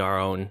 we did our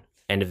own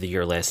end of the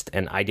year list,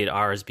 and I did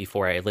ours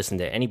before I listened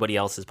to anybody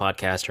else's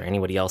podcast or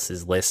anybody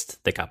else's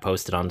list that got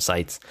posted on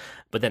sites.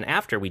 But then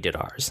after we did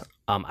ours,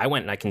 I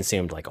went and I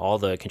consumed like all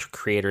the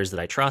creators that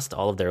I trust,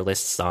 all of their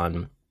lists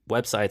on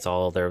websites,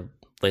 all of their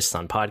lists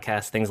on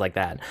podcasts, things like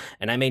that.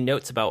 And I made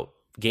notes about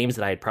games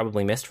that I had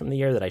probably missed from the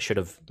year that I should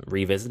have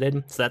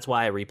revisited. So that's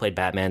why I replayed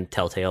Batman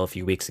Telltale a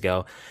few weeks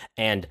ago.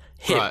 And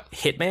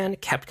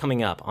Hitman kept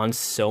coming up on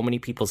so many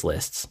people's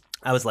lists.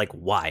 I was like,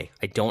 why?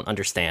 I don't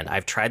understand.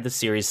 I've tried the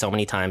series so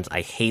many times.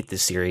 I hate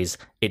this series.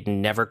 It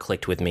never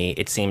clicked with me.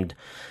 It seemed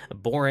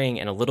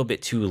boring and a little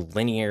bit too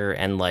linear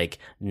and like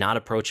not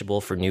approachable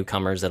for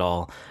newcomers at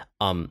all.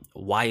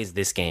 Why is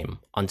this game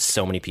on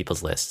so many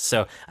people's lists?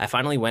 So I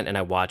finally went and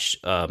I watched,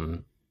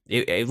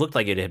 it looked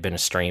like it had been a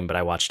stream, but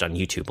I watched on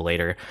YouTube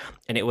later.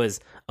 And it was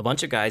a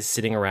bunch of guys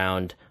sitting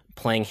around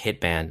playing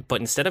Hitman,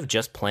 but instead of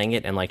just playing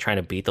it and like trying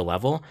to beat the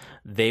level,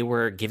 they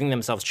were giving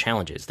themselves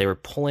challenges. They were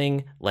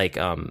pulling like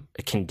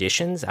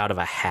conditions out of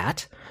a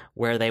hat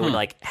where they would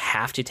like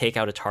have to take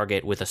out a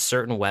target with a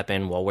certain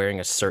weapon while wearing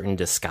a certain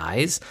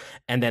disguise,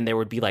 and then there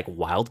would be like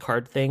wild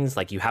card things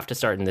like you have to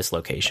start in this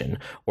location,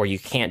 or you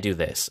can't do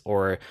this,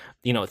 or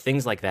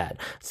things like that.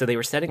 So they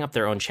were setting up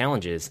their own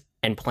challenges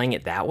and playing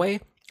it that way,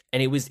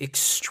 and it was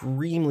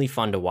extremely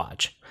fun to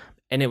watch.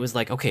 And it was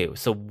like, okay,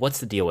 so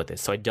what's the deal with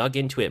this? So I dug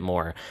into it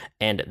more.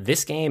 And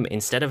this game,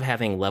 instead of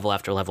having level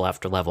after level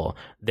after level,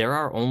 there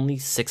are only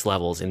 6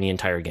 levels in the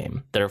entire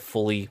game that are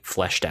fully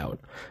fleshed out.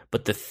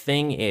 But the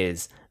thing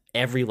is,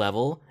 every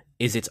level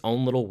is its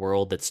own little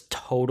world that's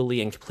totally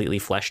and completely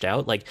fleshed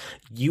out. Like,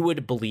 you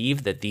would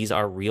believe that these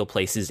are real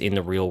places in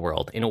the real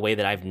world in a way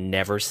that I've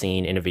never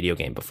seen in a video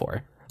game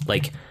before.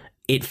 Like,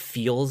 it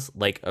feels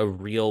like a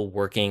real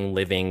working,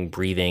 living,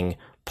 breathing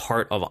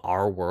part of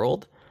our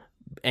world.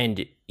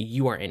 And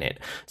you are in it.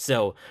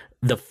 So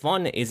the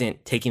fun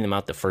isn't taking them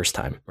out the first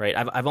time, right?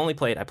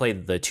 I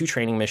played the 2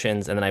 training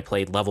missions, and then I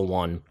played level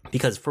 1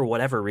 because for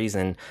whatever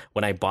reason,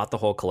 when I bought the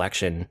whole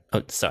collection,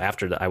 so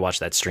after I watched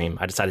that stream,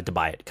 I decided to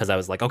buy it because I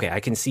was like, okay, I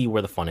can see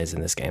where the fun is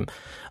in this game.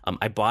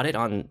 I bought it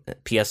on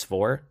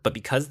PS4, but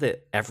because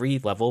every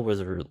level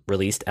was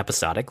released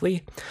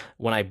episodically,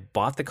 when I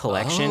bought the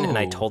collection and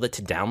I told it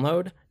to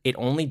download, it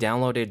only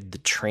downloaded the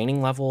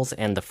training levels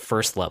and the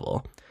first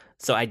level.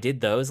 So I did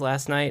those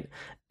last night,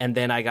 and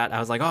then I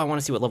was like, oh, I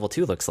want to see what level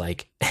 2 looks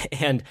like.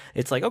 And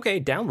it's like, okay,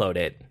 download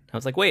it. I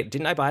was like, wait,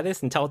 didn't I buy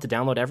this and tell it to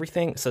download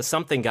everything? So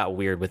something got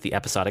weird with the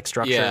episodic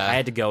structure. Yeah. I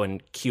had to go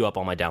and queue up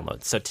all my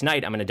downloads. So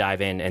tonight I'm going to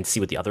dive in and see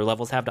what the other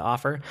levels have to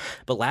offer.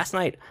 But last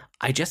night,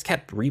 I just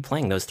kept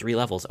replaying those 3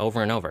 levels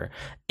over and over.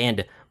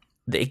 And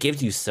it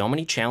gives you so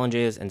many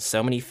challenges and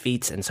so many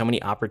feats and so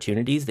many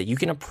opportunities that you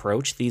can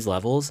approach these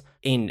levels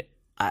in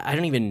I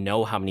don't even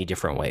know how many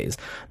different ways.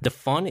 The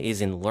fun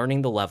is in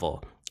learning the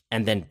level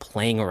and then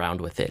playing around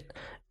with it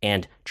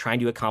and trying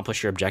to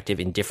accomplish your objective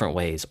in different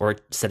ways, or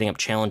setting up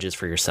challenges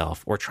for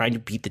yourself, or trying to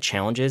beat the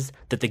challenges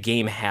that the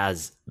game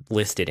has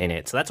listed in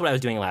it. So that's what I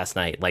was doing last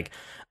night. Like,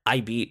 I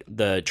beat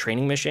the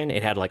training mission.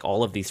 It had like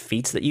all of these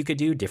feats that you could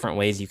do, different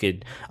ways you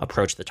could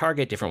approach the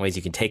target, different ways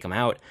you could take them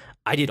out.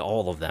 I did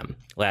all of them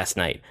last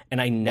night,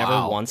 and I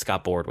never once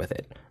got bored with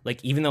it.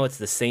 Like, even though it's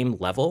the same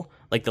level,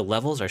 like the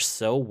levels are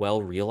so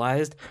well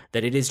realized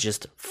that it is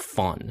just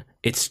fun.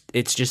 It's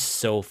just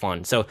so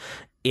fun. So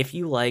if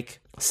you like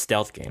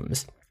stealth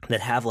games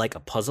that have like a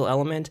puzzle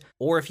element,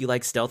 or if you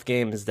like stealth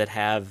games that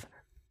have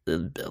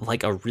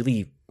like a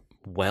really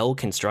well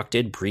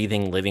constructed,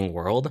 breathing, living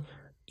world,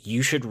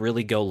 you should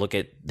really go look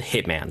at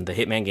Hitman, the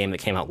Hitman game that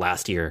came out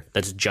last year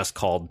that's just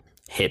called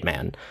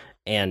Hitman.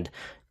 And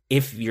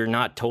if you're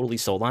not totally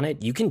sold on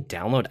it, you can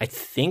download, I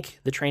think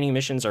the training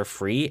missions are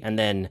free, and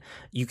then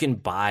you can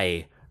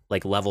buy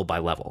like level by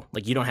level.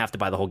 Like, you don't have to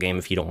buy the whole game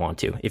if you don't want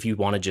to. If you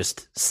want to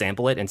just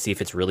sample it and see if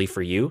it's really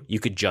for you, you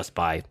could just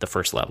buy the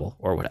first level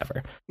or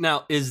whatever.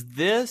 Now, is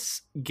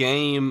this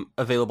game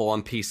available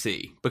on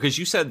PC? Because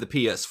you said the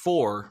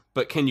PS4,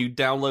 but can you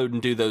download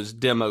and do those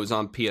demos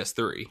on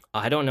PS3?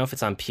 I don't know if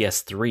it's on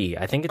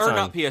PS3. I think it's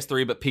not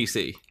PS3, but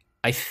PC.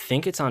 I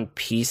think it's on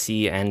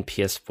PC and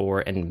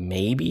PS4 and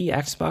maybe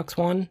Xbox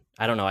One.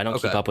 I don't know. I don't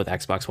keep up with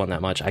Xbox One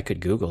that much. I could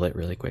Google it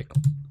really quick.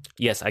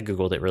 Yes, I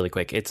Googled it really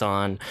quick. It's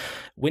on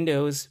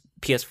Windows,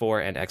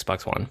 PS4, and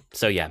Xbox One.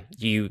 So yeah,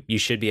 you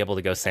should be able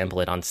to go sample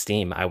it on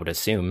Steam, I would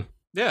assume.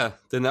 Yeah,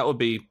 then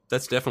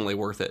that's definitely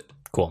worth it.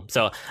 Cool.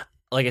 So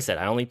like I said,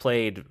 I only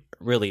played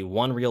really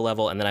one real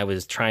level, and then I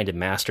was trying to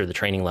master the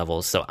training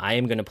levels. So I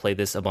am going to play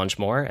this a bunch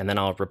more, and then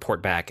I'll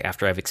report back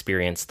after I've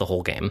experienced the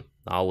whole game.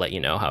 I'll let you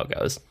know how it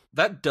goes.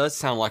 That does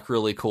sound like a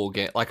really cool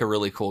game.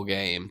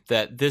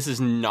 That this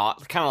is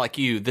not, kind of like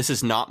you, this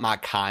is not my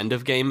kind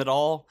of game at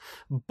all,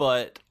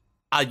 but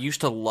I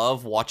used to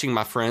love watching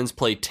my friends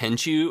play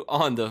Tenchu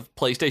on the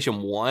PlayStation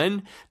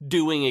 1,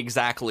 doing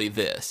exactly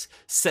this,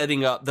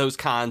 setting up those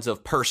kinds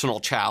of personal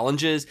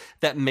challenges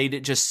that made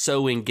it just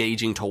so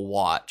engaging to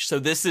watch. So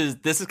this is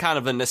kind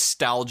of a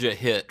nostalgia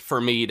hit for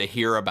me to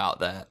hear about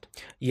that.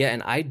 Yeah,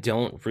 and I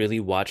don't really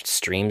watch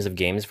streams of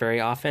games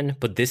very often,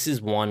 but this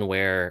is one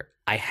where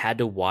I had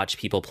to watch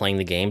people playing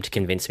the game to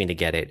convince me to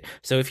get it.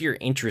 So if you're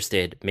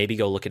interested, maybe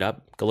go look it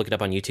up. Go look it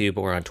up on YouTube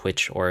or on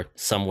Twitch or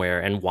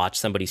somewhere and watch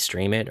somebody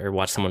stream it or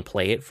watch someone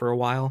play it for a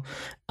while.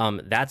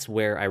 That's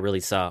where I really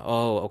saw,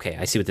 oh, okay,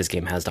 I see what this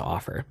game has to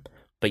offer.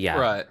 But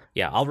yeah,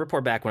 I'll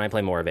report back when I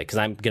play more of it, because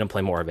I'm going to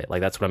play more of it.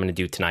 Like, that's what I'm going to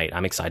do tonight.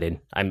 I'm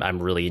excited.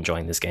 I'm really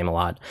enjoying this game a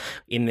lot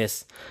in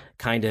this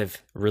kind of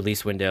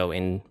release window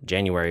in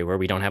January where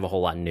we don't have a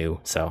whole lot new.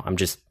 So I'm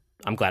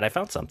glad I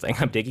found something.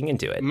 I'm digging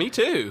into it. Me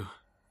too.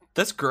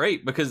 That's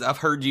great, because I've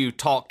heard you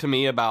talk to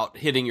me about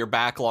hitting your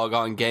backlog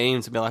on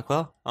games and be like,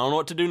 well, I don't know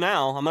what to do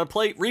now. I'm going to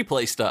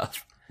replay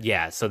stuff.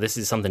 Yeah, so this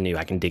is something new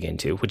I can dig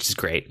into, which is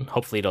great.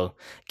 Hopefully it'll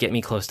get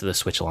me close to the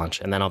Switch launch,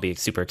 and then I'll be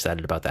super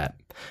excited about that.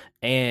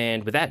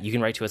 And with that, you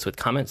can write to us with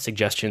comments,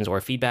 suggestions, or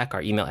feedback.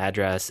 Our email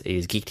address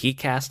is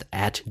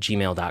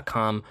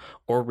geek2geekcast@gmail.com,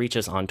 or reach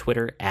us on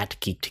Twitter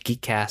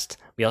 @geek2geekcast.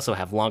 We also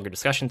have longer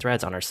discussion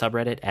threads on our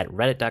subreddit at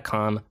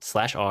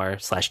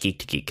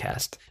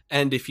reddit.com/r/geek2geekcast.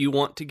 And if you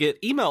want to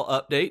get email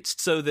updates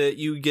so that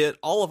you get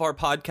all of our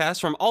podcasts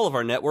from all of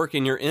our network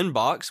in your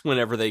inbox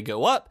whenever they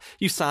go up,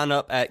 you sign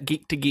up at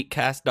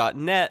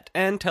geek2geekcast.net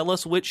and tell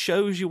us which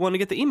shows you want to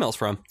get the emails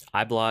from.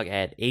 I blog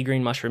at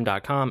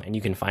agreenmushroom.com, and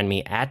you can find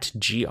me at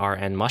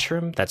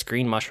grnmushroom. That's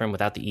green mushroom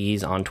without the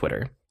E's on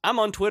Twitter. I'm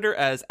on Twitter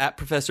as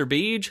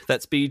 @ProfessorBeej,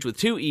 that's Beej with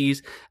 2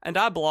 E's, and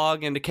I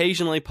blog and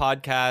occasionally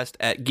podcast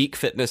at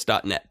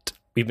geekfitness.net.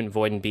 We've been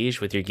Void and Beej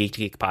with your Geek to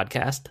Geek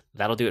podcast.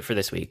 That'll do it for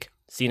this week.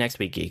 See you next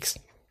week, geeks.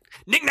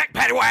 Knick-knack,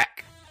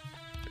 paddywhack!